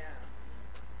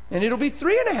 And it'll be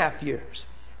 3.5 years.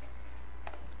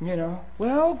 You know,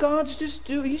 well, God's just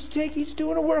he's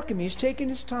doing a work in me. He's taking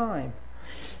his time.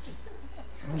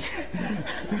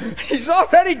 He's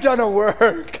already done a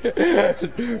work.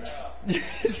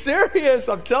 Serious,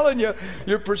 I'm telling you,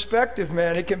 your perspective,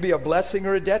 man, it can be a blessing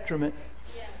or a detriment.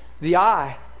 The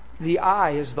eye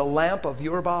is the lamp of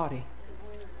your body.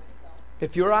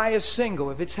 If your eye is single,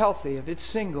 if it's healthy, if it's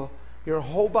single, your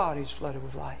whole body is flooded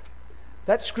with light.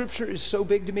 That scripture is so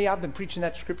big to me. I've been preaching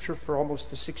that scripture for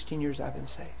almost the 16 years I've been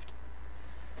saved.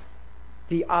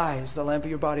 The eye is the lamp of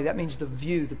your body. That means the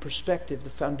view, the perspective,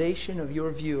 the foundation of your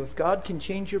view. If God can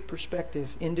change your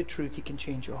perspective into truth, He can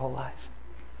change your whole life.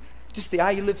 Just the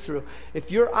eye you live through. If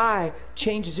your eye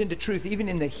changes into truth, even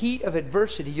in the heat of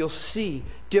adversity, you'll see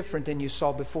different than you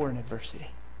saw before in adversity.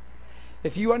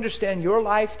 If you understand your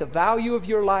life, the value of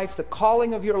your life, the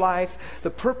calling of your life, the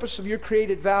purpose of your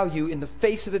created value in the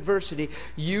face of adversity,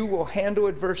 you will handle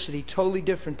adversity totally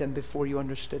different than before you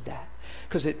understood that.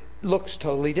 Because it looks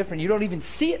totally different. You don't even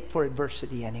see it for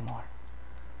adversity anymore.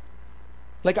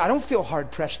 Like, I don't feel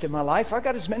hard pressed in my life. I've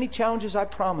got as many challenges, I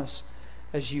promise,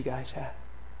 as you guys have.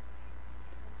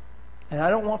 And I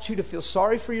don't want you to feel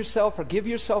sorry for yourself or give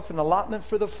yourself an allotment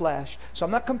for the flesh. So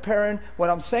I'm not comparing. What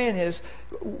I'm saying is,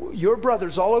 your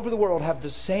brothers all over the world have the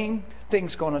same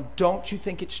things going on. Don't you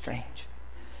think it's strange?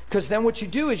 Because then what you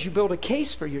do is you build a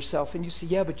case for yourself and you say,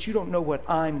 yeah, but you don't know what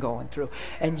I'm going through.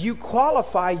 And you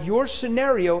qualify your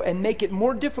scenario and make it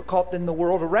more difficult than the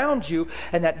world around you.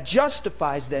 And that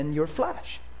justifies then your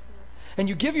flesh. And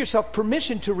you give yourself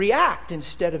permission to react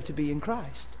instead of to be in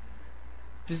Christ.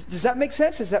 Does that make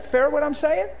sense? Is that fair what I'm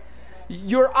saying?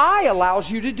 Your eye allows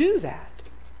you to do that.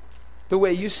 The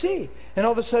way you see. And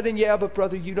all of a sudden, yeah, but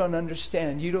brother, you don't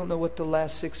understand. You don't know what the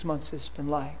last 6 months has been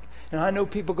like. And I know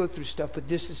people go through stuff, but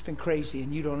this has been crazy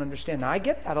and you don't understand. Now, I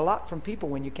get that a lot from people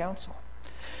when you counsel.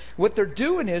 What they're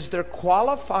doing is they're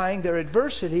qualifying their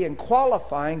adversity and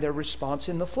qualifying their response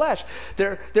in the flesh.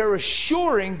 They're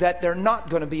assuring that they're not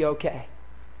going to be okay.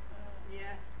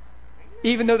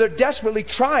 Even though they're desperately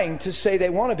trying to say they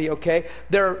want to be okay,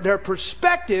 their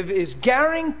perspective is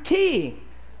guaranteeing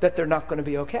that they're not going to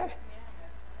be okay.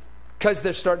 Because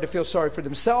they're starting to feel sorry for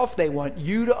themselves. They want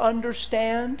you to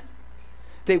understand.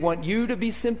 They want you to be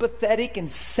sympathetic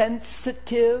and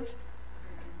sensitive.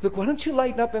 Look, why don't you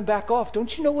lighten up and back off?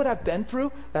 Don't you know what I've been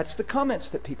through? That's the comments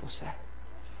that people say.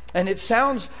 And it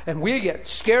sounds, and we get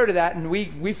scared of that, and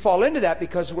we fall into that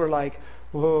because we're like,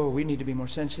 whoa, we need to be more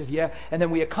sensitive. Yeah. And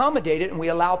then we accommodate it and we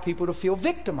allow people to feel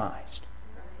victimized.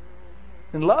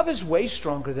 And love is way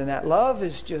stronger than that. Love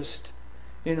is just,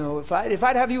 you know, if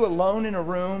I'd have you alone in a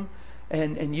room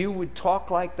and you would talk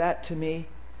like that to me,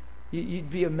 you'd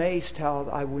be amazed how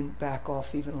I wouldn't back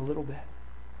off even a little bit.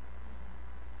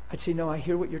 I'd say, no, I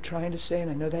hear what you're trying to say and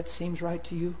I know that seems right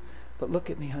to you, but look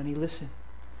at me, honey, listen.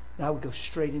 And I would go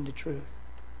straight into truth.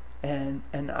 And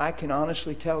I can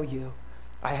honestly tell you,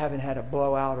 I haven't had a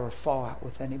blowout or a fallout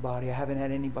with anybody. I haven't had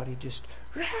anybody just,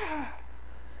 rah.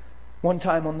 One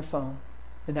time on the phone,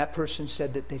 and that person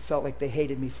said that they felt like they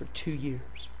hated me for 2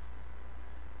 years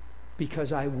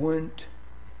because I wouldn't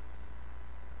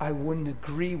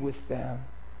agree with them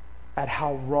at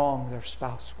how wrong their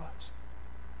spouse was.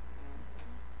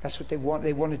 That's what they wanted.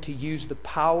 They wanted to use the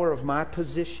power of my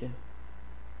position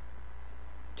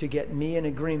to get me in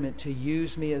agreement, to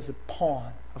use me as a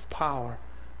pawn of power.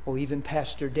 Or even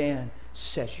Pastor Dan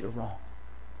says you're wrong.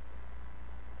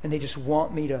 And they just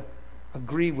want me to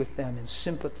agree with them and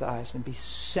sympathize and be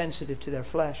sensitive to their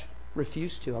flesh.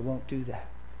 Refuse to. I won't do that.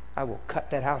 I will cut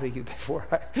that out of you before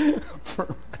I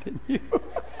burn that in you.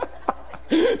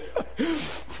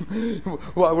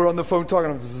 While we're on the phone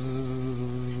talking,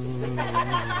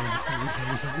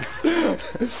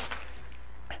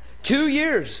 2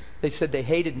 years, they said they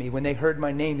hated me. When they heard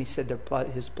my name, he said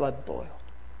his blood boiled.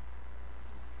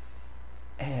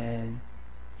 And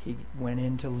he went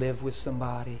in to live with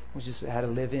somebody. Had a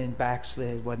live-in,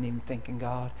 backslid, wasn't even thinking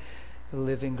God. A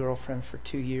live-in girlfriend for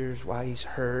 2 years while he's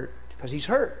hurt. Because he's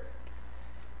hurt.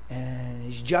 And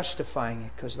he's justifying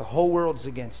it because the whole world's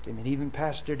against him. And even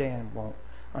Pastor Dan won't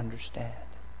understand.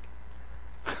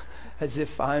 As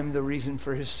if I'm the reason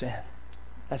for his sin.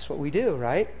 That's what we do,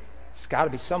 right? It's got to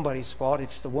be somebody's fault.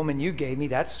 It's the woman you gave me.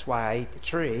 That's why I ate the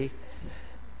tree.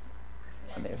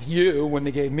 I mean, if when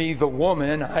they gave me the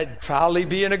woman, I'd probably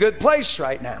be in a good place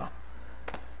right now.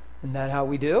 Isn't that how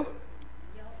we do?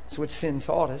 That's what sin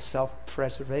taught us,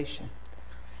 self-preservation.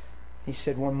 He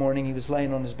said one morning he was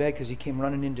laying on his bed because he came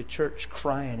running into church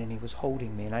crying and he was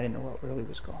holding me and I didn't know what really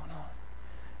was going on.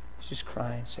 He was just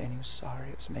crying, saying he was sorry.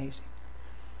 It was amazing.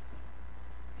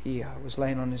 He was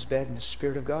laying on his bed and the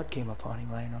Spirit of God came upon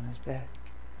him laying on his bed.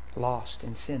 Lost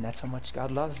in sin. That's how much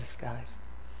God loves us, guys.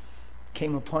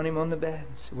 Came upon him on the bed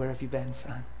and said, "Where have you been,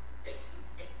 son?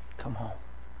 Come home.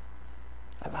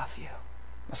 I love you."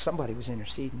 Now somebody was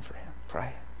interceding for him,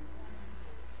 praying.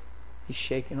 He's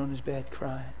shaking on his bed,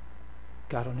 crying.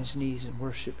 Got on his knees and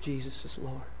worshiped Jesus as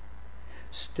Lord.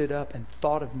 Stood up and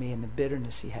thought of me and the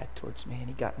bitterness he had towards me. And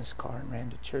he got in his car and ran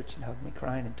to church and hugged me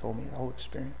crying and told me the whole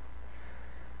experience.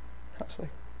 I was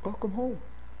like, welcome home.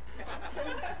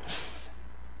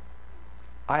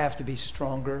 I have to be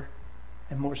stronger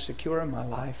and more secure in my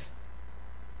life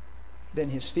than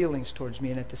his feelings towards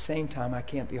me. And at the same time, I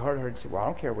can't be hard-hearted and say, well, I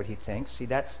don't care what he thinks. See,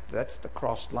 that's the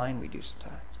crossed line we do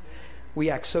sometimes. We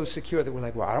act so secure that we're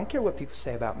like, well, I don't care what people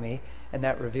say about me. And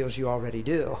that reveals you already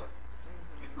do.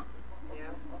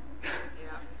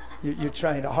 You're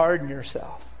trying to harden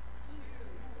yourself.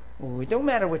 Well, it don't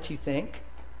matter what you think.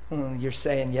 Well, you're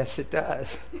saying, yes, it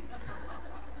does.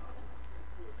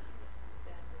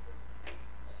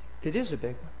 It is a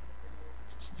big one.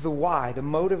 The why, the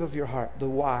motive of your heart, the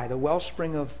why, the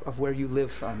wellspring of where you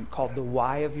live from, called the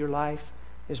why of your life,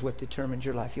 is what determines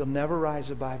your life. You'll never rise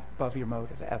above your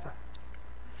motive, ever.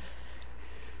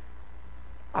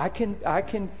 I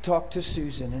can talk to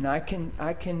Susan, and I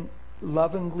can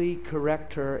lovingly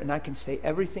correct her, and I can say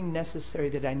everything necessary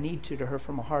that I need to her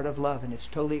from a heart of love, and it's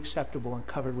totally acceptable and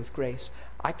covered with grace.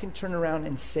 I can turn around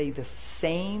and say the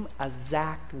same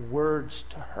exact words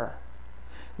to her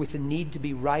with the need to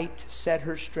be right, to set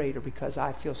her straight, or because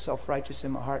I feel self-righteous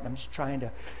in my heart and I'm just trying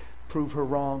to prove her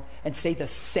wrong, and say the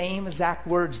same exact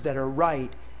words that are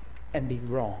right and be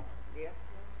wrong. Yeah.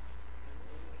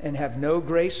 And have no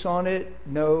grace on it,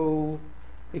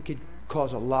 it could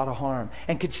cause a lot of harm,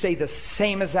 and could say the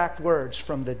same exact words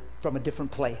from a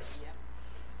different place. Yeah.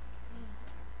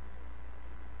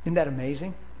 Isn't that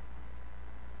amazing?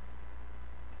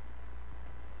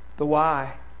 The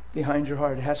why behind your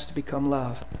heart, it has to become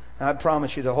love. And I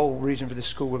promise you, the whole reason for this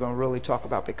school, we're going to really talk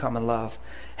about becoming love.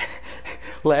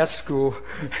 Last school,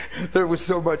 there was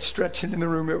so much stretching in the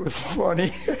room, it was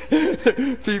funny.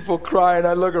 People crying.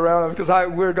 I look around because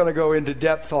we're going to go into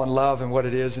depth on love and what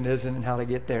it is and isn't and how to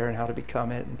get there and how to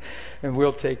become it. And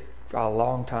we'll take a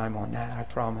long time on that, I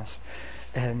promise.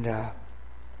 And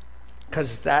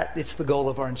because it's the goal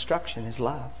of our instruction is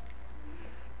love.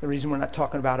 The reason we're not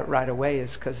talking about it right away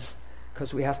is because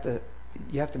you have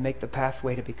to make the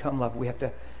pathway to become love. We have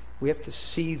to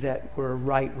see that we're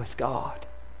right with God.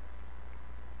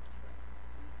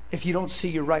 If you don't see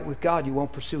you're right with God, you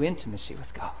won't pursue intimacy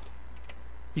with God.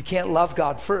 You can't love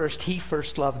God first. He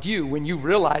first loved you. When you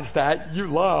realize that, you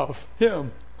love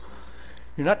Him.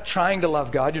 You're not trying to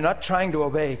love God. You're not trying to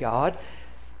obey God.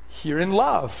 You're in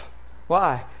love.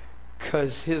 Why?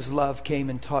 Because His love came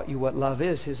and taught you what love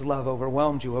is. His love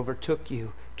overwhelmed you, overtook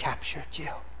you, captured you.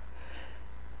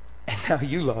 And now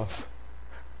you love.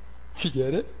 Do you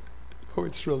get it? Oh,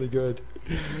 it's really good.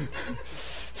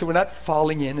 So we're not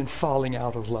falling in and falling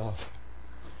out of love.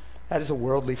 That is a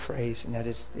worldly phrase, and that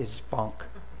is bunk.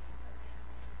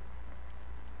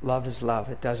 Love is love.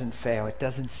 It doesn't fail. It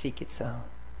doesn't seek its own.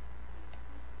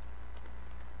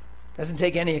 It doesn't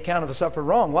take any account of a suffer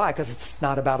wrong. Why? Because it's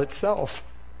not about itself.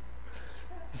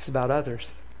 It's about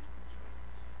others.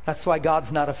 That's why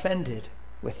God's not offended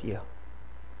with you.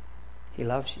 He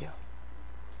loves you.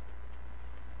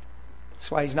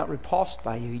 That's why He's not repulsed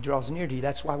by you. He draws near to you.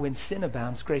 That's why when sin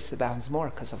abounds, grace abounds more,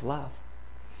 because of love.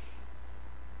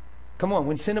 Come on,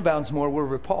 when sin abounds more, we're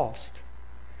repulsed.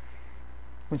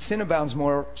 When sin abounds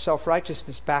more,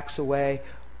 self-righteousness backs away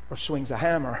or swings a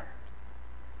hammer.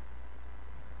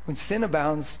 When sin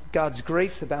abounds, God's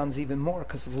grace abounds even more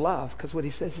because of love. Because what He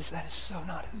says is, that is so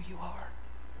not who you are.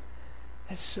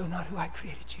 That is so not who I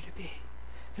created you to be.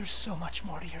 There's so much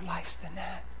more to your life than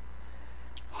that.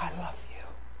 I love you.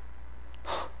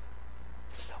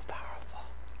 It's so powerful.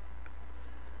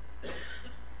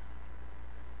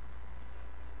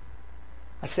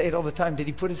 I say it all the time. Did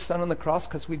He put His Son on the cross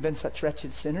because we've been such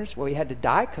wretched sinners? Well, He had to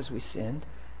die because we sinned.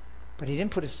 But He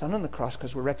didn't put His Son on the cross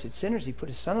because we're wretched sinners. He put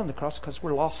His Son on the cross because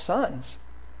we're lost sons.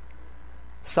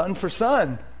 Son for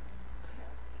son.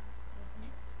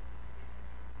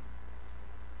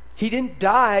 He didn't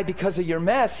die because of your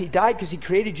mess. He died because He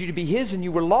created you to be His and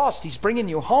you were lost. He's bringing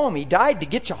you home. He died to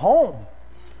get you home.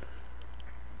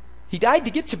 He died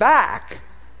to get you back.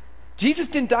 Jesus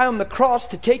didn't die on the cross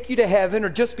to take you to heaven or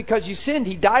just because you sinned.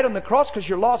 He died on the cross because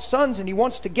you're lost sons, and He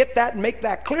wants to get that and make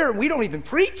that clear. And we don't even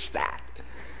preach that.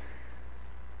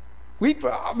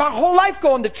 My whole life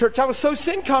going to church, I was so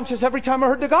sin conscious every time I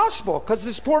heard the gospel, because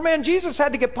this poor man Jesus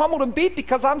had to get pummeled and beat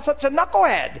because I'm such a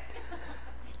knucklehead.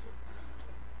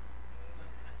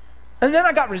 And then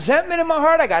I got resentment in my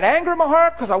heart. I got anger in my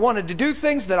heart because I wanted to do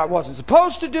things that I wasn't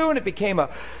supposed to do, and it became a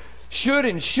should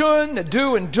and shouldn't, a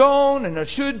do and don't, and a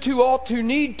should to, ought to,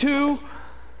 need to.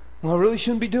 Well, I really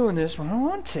shouldn't be doing this, but I don't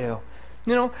want to.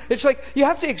 You know, it's like you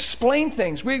have to explain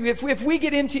things. If we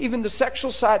get into even the sexual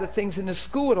side of things in the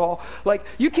school at all, like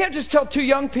you can't just tell two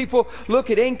young people, look,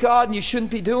 it ain't God and you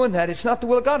shouldn't be doing that. It's not the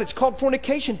will of God. It's called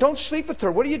fornication. Don't sleep with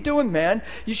her. What are you doing, man?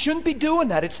 You shouldn't be doing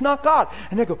that. It's not God.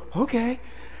 And they go, okay.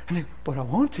 And they go, but I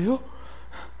want to.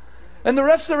 And the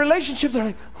rest of the relationship, they're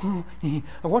like,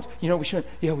 I want, we shouldn't,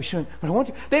 we shouldn't, but I want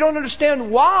to. They don't understand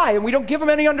why, and we don't give them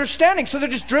any understanding, so they're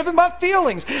just driven by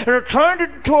feelings, and they're trying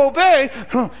to obey,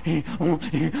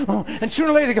 and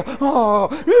sooner or later they go,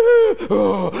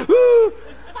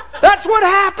 That's what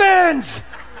happens!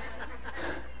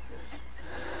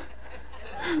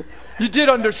 You did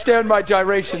understand my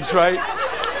gyrations, right?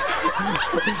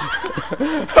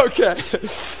 Okay.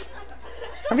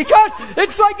 Because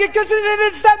it's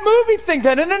that movie thing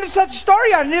then, and then it's that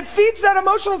story on it, and it feeds that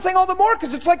emotional thing all the more,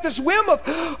 because it's like this whim of,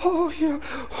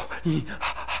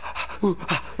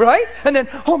 right? And then,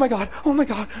 oh my God,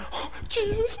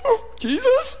 Jesus,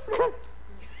 Jesus.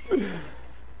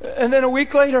 And then a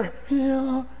week later,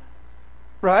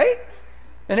 right?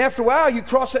 And after a while, you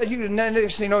cross that, and then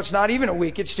it's not even a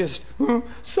week, it's just,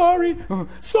 sorry.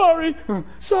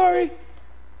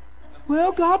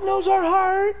 Well, God knows our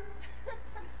heart.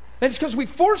 And it's because we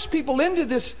force people into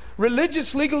this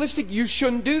religious, legalistic, you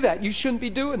shouldn't do that. You shouldn't be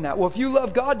doing that. Well, if you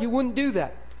love God, you wouldn't do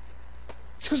that.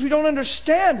 It's because we don't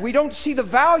understand. We don't see the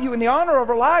value and the honor of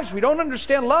our lives. We don't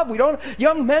understand love.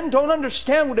 Young men don't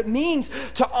understand what it means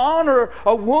to honor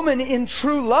a woman in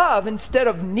true love instead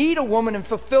of need a woman and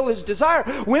fulfill his desire.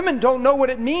 Women don't know what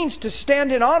it means to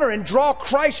stand in honor and draw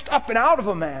Christ up and out of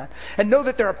a man and know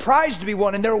that they're a prize to be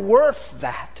won and they're worth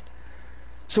that.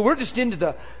 So we're just into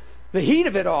the heat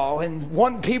of it all and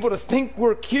wanting people to think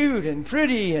we're cute and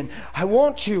pretty and I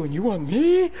want you and you want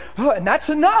me? Oh, and that's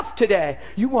enough today.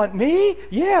 You want me?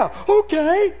 Yeah,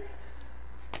 okay.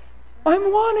 I'm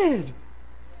wanted.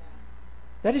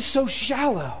 That is so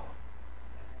shallow.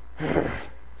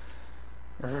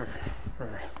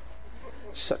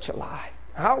 Such a lie.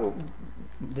 How?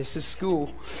 This is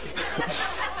school.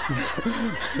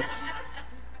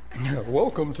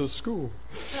 Welcome to school.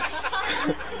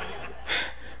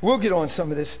 We'll get on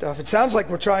some of this stuff. It sounds like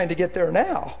we're trying to get there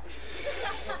now.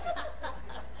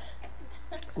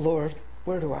 Lord,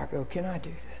 where do I go? Can I do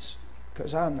this?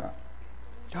 Because I'm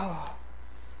not.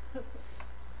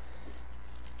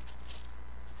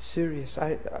 Serious.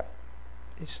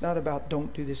 It's not about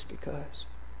don't do this because.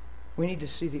 We need to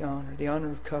see the honor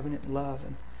of covenant and love.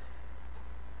 And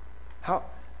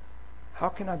how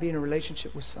can I be in a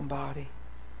relationship with somebody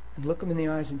and look them in the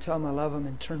eyes and tell them I love them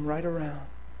and turn right around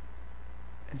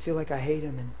and feel like I hate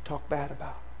him and talk bad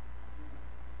about him?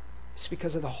 It's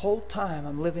because of the whole time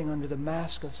I'm living under the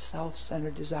mask of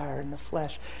self-centered desire in the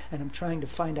flesh, and I'm trying to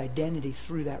find identity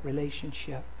through that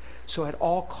relationship. So at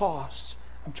all costs,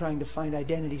 I'm trying to find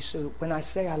identity. So when I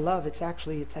say I love, it's at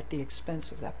the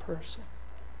expense of that person,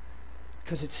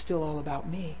 because it's still all about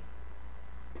me.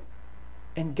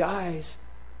 And guys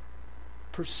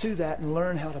pursue that and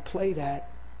learn how to play that.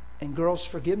 And girls,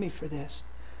 forgive me for this.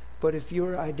 But if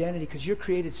your identity, because you're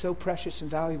created so precious and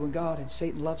valuable in God, and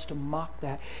Satan loves to mock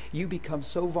that, you become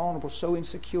so vulnerable, so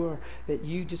insecure, that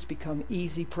you just become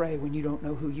easy prey when you don't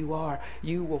know who you are.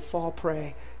 You will fall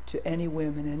prey to any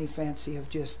whim and any fancy of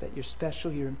just that you're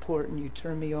special, you're important, you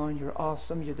turn me on, you're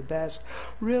awesome, you're the best.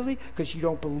 Really? Because you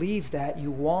don't believe that,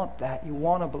 you want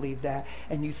to believe that,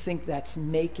 and you think that's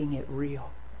making it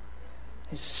real.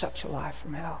 It's such a lie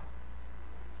from hell.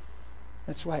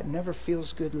 That's why it never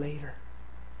feels good later.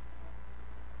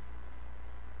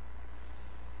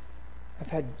 I've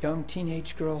had young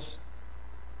teenage girls,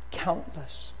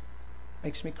 countless.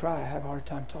 Makes me cry. I have a hard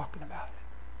time talking about it.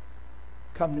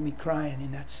 Come to me crying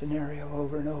in that scenario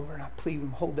over and over, and I plead with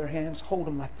them, hold their hands, hold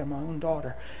them like they're my own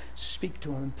daughter, speak to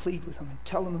them and plead with them and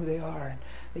tell them who they are, and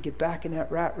they get back in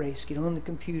that rat race, get on the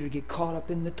computer, get caught up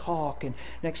in the talk, and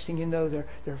next thing you know,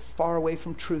 they're far away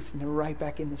from truth, and they're right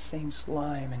back in the same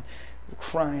slime, and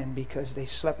crying because they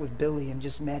slept with Billy and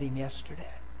just met him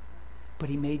yesterday. But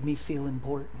he made me feel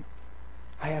important.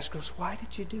 I ask girls, why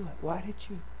did you do it? Why'd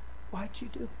you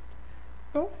do it?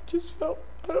 Oh, I just felt,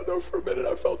 I don't know, for a minute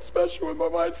I felt special, and my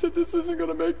mind said this isn't going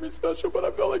to make me special, but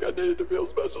I felt like I needed to feel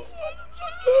special, so I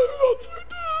felt so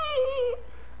good.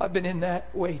 I've been in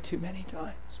that way too many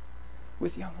times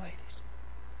with young ladies.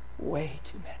 Way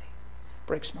too many.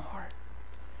 Breaks my heart.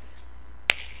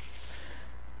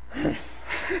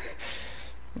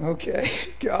 Okay,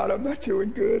 God, I'm not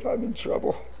doing good. I'm in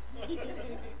trouble.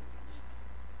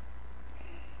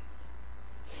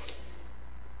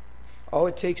 All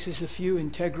it takes is a few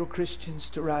integral Christians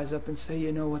to rise up and say,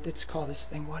 you know what, let's call this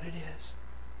thing what it is.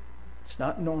 It's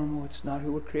not normal. It's not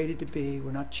who we're created to be.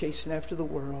 We're not chasing after the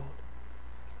world.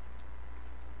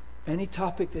 Any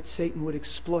topic that Satan would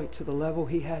exploit to the level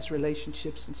he has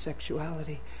relationships and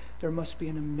sexuality, there must be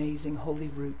an amazing holy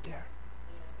root there.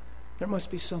 There must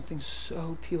be something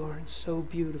so pure and so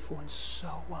beautiful and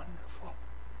so wonderful.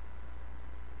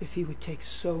 If he would take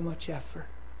so much effort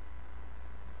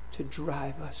to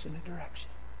drive us in a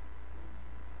direction.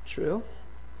 True?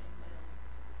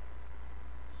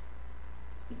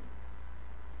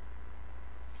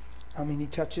 I mean, he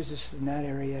touches us in that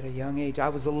area at a young age. I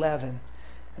was 11,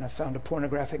 and I found a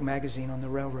pornographic magazine on the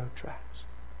railroad tracks.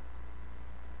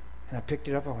 And I picked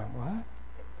it up. I went, what?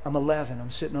 I'm 11.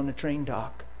 I'm sitting on the train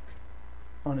dock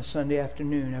on a Sunday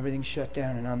afternoon. Everything's shut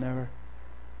down, and I'll never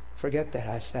forget that.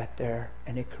 I sat there,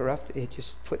 and it corrupted. It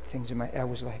just put things in my... I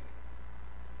was like...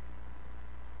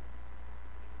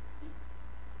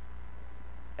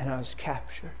 And I was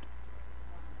captured.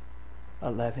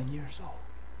 11 years old.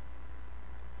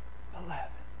 11.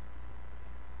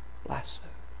 Lassoed.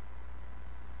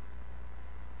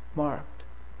 Marked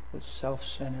with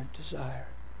self-centered desire.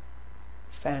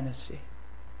 Fantasy.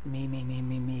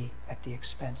 Me, at the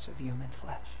expense of human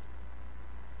flesh.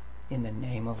 In the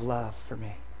name of love for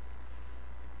me.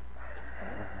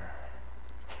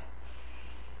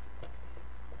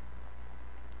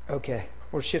 Okay,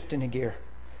 we're shifting a gear.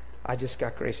 I just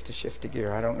got grace to shift a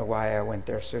gear. I don't know why I went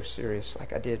there so serious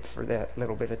like I did for that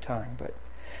little bit of time, but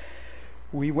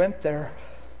we went there.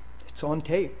 It's on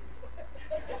tape.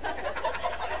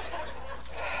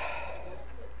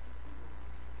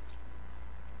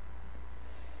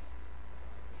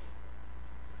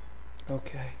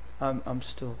 Okay, I'm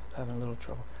still having a little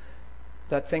trouble.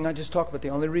 That thing I just talked about, the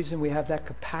only reason we have that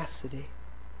capacity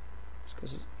is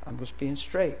because I'm just being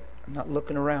straight. I'm not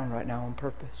looking around right now on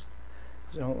purpose.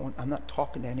 I'm not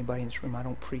talking to anybody in this room. I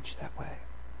don't preach that way.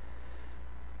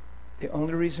 The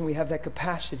only reason we have that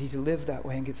capacity to live that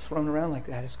way and get thrown around like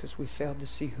that is because we failed to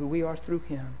see who we are through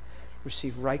Him,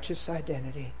 receive righteous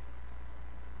identity,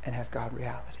 and have God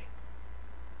reality.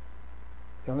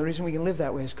 The only reason we can live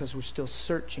that way is because we're still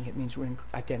searching. It means we're in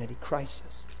identity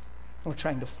crisis. And we're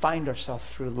trying to find ourselves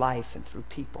through life and through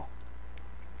people,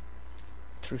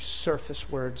 through surface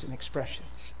words and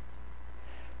expressions.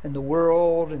 And the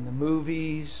world and the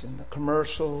movies and the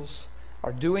commercials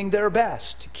are doing their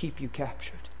best to keep you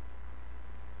captured.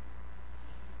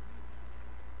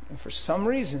 And for some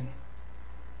reason,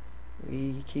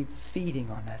 we keep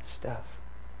feeding on that stuff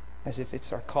as if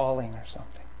it's our calling or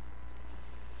something.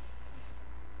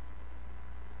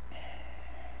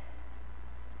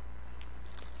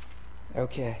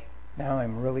 Okay, now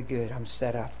I'm really good. I'm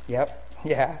set up. Yep.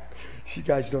 Yeah, you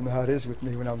guys don't know how it is with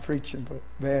me when I'm preaching, but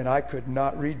man, I could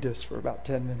not read this for about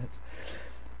 10 minutes.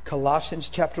 Colossians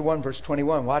chapter 1, verse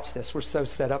 21. Watch this. We're so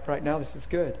set up right now. This is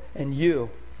good. And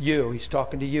you, he's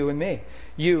talking to you and me.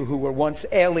 You who were once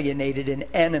alienated and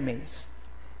enemies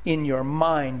in your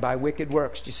mind by wicked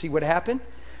works. Do you see what happened?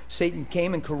 Satan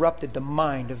came and corrupted the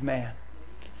mind of man.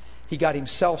 He got him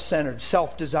self-centered,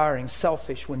 self-desiring,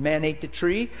 selfish. When man ate the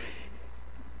tree,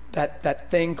 that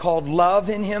thing called love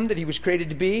in him that he was created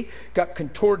to be got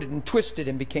contorted and twisted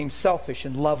and became selfish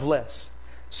and loveless.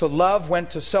 So love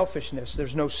went to selfishness.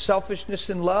 There's no selfishness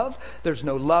in love. There's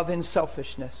no love in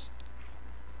selfishness.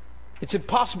 It's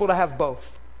impossible to have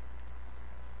both.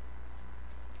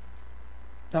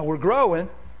 Now we're growing.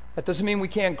 That doesn't mean we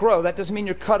can't grow. That doesn't mean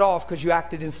you're cut off because you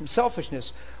acted in some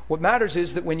selfishness. What matters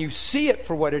is that when you see it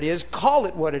for what it is, call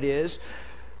it what it is,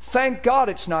 thank God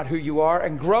it's not who you are,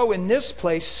 and grow in this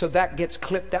place so that gets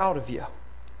clipped out of you.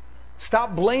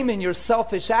 Stop blaming your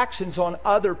selfish actions on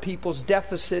other people's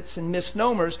deficits and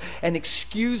misnomers and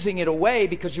excusing it away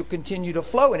because you'll continue to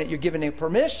flow in it. You're giving it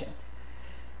permission.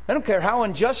 I don't care how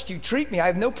unjust you treat me. I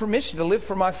have no permission to live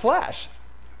for my flesh.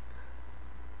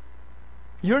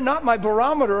 You're not my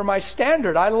barometer or my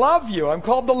standard. I love you. I'm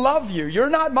called to love you. You're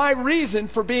not my reason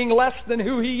for being less than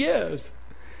who he is.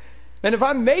 And if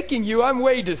I'm making you, I'm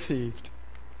way deceived.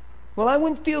 Well, I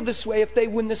wouldn't feel this way if they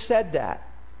wouldn't have said that.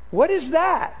 What is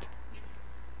that?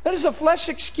 That is a flesh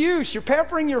excuse. You're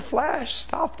pampering your flesh.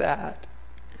 Stop that.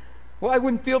 Well, I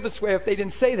wouldn't feel this way if they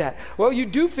didn't say that. Well, you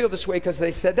do feel this way because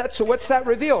they said that. So what's that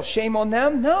reveal? Shame on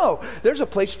them? No. There's a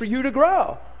place for you to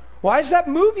grow. Why does that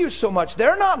move you so much?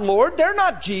 They're not Lord. They're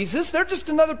not Jesus. They're just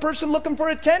another person looking for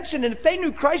attention. And if they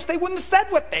knew Christ, they wouldn't have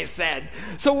said what they said.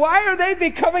 So why are they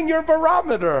becoming your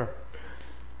barometer?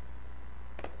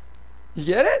 You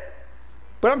get it?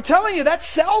 But I'm telling you, that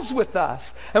sells with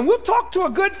us. And we'll talk to a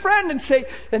good friend and say,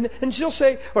 and she'll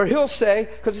say, or he'll say,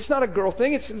 because it's not a girl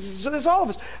thing, it's all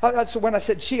of us. So when I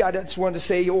said she, I just wanted to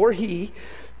say, or he.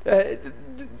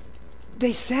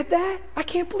 They said that? I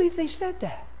can't believe they said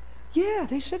that. Yeah,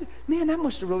 they said, man, that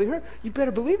must have really hurt. You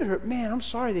better believe it hurt. Man, I'm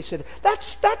sorry they said it.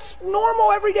 That's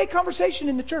normal, everyday conversation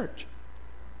in the church.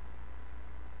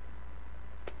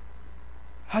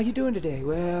 How you doing today?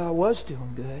 Well, I was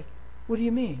doing good. What do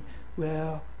you mean?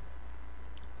 Well,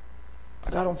 I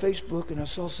got on Facebook and I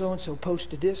saw so-and-so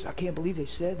posted this. I can't believe they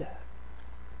said that.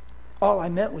 All I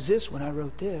meant was this when I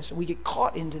wrote this. And we get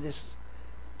caught into this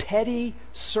petty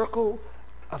circle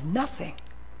of nothing.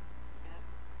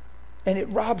 And it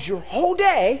robs your whole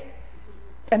day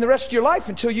and the rest of your life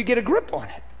until you get a grip on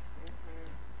it.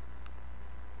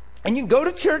 And you can go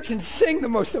to church and sing the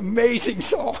most amazing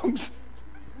songs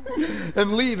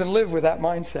and leave and live with that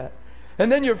mindset.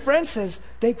 And then your friend says,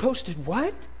 they posted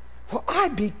what? Well,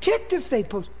 I'd be ticked if they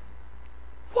posted.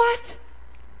 What?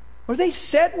 Or they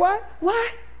said what?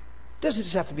 What? Doesn't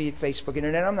just have to be Facebook,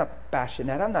 internet. I'm not bashing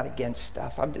that. I'm not against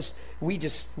stuff.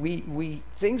 We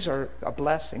things are a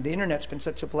blessing. The internet's been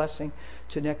such a blessing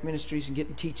to Neck Ministries and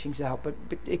getting teachings out, but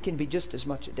it can be just as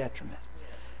much a detriment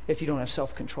if you don't have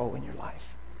self-control in your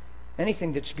life.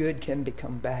 Anything that's good can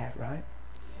become bad, right?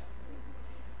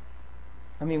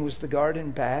 I mean, was the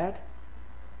garden bad?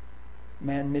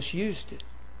 Man misused it.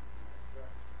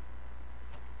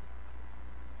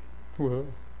 Whoa.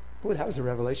 Boy, that was a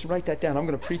revelation. Write that down. I'm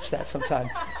going to preach that sometime.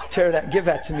 Tear that, give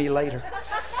that to me later.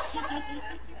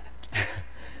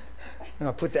 And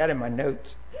I'll put that in my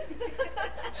notes.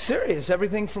 Serious.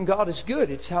 Everything from God is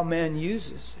good. It's how man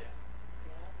uses it.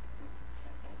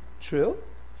 True?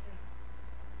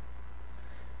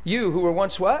 You who were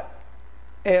once what?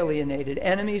 Alienated.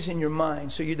 Enemies in your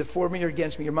mind. So you're either for me or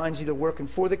against me. Your mind's either working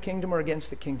for the kingdom or against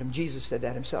the kingdom. Jesus said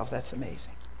that himself. That's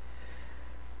amazing.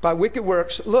 By wicked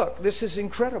works, look, this is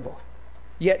incredible.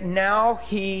 Yet now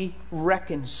he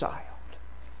reconciled.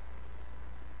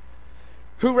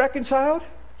 Who reconciled?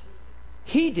 Jesus.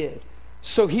 He did.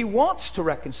 So he wants to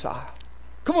reconcile.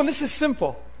 Come on, this is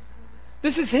simple.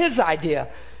 This is his idea.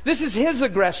 This is his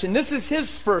aggression. This is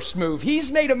his first move.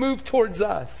 He's made a move towards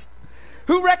us.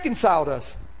 Who reconciled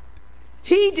us?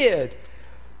 He did.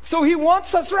 So he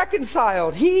wants us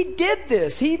reconciled. He did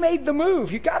this. He made the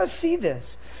move. You got to see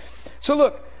this. So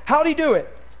look, how'd he do it?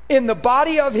 In the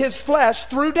body of his flesh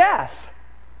through death.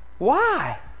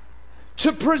 Why?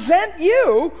 To present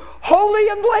you holy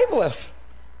and blameless.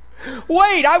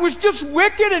 Wait, I was just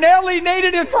wicked and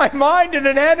alienated in my mind and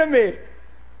an enemy.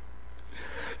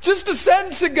 Just a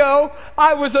sentence ago,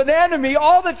 I was an enemy.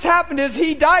 All that's happened is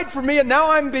he died for me, and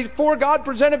now I'm before God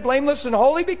presented blameless and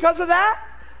holy because of that?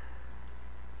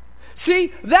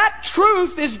 See, that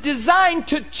truth is designed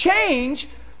to change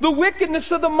the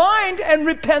wickedness of the mind and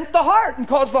repent the heart and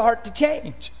cause the heart to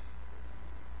change.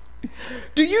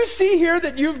 Do you see here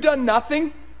that you've done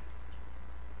nothing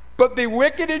but be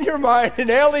wicked in your mind and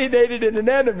alienated in an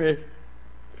enemy?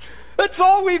 That's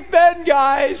all we've been,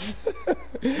 guys.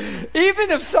 Even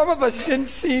if some of us didn't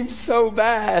seem so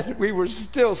bad, we were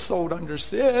still sold under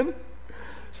sin.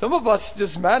 Some of us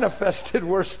just manifested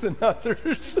worse than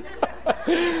others.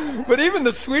 But even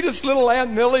the sweetest little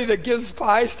Aunt Millie that gives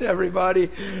pies to everybody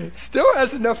still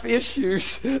has enough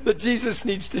issues that Jesus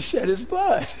needs to shed his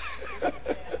blood.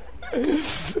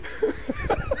 It's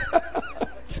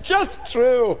just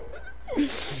true.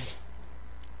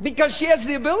 Because she has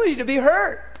the ability to be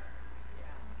hurt.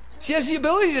 She has the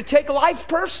ability to take life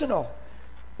personal.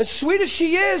 As sweet as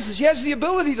she has the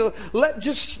ability to let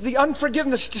just the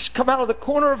unforgiveness just come out of the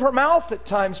corner of her mouth at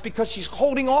times because she's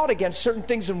holding on against certain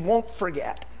things and won't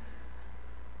forget.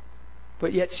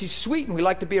 But yet she's sweet and we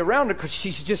like to be around her because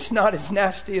she's just not as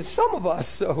nasty as some of us.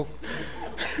 So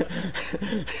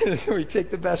we take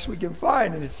the best we can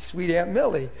find, and it's sweet Aunt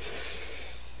Millie.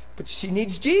 But she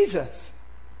needs Jesus.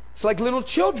 It's like little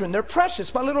children. They're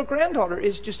precious. My little granddaughter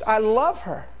is just, I love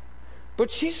her. But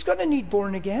she's going to need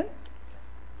born again.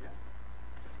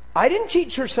 I didn't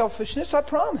teach her selfishness, I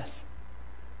promise.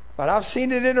 But I've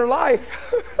seen it in her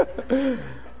life.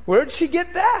 Where'd she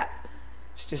get that?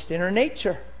 It's just in her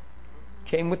nature.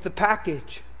 Came with the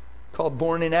package called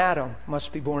born in Adam.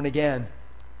 Must be born again.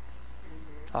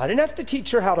 I didn't have to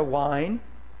teach her how to whine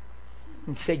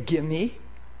and say, gimme.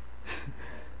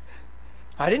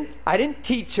 I didn't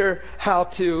teach her how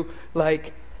to,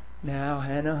 like, now,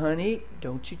 Hannah, honey,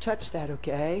 don't you touch that,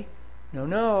 okay?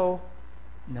 No,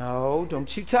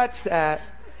 don't you touch that.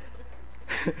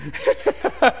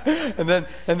 and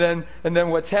then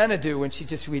what's Hannah do when she's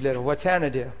just wee little? What's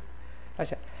Hannah do? I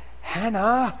said,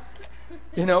 Hannah,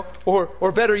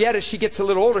 or better yet, as she gets a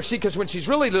little older, because when she's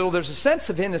really little, there's a sense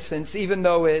of innocence, even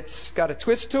though it's got a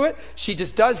twist to it. She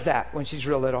just does that when she's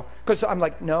real little. Because I'm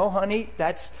like, no, honey,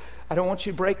 I don't want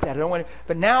you to break that.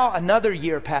 But now another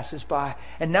year passes by,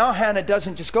 and now Hannah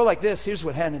doesn't just go like this. Here's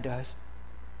what Hannah does.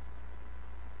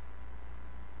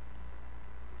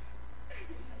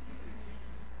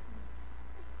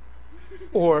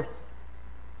 Or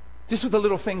just with a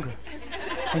little finger.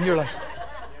 And you're like,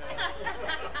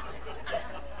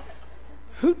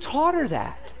 who taught her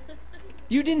that?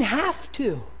 You didn't have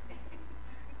to.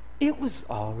 It was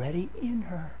already in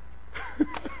her.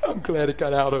 I'm glad it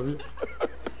got out of you.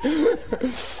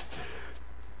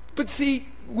 But see,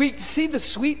 we see the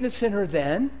sweetness in her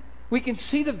then. We can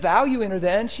see the value in her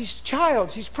then. She's a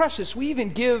child. She's precious. We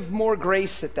even give more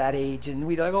grace at that age. And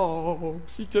we're like, oh,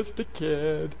 she's just a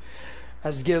kid.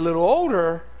 As you get a little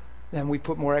older, then we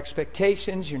put more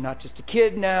expectations. You're not just a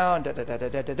kid now, and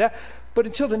da-da-da-da-da-da. But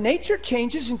until the nature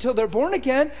changes, until they're born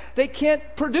again, they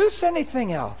can't produce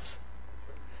anything else.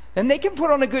 And they can put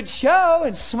on a good show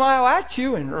and smile at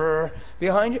you and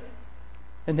behind you.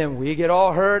 And then we get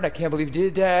all hurt. I can't believe you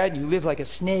did that. And you live like a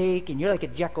snake, and you're like a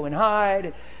Jekyll and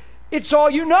Hyde. It's all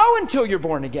you know until you're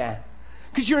born again.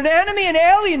 Because you're an enemy and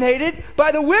alienated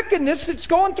by the wickedness that's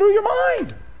going through your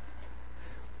mind.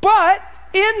 But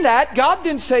in that, God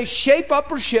didn't say shape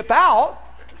up or ship out.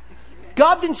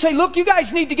 God didn't say, look, you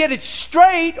guys need to get it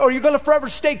straight or you're going to forever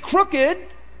stay crooked.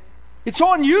 It's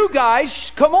on you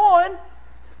guys. Come on.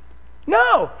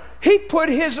 No. He put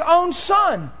his own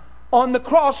son on the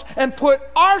cross and put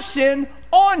our sin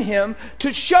on him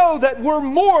to show that we're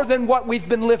more than what we've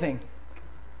been living.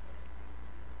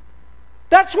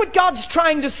 That's what God's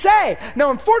trying to say. Now,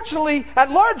 unfortunately,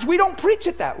 at large, we don't preach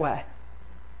it that way.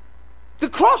 The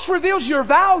cross reveals your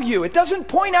value. It doesn't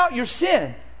point out your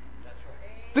sin.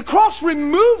 The cross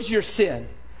removes your sin.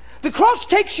 The cross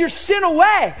takes your sin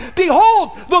away.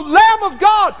 Behold, the Lamb of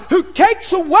God who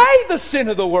takes away the sin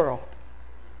of the world.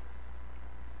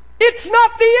 It's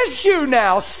not the issue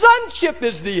now. Sonship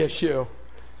is the issue.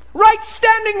 Right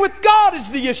standing with God is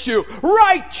the issue.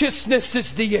 Righteousness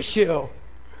is the issue.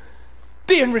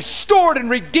 Being restored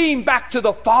and redeemed back to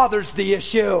the Father's the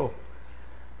issue.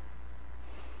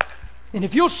 And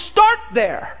if you'll start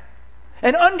there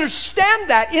and understand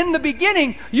that in the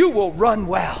beginning, you will run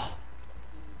well.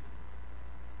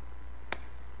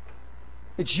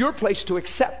 It's your place to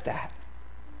accept that.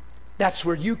 That's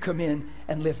where you come in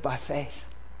and live by faith.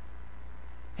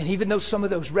 And even though some of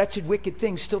those wretched, wicked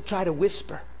things still try to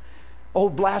whisper,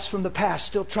 old blasts from the past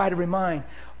still try to remind,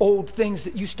 old things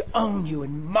that used to own you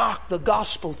and mock the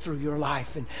gospel through your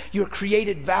life and your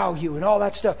created value and all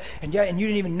that stuff, and you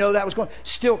didn't even know that was going,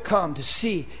 still come to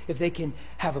see if they can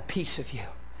have a piece of you.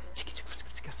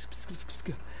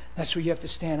 That's where you have to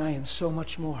stand. I am so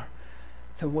much more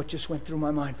than what just went through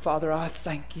my mind. Father, I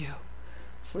thank you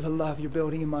for the love you're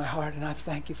building in my heart, and I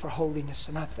thank you for holiness,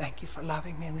 and I thank you for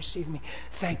loving me and receiving me.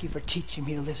 Thank you for teaching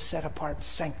me to live set apart and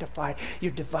sanctified.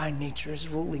 Your divine nature is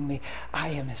ruling me. I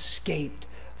am escaped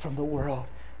from the world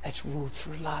that's ruled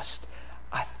through lust.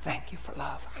 I thank you for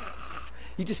love.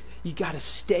 You got to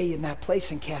stay in that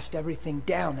place and cast everything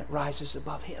down that rises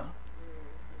above him.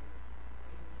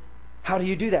 How do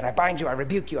you do that? I bind you, I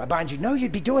rebuke you, I bind you. No,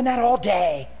 you'd be doing that all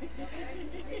day.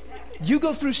 You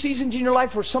go through seasons in your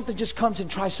life where something just comes and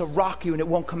tries to rock you and it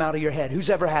won't come out of your head. Who's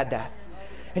ever had that?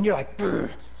 And you're like, brr,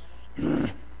 brr,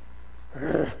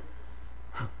 brr.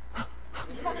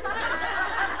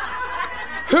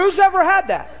 Who's ever had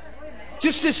that?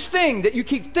 Just this thing that you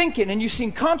keep thinking and you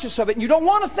seem conscious of it and you don't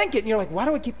want to think it. And you're like, why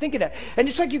do I keep thinking that? And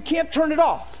it's like you can't turn it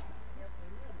off.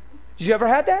 Did you ever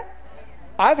had that?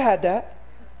 I've had that.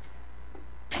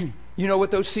 You know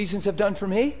what those seasons have done for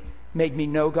me? Made me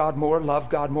know God more, love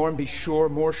God more, and be sure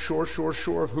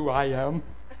of who I am.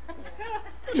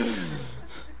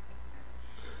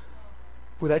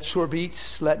 Well, that sure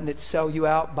beats letting it sell you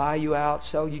out, buy you out,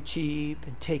 sell you cheap,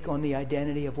 and take on the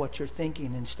identity of what you're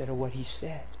thinking instead of what he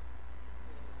said.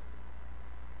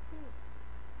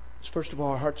 First of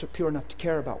all, our hearts are pure enough to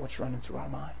care about what's running through our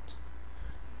minds.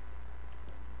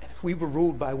 And if we were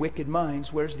ruled by wicked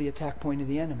minds, where's the attack point of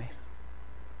the enemy?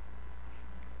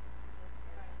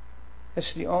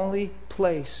 That's the only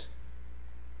place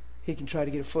he can try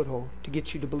to get a foothold, to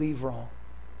get you to believe wrong,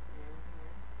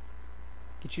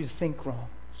 get you to think wrong,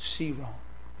 see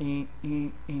wrong.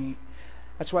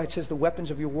 That's why it says the weapons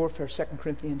of your warfare, 2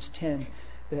 Corinthians 10,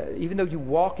 even though you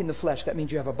walk in the flesh, that means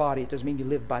you have a body. It doesn't mean you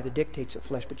live by the dictates of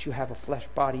flesh, but you have a flesh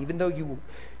body. Even though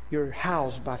you're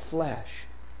housed by flesh,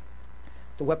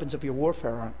 the weapons of your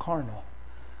warfare aren't carnal,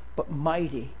 but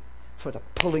mighty for the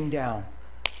pulling down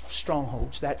of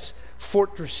strongholds. That's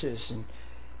fortresses and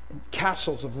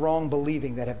castles of wrong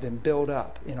believing that have been built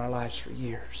up in our lives for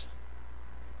years.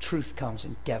 Truth comes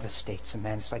and devastates them,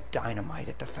 man. It's like dynamite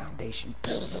at the foundation.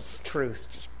 Truth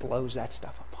just blows that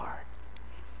stuff apart.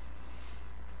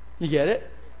 You get it?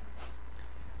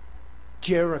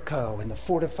 Jericho and the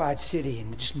fortified city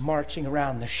and just marching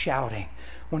around, the shouting.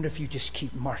 Wonder if you just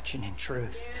keep marching in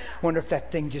truth. Wonder if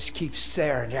that thing just keeps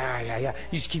there. Yeah.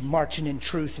 You just keep marching in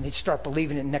truth and they start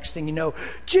believing it. And next thing you know,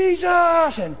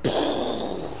 Jesus! And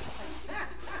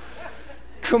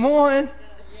come on.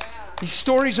 These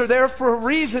stories are there for a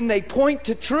reason. They point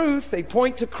to truth. They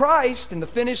point to Christ and the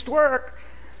finished work.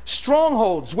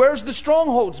 Strongholds. Where's the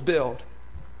strongholds build?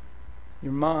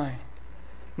 Your mind.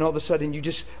 And all of a sudden you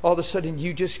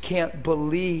just can't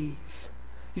believe.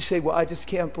 You say, well, I just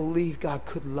can't believe God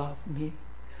could love me.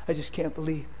 I just can't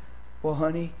believe. Well,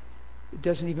 honey, it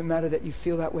doesn't even matter that you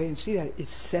feel that way and see that. It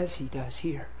says he does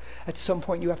here. At some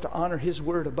point you have to honor his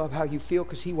word above how you feel,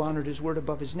 because he honored his word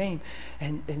above his name.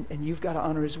 And you've got to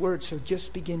honor his word. So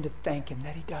just begin to thank him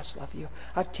that he does love you.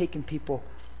 I've taken people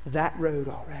that road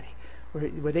already.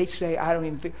 Where they say, I don't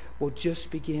even feel. Well, just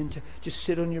begin to just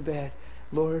sit on your bed.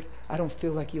 Lord, I don't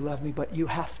feel like you love me, but you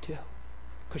have to,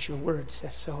 because your word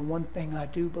says so. And one thing I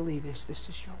do believe is this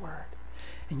is your word.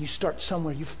 And you start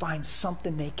somewhere, you find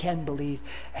something they can believe,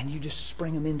 and you just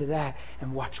spring them into that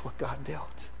and watch what God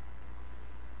builds.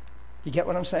 You get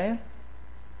what I'm saying?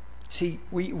 See,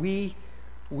 we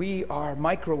are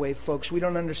microwave folks. We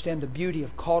don't understand the beauty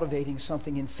of cultivating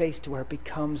something in faith to where it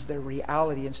becomes their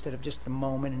reality instead of just a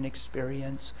moment and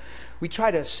experience. We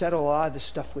try to settle a lot of this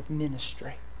stuff with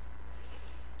ministry.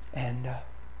 And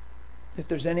if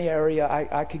there's any area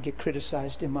I could get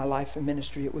criticized in my life and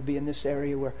ministry, it would be in this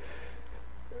area where,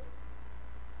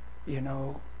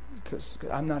 because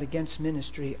I'm not against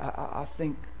ministry. I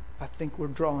think we're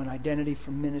drawing identity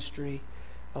from ministry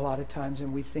a lot of times,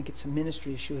 and we think it's a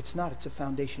ministry issue. It's not. It's a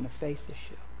foundation of faith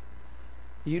issue.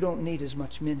 You don't need as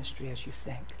much ministry as you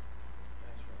think.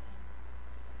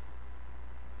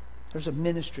 There's a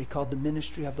ministry called the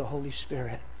ministry of the Holy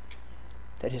Spirit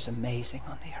that is amazing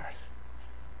on the earth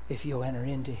if you'll enter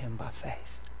into him by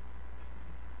faith.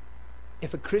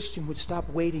 If a Christian would stop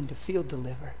waiting to feel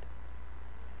delivered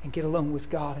and get alone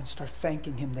with God and start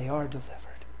thanking him they are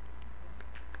delivered,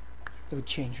 it would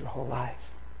change your whole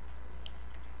life.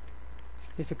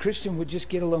 If a Christian would just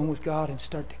get alone with God and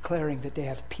start declaring that they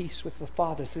have peace with the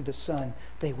Father through the Son,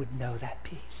 they would know that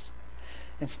peace,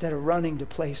 instead of running to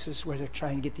places where they're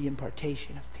trying to get the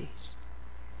impartation of peace.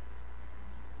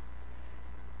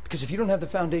 Because if you don't have the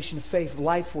foundation of faith,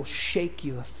 life will shake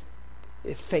you.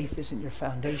 If faith isn't your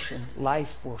foundation,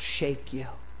 life will shake you.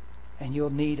 And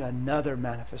you'll need another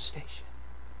manifestation.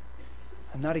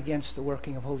 I'm not against the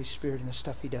working of Holy Spirit and the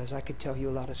stuff he does. I could tell you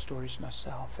a lot of stories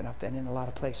myself. And I've been in a lot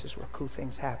of places where cool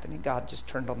things happen. And God just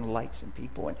turned on the lights in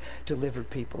people and delivered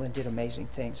people and did amazing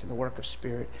things. And the work of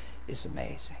Spirit is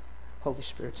amazing. Holy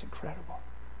Spirit's incredible.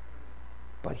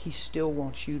 But he still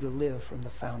wants you to live from the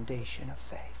foundation of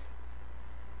faith.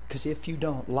 Because if you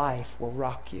don't, life will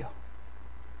rock you.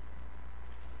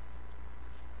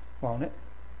 Won't it?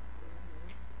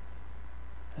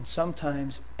 And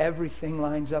sometimes everything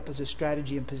lines up as a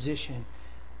strategy and position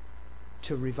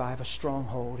to revive a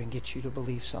stronghold and get you to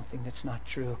believe something that's not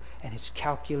true. And it's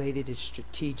calculated, it's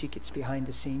strategic, it's behind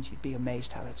the scenes. You'd be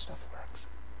amazed how that stuff works.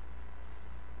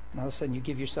 And all of a sudden you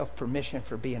give yourself permission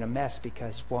for being a mess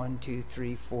because 1, 2,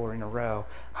 3, 4 in a row,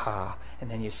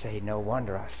 and then you say, no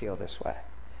wonder I feel this way.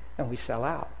 And we sell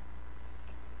out.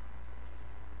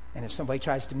 And if somebody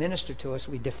tries to minister to us,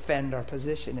 we defend our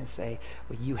position and say,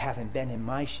 well, you haven't been in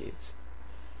my shoes.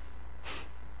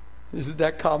 Isn't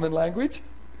that common language?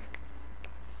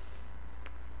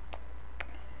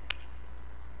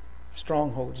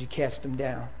 Strongholds, you cast them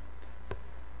down.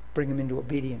 Bring them into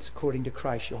obedience according to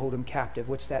Christ. You hold them captive.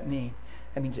 What's that mean?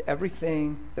 That means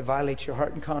everything that violates your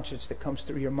heart and conscience that comes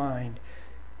through your mind,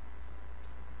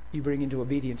 you bring into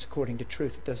obedience according to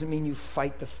truth. It doesn't mean you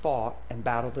fight the thought and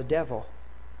battle the devil.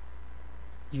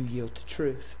 You yield to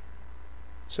truth.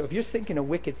 So if you're thinking a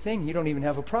wicked thing, you don't even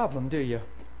have a problem, do you?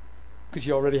 Because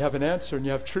you already have an answer and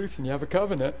you have truth and you have a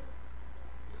covenant.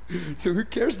 So who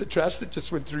cares the trash that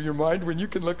just went through your mind when you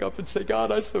can look up and say,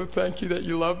 God, I so thank you that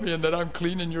you love me and that I'm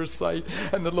clean in your sight.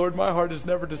 And that, Lord, my heart is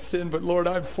never to sin, but Lord,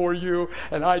 I'm for you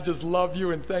and I just love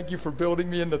you and thank you for building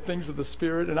me in the things of the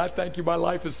Spirit. And I thank you my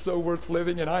life is so worth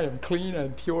living and I am clean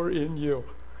and pure in you.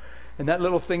 And that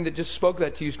little thing that just spoke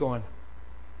that to you is going,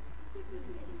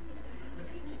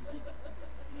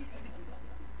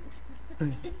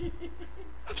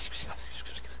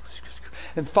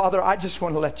 and Father, I just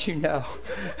want to let you know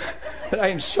that I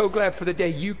am so glad for the day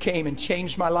you came and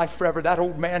changed my life forever. That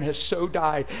old man has so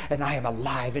died, and I am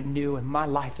alive and new, and my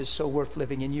life is so worth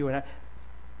living in you. And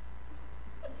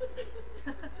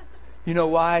you know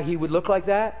why he would look like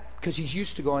that? Because he's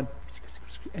used to going,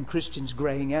 and Christians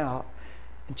graying out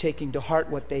and taking to heart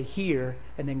what they hear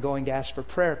and then going to ask for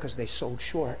prayer because they sold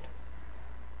short.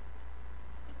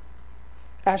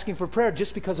 Asking for prayer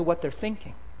just because of what they're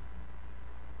thinking.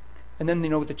 And then you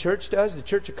know what the church does? The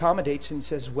church accommodates and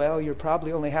says, well, you're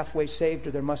probably only halfway saved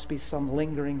or there must be some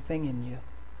lingering thing in you.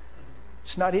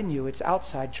 It's not in you. It's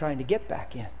outside trying to get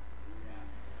back in.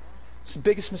 It's the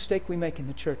biggest mistake we make in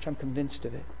the church. I'm convinced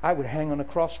of it. I would hang on a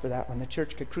cross for that one. The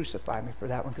church could crucify me for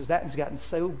that one because that one's gotten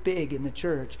so big in the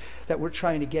church that we're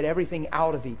trying to get everything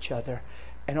out of each other.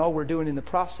 And all we're doing in the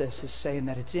process is saying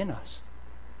that it's in us.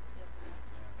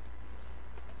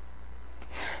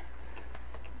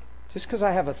 Just because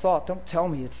I have a thought, don't tell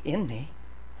me it's in me.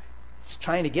 It's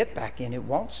trying to get back in. It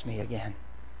wants me again.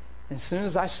 And as soon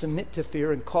as I submit to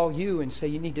fear and call you and say,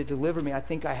 you need to deliver me, I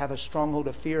think I have a stronghold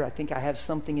of fear. I think I have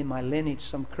something in my lineage,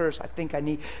 some curse. I think I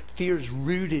need, fear's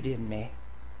rooted in me.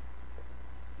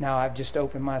 Now I've just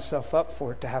opened myself up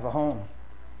for it to have a home.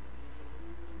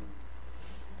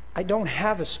 I don't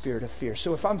have a spirit of fear.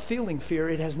 So if I'm feeling fear,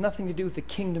 it has nothing to do with the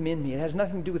kingdom in me. It has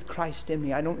nothing to do with Christ in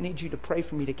me. I don't need you to pray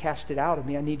for me to cast it out of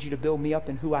me. I need you to build me up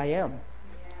in who I am.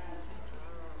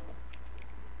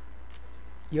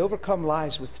 You overcome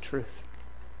lies with truth.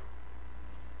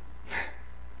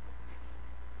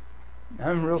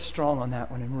 I'm real strong on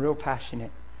that one and real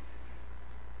passionate.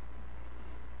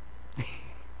 I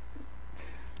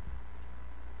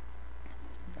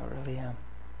really am.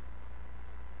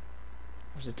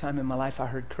 There was a time in my life I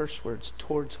heard curse words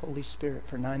towards Holy Spirit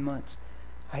for 9 months.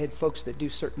 I had folks that do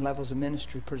certain levels of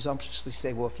ministry presumptuously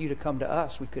say, well, if you'd have come to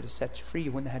us, we could have set you free.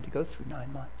 You wouldn't have had to go through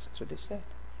 9 months. That's what they said.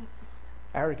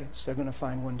 Arrogance. They're going to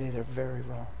find one day they're very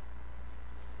wrong.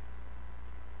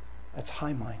 That's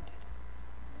high-minded.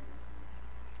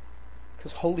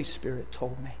 Because Holy Spirit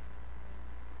told me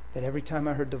that every time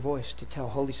I heard the voice to tell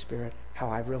Holy Spirit how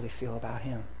I really feel about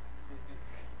Him.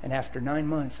 And after 9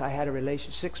 months, I had a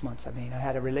relationship, 6 months, I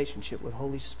had a relationship with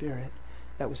Holy Spirit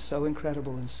that was so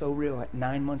incredible and so real at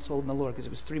 9 months old in the Lord, because it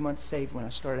was 3 months saved when I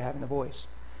started having the voice.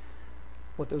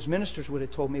 What those ministers would have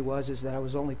told me is that I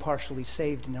was only partially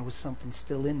saved and there was something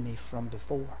still in me from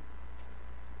before.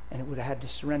 And it would have had to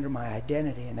surrender my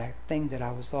identity and that thing that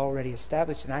I was already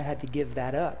established, and I had to give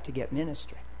that up to get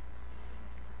ministry.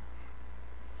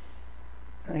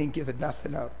 I ain't giving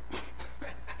nothing up.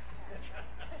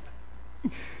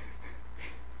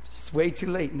 It's way too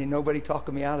late, and ain't nobody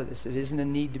talking me out of this. It isn't a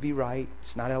need to be right.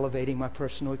 It's not elevating my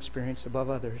personal experience above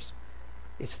others.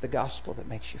 It's the gospel that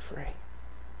makes you free.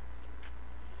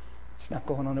 It's not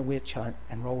going on a witch hunt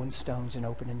and rolling stones and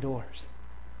opening doors.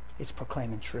 It's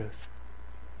proclaiming truth.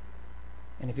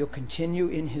 And if you'll continue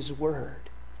in His Word,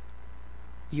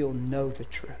 you'll know the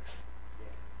truth.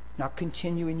 Not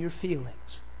continue in your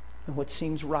feelings and what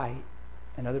seems right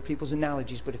and other people's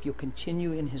analogies, but if you'll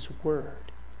continue in His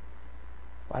Word.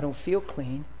 Well, I don't feel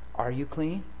clean. Are you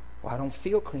clean? Well, I don't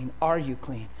feel clean. Are you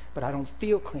clean? But I don't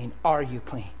feel clean. Are you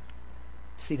clean?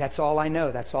 See, that's all I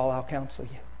know. That's all I'll counsel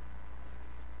you.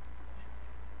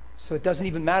 So it doesn't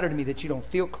even matter to me that you don't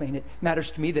feel clean. It matters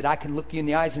to me that I can look you in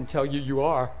the eyes and tell you you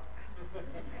are.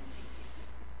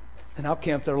 And I'll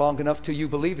camp there long enough till you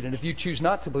believe it. And if you choose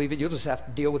not to believe it, you'll just have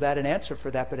to deal with that and answer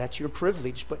for that. But that's your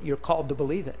privilege, but you're called to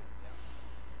believe it.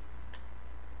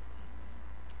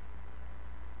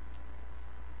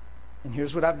 And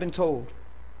here's what I've been told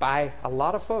by a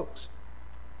lot of folks.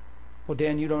 Well,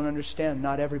 Dan, you don't understand.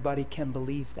 Not everybody can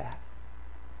believe that.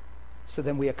 So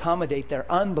then we accommodate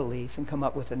their unbelief and come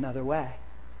up with another way.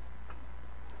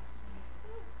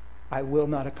 I will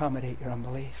not accommodate your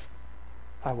unbelief.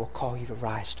 I will call you to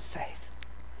rise to faith.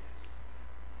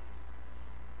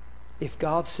 If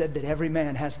God said that every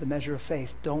man has the measure of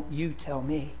faith, don't you tell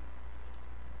me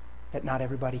that not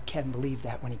everybody can believe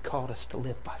that when he called us to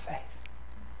live by faith.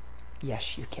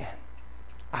 Yes, you can.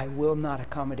 I will not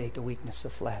accommodate the weakness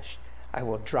of flesh. I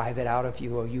will drive it out of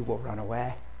you or you will run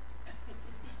away.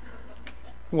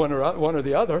 One or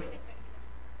the other.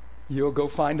 You'll go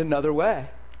find another way.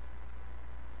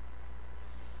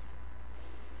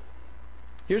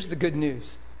 Here's the good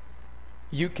news.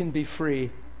 You can be free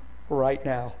right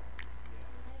now.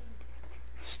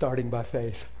 Starting by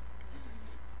faith.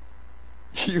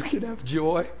 You can have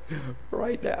joy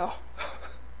right now.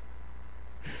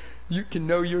 You can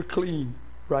know you're clean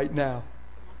right now.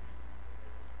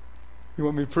 You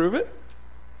want me to prove it?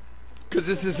 Because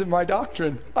this isn't my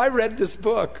doctrine. I read this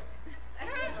book.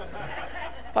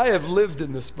 I have lived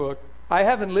in this book. I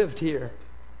haven't lived here.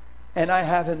 And I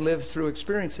haven't lived through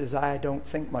experiences. I don't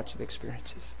think much of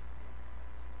experiences.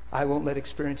 I won't let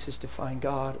experiences define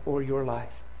God or your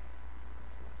life.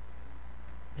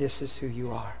 This is who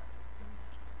you are.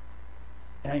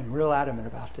 And I'm real adamant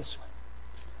about this one.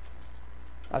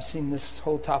 I've seen this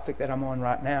whole topic that I'm on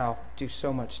right now do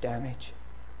so much damage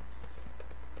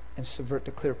and subvert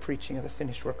the clear preaching of the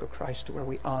finished work of Christ to where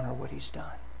we honor what he's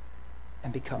done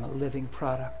and become a living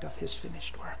product of his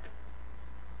finished work.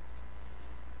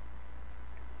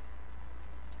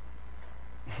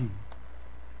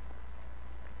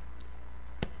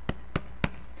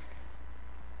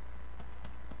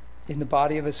 In the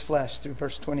body of his flesh, through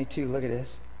verse 22, look at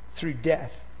this, through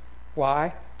death.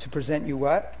 Why? To present you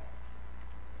what?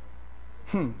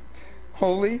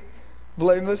 Holy,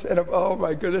 blameless, and oh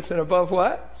my goodness, and above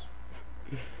what?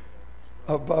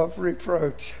 Above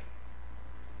reproach.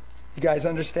 You guys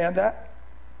understand that?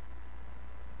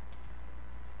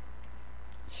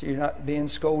 So you're not being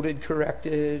scolded,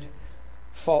 corrected,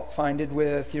 fault-finded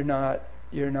with. You're not,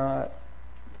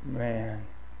 man.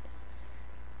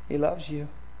 He loves you.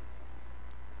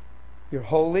 You're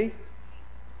holy.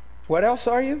 What else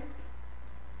are you?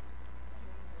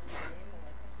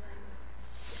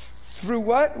 Through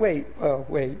what? Wait.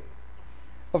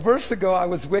 A verse ago, I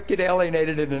was wicked,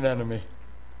 alienated, and an enemy.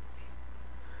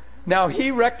 Now, he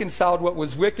reconciled what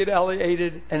was wicked,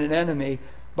 alienated, and an enemy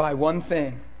by one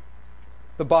thing.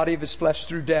 The body of his flesh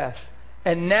through death.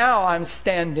 And now I'm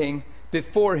standing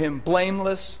before him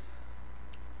blameless,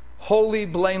 holy,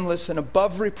 blameless, and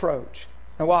above reproach.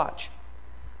 Now watch.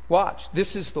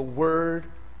 This is the word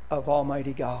of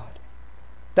Almighty God.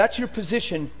 That's your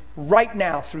position right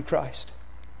now through Christ.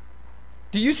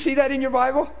 Do you see that in your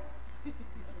Bible?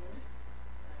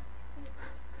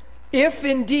 If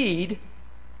indeed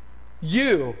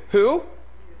you, who?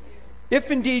 If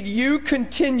indeed you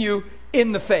continue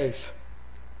in the faith.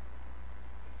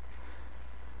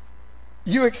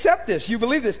 You accept this. You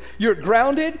believe this. You're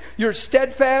grounded, you're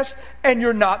steadfast, and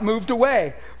you're not moved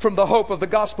away from the hope of the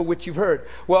gospel which you've heard.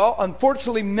 Well,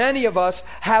 unfortunately, many of us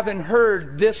haven't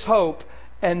heard this hope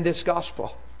and this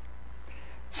gospel.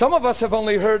 Some of us have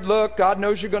only heard, look, God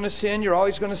knows you're going to sin. You're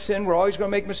always going to sin. We're always going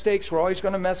to make mistakes. We're always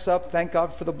going to mess up. Thank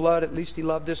God for the blood. At least he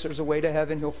loved us. There's a way to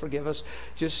heaven. He'll forgive us.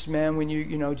 Just, man, when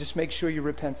just make sure you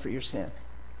repent for your sin.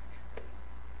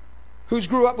 Who's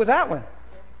grew up with that one?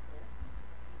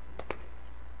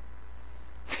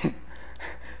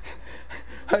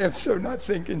 I am so not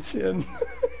thinking sin.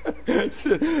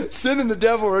 Sin and the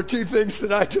devil are two things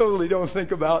that I totally don't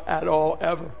think about at all,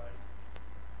 ever.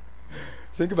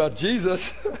 Think about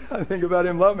Jesus. I think about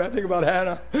him loving me. I think about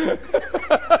Hannah.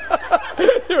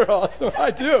 You're awesome.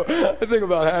 I do. I think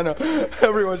about Hannah.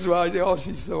 Every once in a while I say, oh,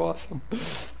 she's so awesome.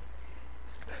 This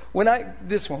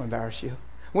won't embarrass you.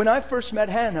 When I first met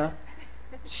Hannah,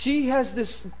 she has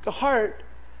this heart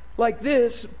like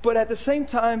this, but at the same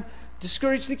time,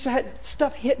 discouraged things. I had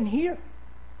stuff hitting here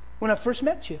when I first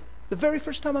met you. The very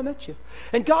first time I met you.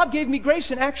 And God gave me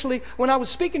grace, and actually, when I was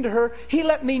speaking to her, he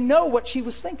let me know what she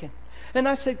was thinking. And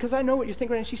I said, because I know what you're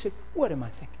thinking. And she said, what am I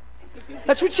thinking?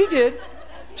 That's what she did.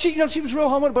 She was real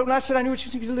humble, but when I said I knew what she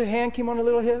was thinking, a little hand came on her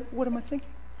little hip. What am I thinking?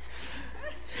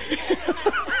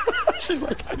 She's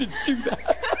like, I didn't do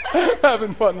that. I'm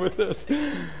having fun with this.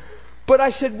 But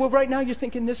I said, well, right now you're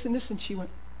thinking this and this. And she went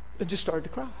and just started to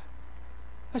cry.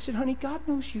 I said, honey, God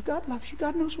knows you. God loves you.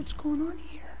 God knows what's going on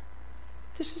here.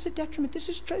 This is a detriment. This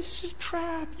is a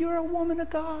trap. You're a woman of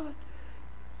God.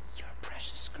 You're a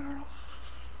precious girl.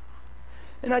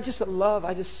 And I just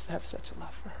have such a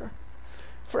love for her.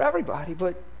 For everybody,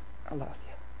 but I love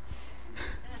you.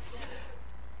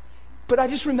 But I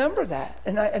just remember that.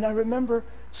 And I remember,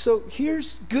 so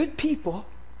here's good people.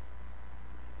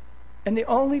 And the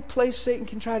only place Satan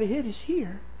can try to hit is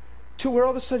here. To where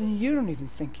all of a sudden you don't even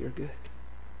think you're good.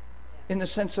 In the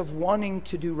sense of wanting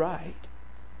to do right.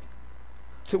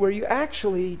 To where you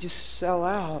actually just sell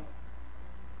out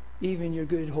even your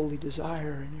good holy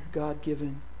desire and your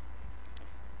God-given.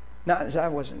 Not as I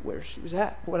wasn't where she was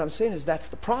at. What I'm saying is that's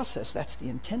the process, that's the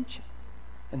intention,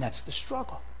 and that's the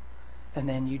struggle. And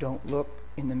then you don't look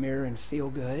in the mirror and feel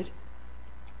good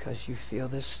because you feel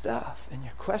this stuff and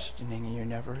you're questioning and you're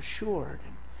never assured.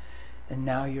 And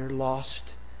now you're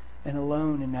lost and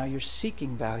alone, and now you're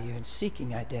seeking value and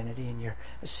seeking identity, and your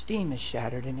esteem is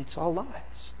shattered, and it's all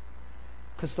lies.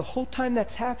 Because the whole time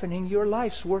that's happening, your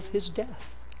life's worth his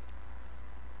death.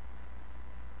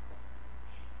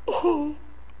 Oh.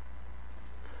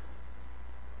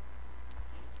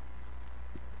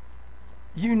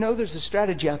 You know there's a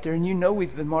strategy out there, and you know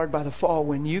we've been marred by the fall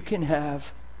when you can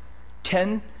have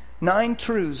 9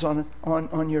 truths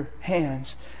on your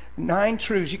hands. 9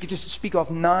 truths. You could just speak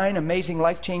off 9 amazing,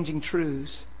 life-changing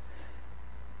truths.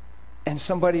 And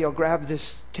somebody will grab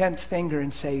this 10th finger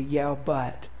and say, yeah,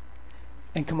 but,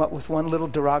 and come up with one little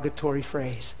derogatory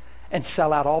phrase and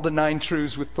sell out all the 9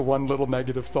 truths with the one little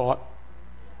negative thought.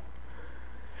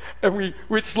 And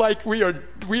it's like we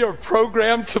are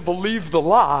programmed to believe the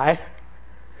lie.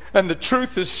 And the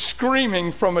truth is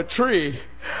screaming from a tree.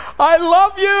 I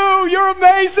love you. You're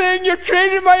amazing. You're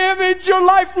created in my image. Your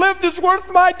life lived is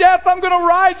worth my death. I'm going to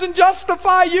rise and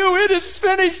justify you. It is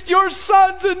finished. Your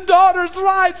sons and daughters,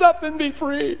 rise up and be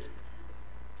free.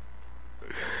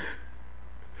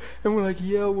 And we're like,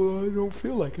 yeah, well, I don't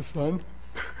feel like a son.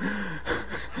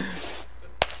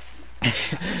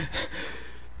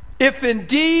 If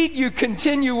indeed you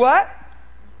continue what?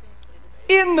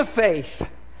 In the faith.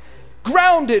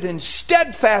 Grounded and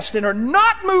steadfast and are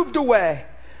not moved away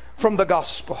from the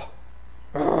gospel.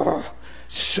 Oh,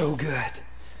 so good.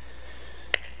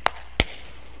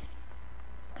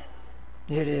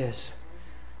 It is.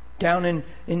 Down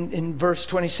in verse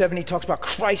 27, he talks about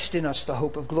Christ in us, the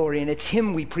hope of glory. And it's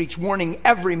him we preach, warning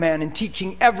every man and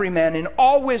teaching every man in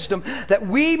all wisdom, that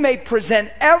we may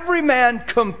present every man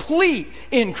complete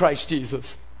in Christ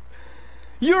Jesus.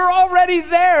 You're already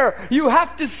there. You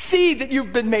have to see that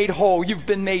you've been made whole. You've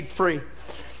been made free.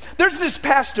 There's this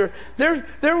pastor.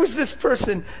 There was this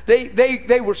person.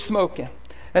 They were smoking.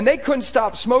 And they couldn't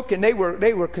stop smoking. They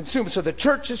were consumed. So the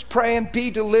church is praying,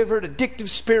 be delivered, addictive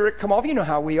spirit come off. You know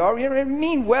how we are. You know,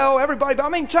 mean well, everybody. But I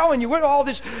mean, telling you, we're all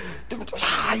this,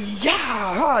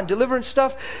 and deliverance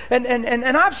stuff. And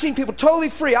I've seen people totally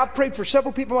free. I've prayed for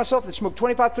several people myself that smoked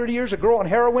 25, 30 years. A girl on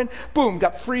heroin, boom,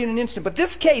 got free in an instant. But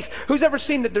this case, who's ever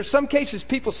seen that there's some cases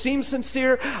people seem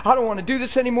sincere. I don't want to do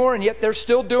this anymore. And yet they're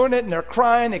still doing it. And they're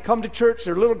crying. They come to church.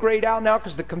 They're a little grayed out now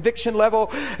because the conviction level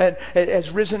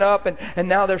has risen up. And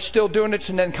now they're still doing it,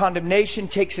 and then condemnation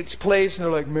takes its place, and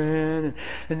they're like, man,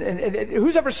 and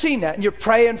who's ever seen that? And you're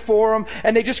praying for them,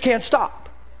 and they just can't stop.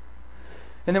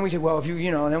 And then we say, well, if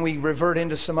and then we revert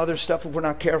into some other stuff if we're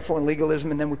not careful in legalism,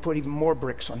 and then we put even more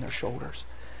bricks on their shoulders.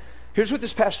 Here's what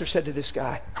this pastor said to this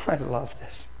guy. I love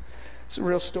this. It's a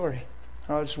real story.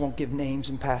 I just won't give names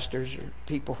and pastors or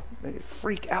people. They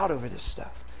freak out over this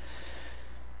stuff.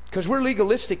 Because we're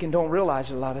legalistic and don't realize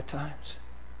it a lot of times.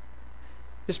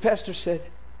 This pastor said,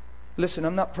 listen,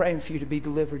 I'm not praying for you to be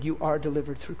delivered. You are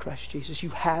delivered through Christ Jesus. You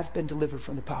have been delivered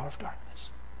from the power of darkness.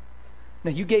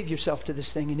 Now, you gave yourself to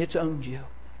this thing, and it's owned you.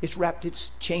 It's wrapped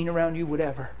its chain around you,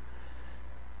 whatever.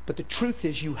 But the truth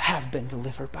is you have been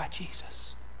delivered by Jesus.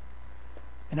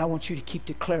 And I want you to keep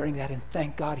declaring that and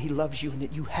thank God he loves you and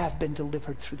that you have been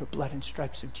delivered through the blood and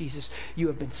stripes of Jesus. You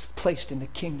have been placed in the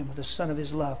kingdom of the Son of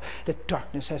his love, that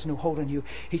darkness has no hold on you.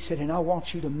 He said, and I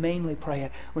want you to mainly pray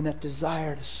it when that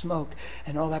desire to smoke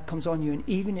and all that comes on you. And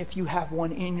even if you have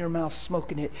one in your mouth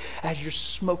smoking it, as you're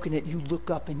smoking it, you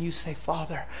look up and you say,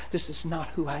 Father, this is not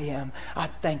who I am. I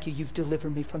thank you. You've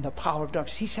delivered me from the power of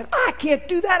darkness. He said, I can't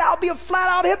do that. I'll be a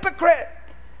flat-out hypocrite.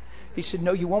 He said,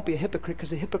 no, you won't be a hypocrite,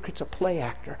 because a hypocrite's a play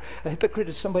actor. A hypocrite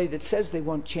is somebody that says they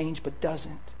want change but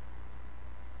doesn't.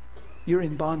 You're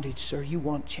in bondage, sir. You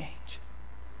want change.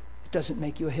 It doesn't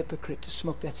make you a hypocrite to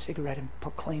smoke that cigarette and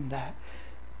proclaim that.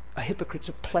 A hypocrite's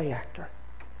a play actor.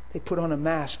 They put on a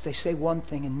mask. They say one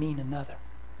thing and mean another.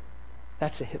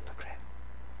 That's a hypocrite.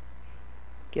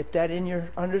 Get that in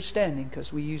your understanding,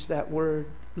 because we use that word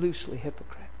loosely,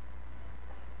 hypocrite.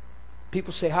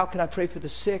 People say, how can I pray for the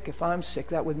sick? If I'm sick,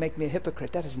 that would make me a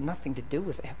hypocrite. That has nothing to do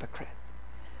with a hypocrite.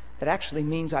 It actually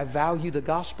means I value the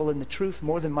gospel and the truth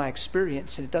more than my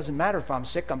experience. And it doesn't matter if I'm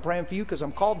sick. I'm praying for you because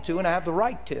I'm called to and I have the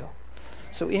right to.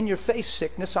 So in your face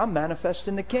sickness, I'm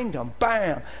manifesting the kingdom.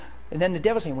 Bam! And then the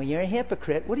devil's saying, well, you're a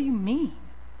hypocrite. What do you mean?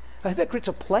 A hypocrite's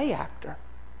a play actor.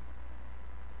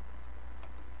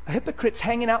 A hypocrite's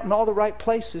hanging out in all the right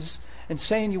places and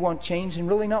saying you want change and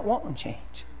really not wanting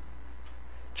change.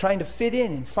 Trying to fit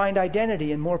in and find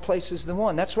identity in more places than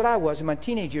one. That's what I was in my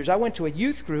teenage years. I went to a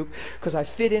youth group because I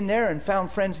fit in there and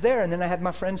found friends there, and then I had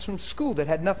my friends from school that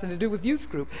had nothing to do with youth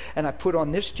group. And I put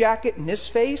on this jacket and this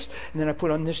face, and then I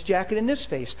put on this jacket and this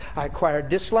face. I acquired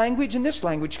this language and this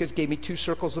language because it gave me 2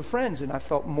 circles of friends, and I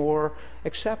felt more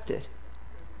accepted.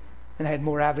 And I had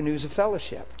more avenues of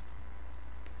fellowship.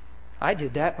 I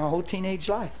did that my whole teenage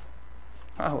life.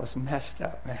 I was messed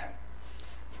up, man.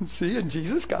 See, and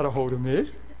Jesus got a hold of me.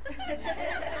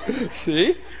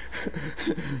 See?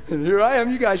 And here I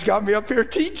am. You guys got me up here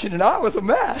teaching, and I was a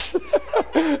mess.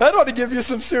 That ought to give you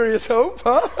some serious hope,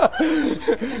 huh?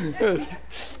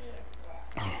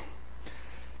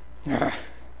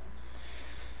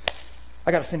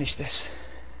 I got to finish this.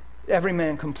 Every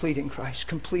man complete in Christ,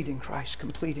 complete in Christ,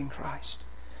 complete in Christ.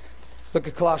 Look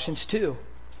at Colossians 2.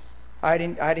 I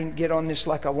didn't get on this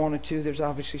like I wanted to. There's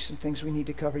obviously some things we need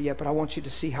to cover yet, but I want you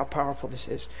to see how powerful this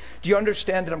is. Do you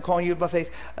understand that I'm calling you by faith?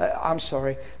 I'm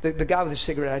sorry. The guy with the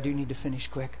cigarette, I do need to finish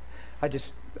quick.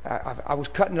 I was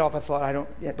cutting it off. I thought I don't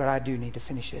yet, but I do need to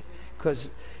finish it. Because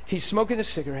he's smoking a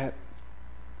cigarette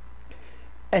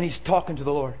and he's talking to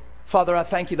the Lord. Father, I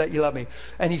thank you that you love me.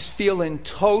 And he's feeling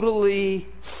totally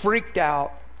freaked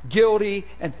out, guilty,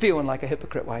 and feeling like a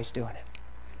hypocrite while he's doing it.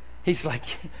 He's like,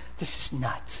 this is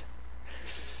nuts.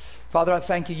 Father, I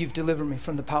thank you you've delivered me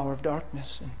from the power of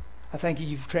darkness. And I thank you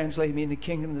you've translated me in the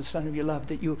kingdom of the Son of your love,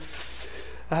 that you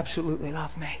absolutely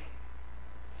love me.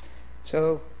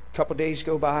 So a couple days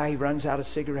go by, he runs out of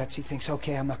cigarettes. He thinks,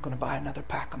 okay, I'm not going to buy another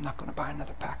pack. I'm not going to buy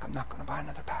another pack. I'm not going to buy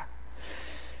another pack.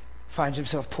 Finds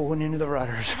himself pulling into the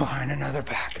rudders, buying another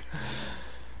pack.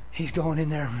 He's going in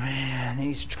there, man.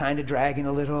 He's kind of dragging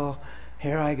a little.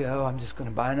 Here I go. I'm just going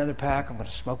to buy another pack. I'm going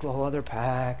to smoke the whole other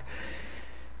pack.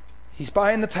 He's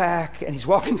buying the pack, and he's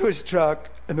walking to his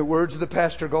truck, and the words of the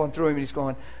pastor are going through him, and he's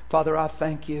going, Father, I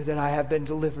thank you that I have been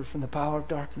delivered from the power of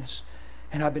darkness,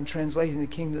 and I've been translated in the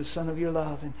kingdom of the Son of your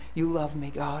love, and you love me,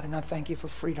 God, and I thank you for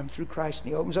freedom through Christ. And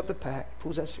he opens up the pack,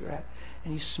 pulls that cigarette,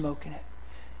 and he's smoking it,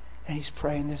 and he's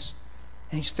praying this,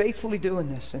 and he's faithfully doing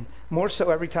this, and more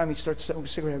so every time he starts smoking a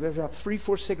cigarette, about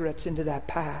 3-4 cigarettes into that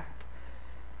pack,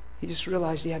 he just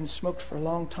realized he hadn't smoked for a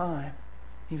long time.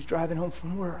 He was driving home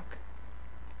from work.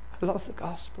 I love the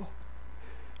gospel.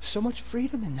 So much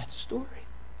freedom in that story.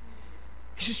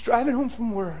 He's just driving home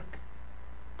from work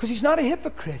because he's not a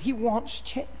hypocrite. He wants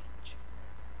change.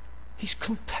 He's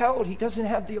compelled. He doesn't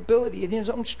have the ability in his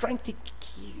own strength. He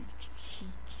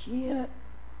can't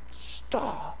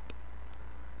stop,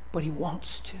 but he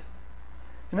wants to.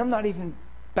 And I'm not even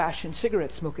bashing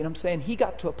cigarette smoking. I'm saying he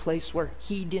got to a place where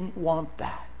he didn't want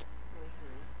that.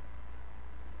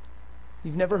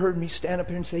 You've never heard me stand up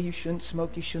here and say you shouldn't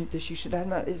smoke, you shouldn't this, you should that.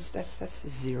 That's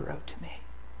zero to me.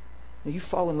 Now, you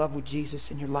fall in love with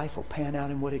Jesus and your life will pan out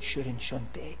in what it should and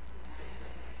shouldn't be.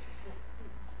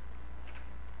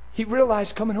 He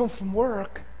realized coming home from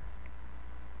work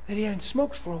that he hadn't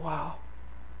smoked for a while.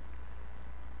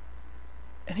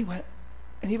 And he went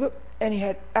and he looked and he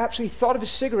had absolutely thought of his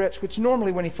cigarettes, which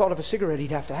normally when he thought of a cigarette he'd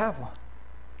have to have one.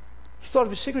 He thought of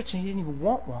his cigarettes and he didn't even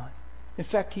want one. In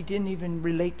fact, he didn't even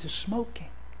relate to smoking.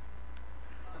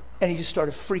 And he just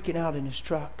started freaking out in his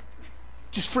truck.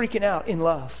 Just freaking out in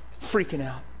love. Freaking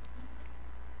out.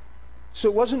 So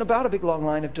it wasn't about a big long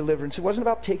line of deliverance. It wasn't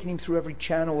about taking him through every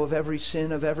channel of every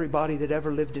sin of everybody that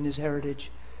ever lived in his heritage.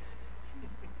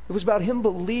 It was about him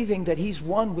believing that he's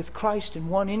one with Christ and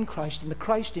one in Christ, and the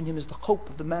Christ in him is the hope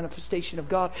of the manifestation of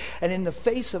God. And in the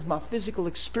face of my physical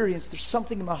experience, there's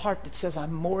something in my heart that says,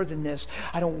 I'm more than this.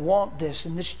 I don't want this,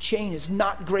 and this chain is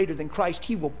not greater than Christ.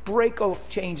 He will break off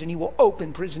chains and he will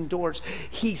open prison doors.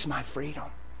 He's my freedom.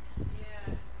 Yes.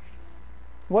 It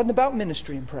wasn't about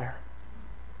ministry and prayer.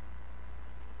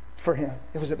 For him,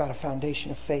 it was about a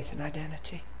foundation of faith and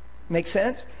identity. Make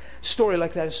sense? A story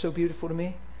like that is so beautiful to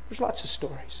me. There's lots of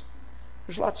stories.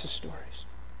 There's lots of stories.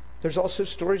 There's also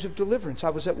stories of deliverance. I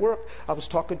was at work. I was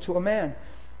talking to a man.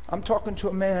 I'm talking to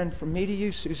a man from me to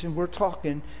you, Susan. We're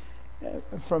talking.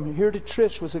 From here to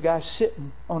Trish was a guy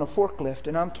sitting on a forklift,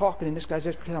 and I'm talking, and this guy's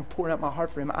there because I'm pouring out my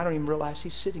heart for him. I don't even realize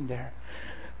he's sitting there.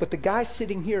 But the guy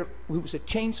sitting here, who was a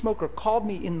chain smoker, called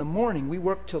me in the morning. We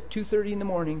worked till 2:30 in the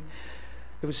morning.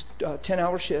 It was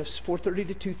 10-hour shifts, 4:30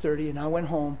 to 2:30, and I went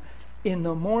home. In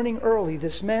the morning early,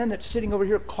 this man that's sitting over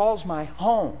here calls my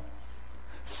home.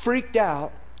 Freaked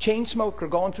out, chain smoker,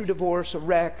 going through divorce, a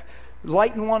wreck,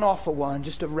 lighting one off of one,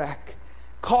 just a wreck.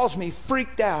 Calls me,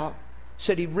 freaked out,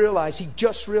 said he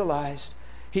just realized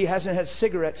he hasn't had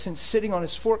cigarettes since sitting on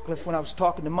his forklift when I was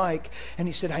talking to Mike. And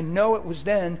he said, I know it was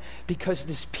then because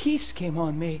this peace came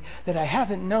on me that I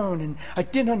haven't known, and I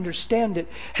didn't understand it.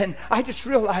 And I just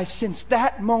realized since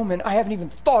that moment, I haven't even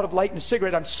thought of lighting a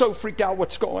cigarette. I'm so freaked out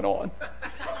what's going on.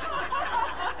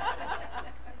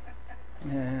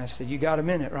 And I said, you got a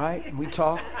minute, right? And we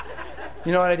talked.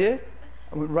 You know what I did?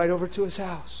 I went right over to his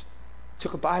house.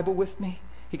 Took a Bible with me.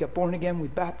 He got born again. We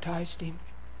baptized him.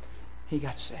 He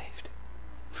got saved.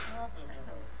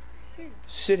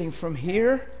 Sitting from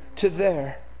here to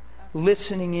there,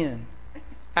 listening in,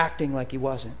 acting like he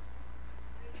wasn't.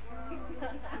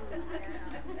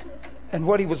 And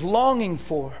what he was longing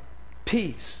for,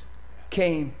 peace,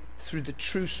 came through the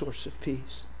true source of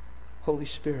peace, Holy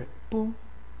Spirit. Boom,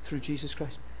 through Jesus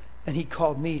Christ. And he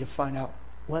called me to find out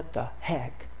what the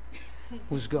heck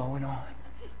was going on.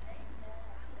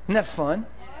 Isn't that fun?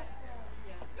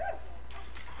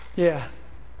 Yeah.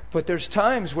 But there's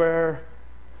times where,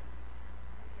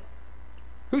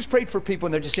 who's prayed for people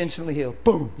and they're just instantly healed?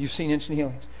 Boom, you've seen instant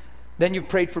healings. Then you've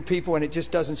prayed for people and it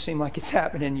just doesn't seem like it's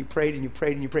happening. You prayed and you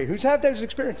prayed and you prayed. Who's had those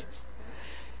experiences?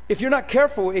 If you're not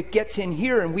careful, it gets in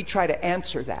here and we try to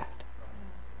answer that.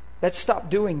 Let's stop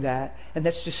doing that and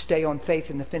let's just stay on faith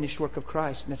in the finished work of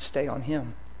Christ, and let's stay on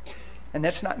Him. And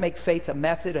let's not make faith a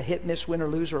method, a hit, miss, win, or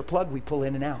lose, or a plug we pull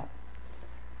in and out.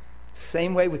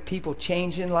 Same way with people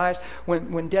changing lives.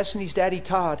 When Destiny's daddy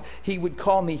Todd, he would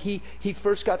call me. He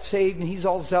first got saved and he's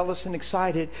all zealous and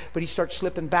excited, but he starts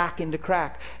slipping back into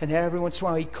crack. And every once in a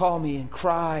while he'd call me and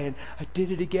cry, and I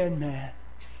did it again, man.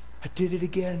 I did it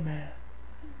again, man.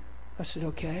 I said,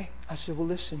 okay. I said, well,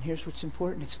 listen, here's what's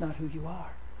important. It's not who you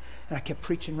are. And I kept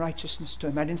preaching righteousness to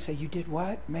him. I didn't say, you did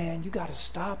what? Man, you got to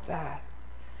stop that.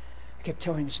 I kept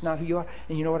telling him it's not who you are.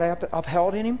 And you know what I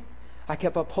upheld in him? I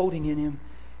kept upholding in him.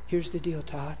 Here's the deal,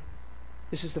 Todd.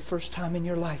 This is the first time in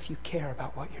your life you care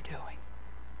about what you're doing.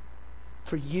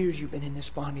 For years you've been in this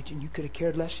bondage and you could have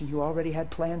cared less, and you already had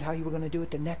planned how you were going to do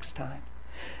it the next time.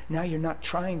 Now you're not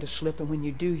trying to slip, and when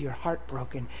you do, you're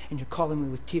heartbroken and you're calling me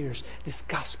with tears. This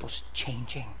gospel's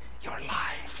changing your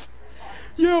life.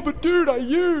 Yeah, but dude, I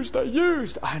used.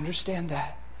 I understand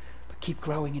that. But keep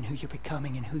growing in who you're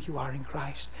becoming and who you are in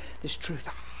Christ. This truth.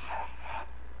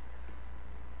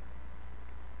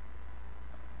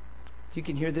 You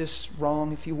can hear this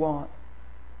wrong if you want.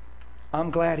 I'm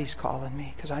glad he's calling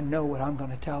me because I know what I'm going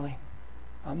to tell him.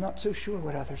 I'm not so sure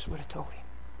what others would have told him.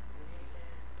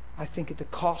 I think at the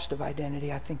cost of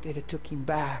identity, I think they'd have took him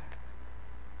back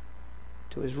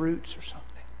to his roots or something.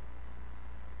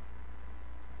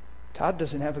 Todd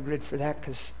doesn't have a grid for that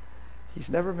because he's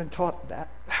never been taught that.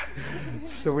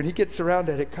 So when he gets around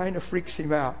that, it kind of freaks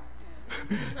him out.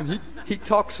 And he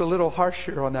talks a little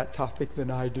harsher on that topic than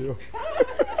I do.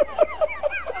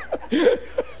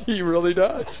 He really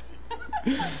does.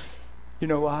 You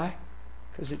know why?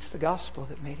 Because it's the gospel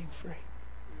that made him free.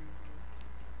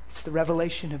 It's the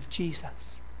revelation of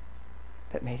Jesus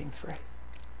that made him free.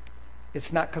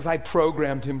 It's not because I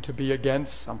programmed him to be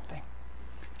against something.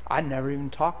 I never even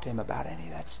talked to him about any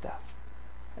of that stuff.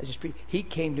 He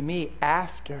came to me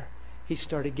after he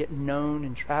started getting known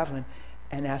and traveling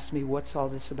and asked me, what's all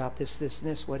this about this, and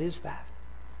this? What is that?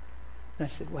 And I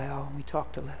said, well, we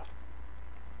talked a little.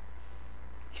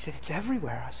 He said, it's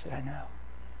everywhere. I said, I know.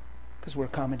 Because we're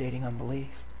accommodating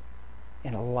unbelief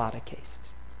in a lot of cases.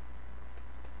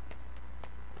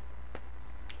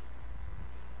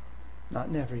 Not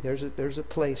in every. There's a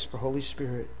place for Holy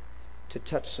Spirit to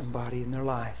touch somebody in their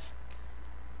life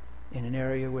in an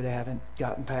area where they haven't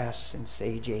gotten past since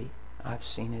age 8. I've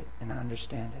seen it and I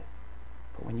understand it.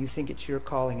 But when you think it's your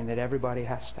calling and that everybody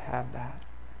has to have that,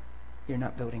 you're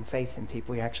not building faith in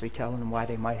people. You're actually telling them why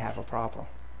they might have a problem.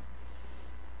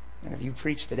 And if you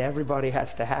preach that everybody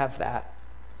has to have that,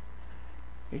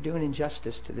 you're doing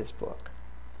injustice to this book.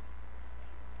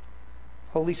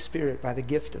 Holy Spirit, by the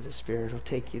gift of the Spirit, will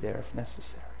take you there if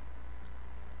necessary.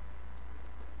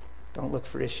 Don't look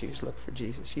for issues, look for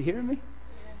Jesus. You hear me?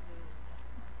 Yes.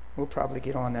 We'll probably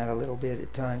get on that a little bit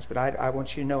at times, but I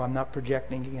want you to know I'm not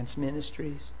projecting against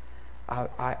ministries.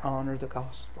 I honor the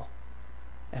gospel.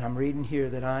 And I'm reading here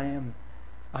that I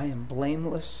am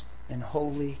blameless and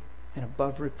holy and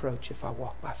above reproach if I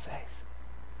walk by faith.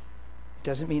 It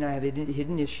doesn't mean I have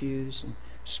hidden issues and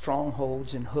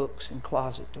strongholds and hooks and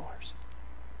closet doors.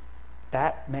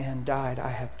 That man died. I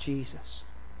have Jesus.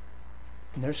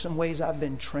 And there's some ways I've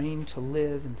been trained to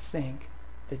live and think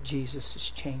that Jesus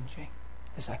is changing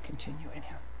as I continue in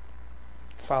Him.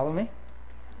 Follow me?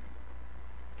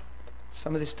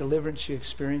 Some of this deliverance you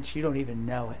experience, you don't even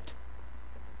know it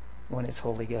when it's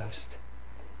Holy Ghost.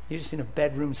 You're just in a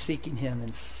bedroom seeking Him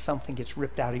and something gets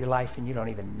ripped out of your life and you don't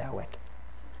even know it.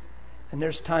 And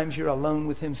there's times you're alone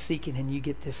with Him seeking and you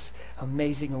get this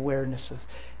amazing awareness of,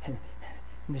 and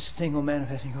this thing will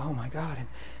manifest and you go, oh my God. And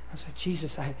I was like,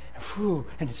 Jesus, and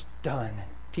it's done. And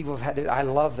people have had it. I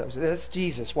love those. That's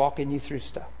Jesus walking you through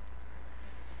stuff.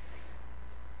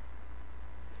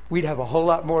 We'd have a whole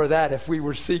lot more of that if we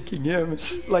were seeking Him.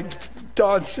 Like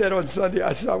Don said on Sunday,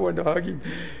 I wanted to hug him.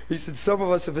 He said, some of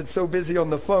us have been so busy on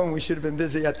the phone, we should have been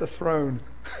busy at the throne.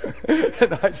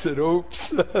 And I said,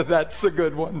 oops, that's a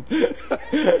good one.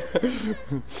 I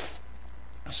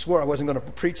swore I wasn't going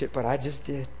to preach it, but I just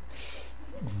did.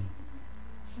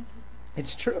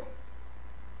 It's true.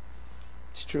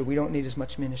 It's true. We don't need as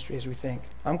much ministry as we think.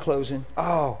 I'm closing.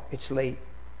 Oh, it's late.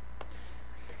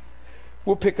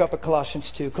 We'll pick up at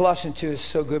Colossians 2. Colossians 2 is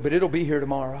so good, but it'll be here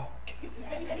tomorrow.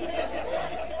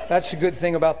 That's the good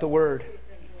thing about the Word.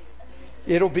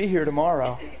 It'll be here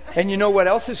tomorrow. And you know what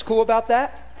else is cool about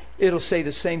that? It'll say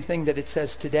the same thing that it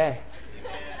says today.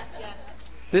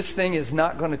 This thing is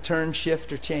not going to turn,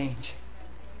 shift, or change.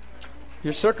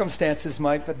 Your circumstances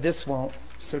might, but this won't.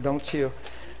 So don't you.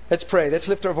 Let's pray. Let's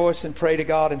lift our voice and pray to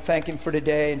God and thank Him for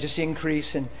today and just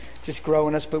increase and just grow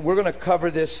in us. But we're going to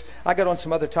cover this. I got on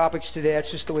some other topics today.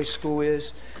 That's just the way school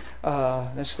is.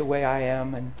 That's the way I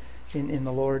am and in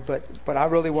the Lord. But I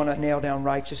really want to nail down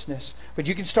righteousness. But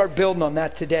you can start building on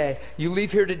that today. You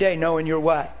leave here today knowing you're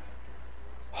what?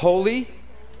 Holy,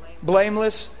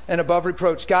 blameless, and above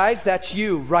reproach. Guys, that's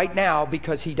you right now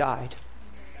because He died.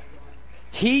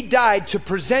 He died to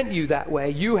present you that way.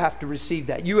 You have to receive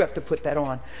that. You have to put that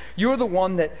on. You're the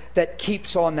one that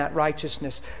keeps on that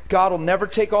righteousness. God will never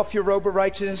take off your robe of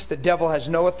righteousness. The devil has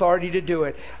no authority to do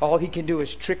it. All he can do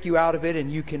is trick you out of it and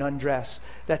you can undress.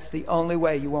 That's the only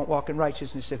way you won't walk in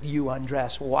righteousness, if you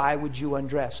undress. Why would you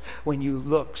undress when you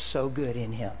look so good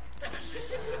in Him?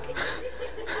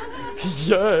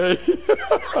 Yay.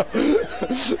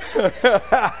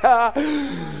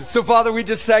 So, Father, we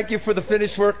just thank You for the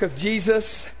finished work of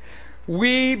Jesus.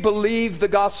 We believe the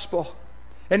gospel.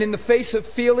 And in the face of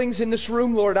feelings in this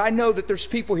room, Lord, I know that there's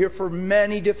people here for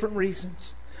many different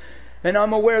reasons. And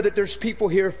I'm aware that there's people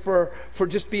here for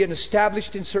just being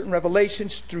established in certain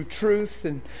revelations through truth.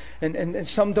 And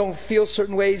some don't feel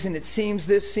certain ways, and it seems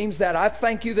this, seems that. I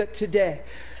thank You that today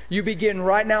You begin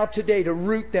right now today to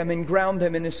root them and ground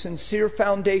them in a sincere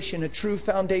foundation, a true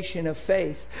foundation of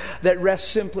faith that rests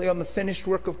simply on the finished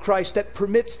work of Christ, that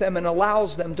permits them and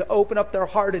allows them to open up their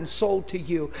heart and soul to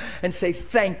You and say,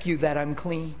 thank You that I'm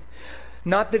clean.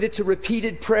 Not that it's a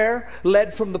repeated prayer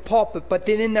led from the pulpit, but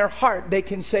that in their heart they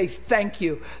can say, thank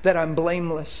You that I'm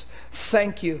blameless.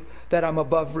 Thank You that I'm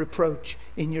above reproach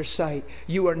in Your sight.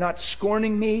 You are not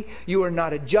scorning me. You are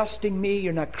not adjusting me.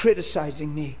 You're not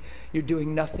criticizing me. You're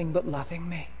doing nothing but loving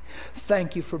me.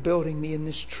 Thank You for building me in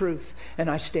this truth.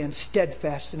 And I stand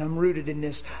steadfast and I'm rooted in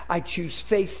this. I choose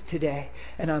faith today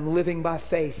and I'm living by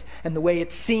faith. And the way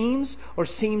it seems or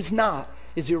seems not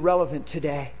is irrelevant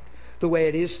today. The way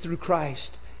it is through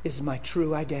Christ is my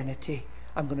true identity.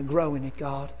 I'm going to grow in it,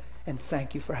 God. And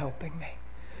thank You for helping me.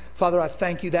 Father, I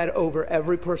thank You that over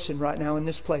every person right now in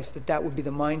this place, that would be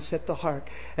the mindset, the heart,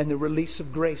 and the release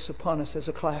of grace upon us as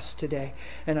a class today.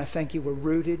 And I thank You we're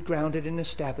rooted, grounded, and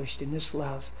established in this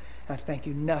love. And I thank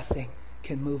You nothing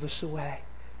can move us away.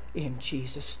 In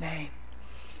Jesus' name.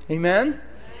 Amen?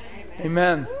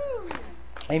 Amen.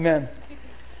 Amen.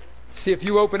 See, if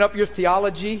you open up your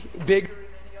theology big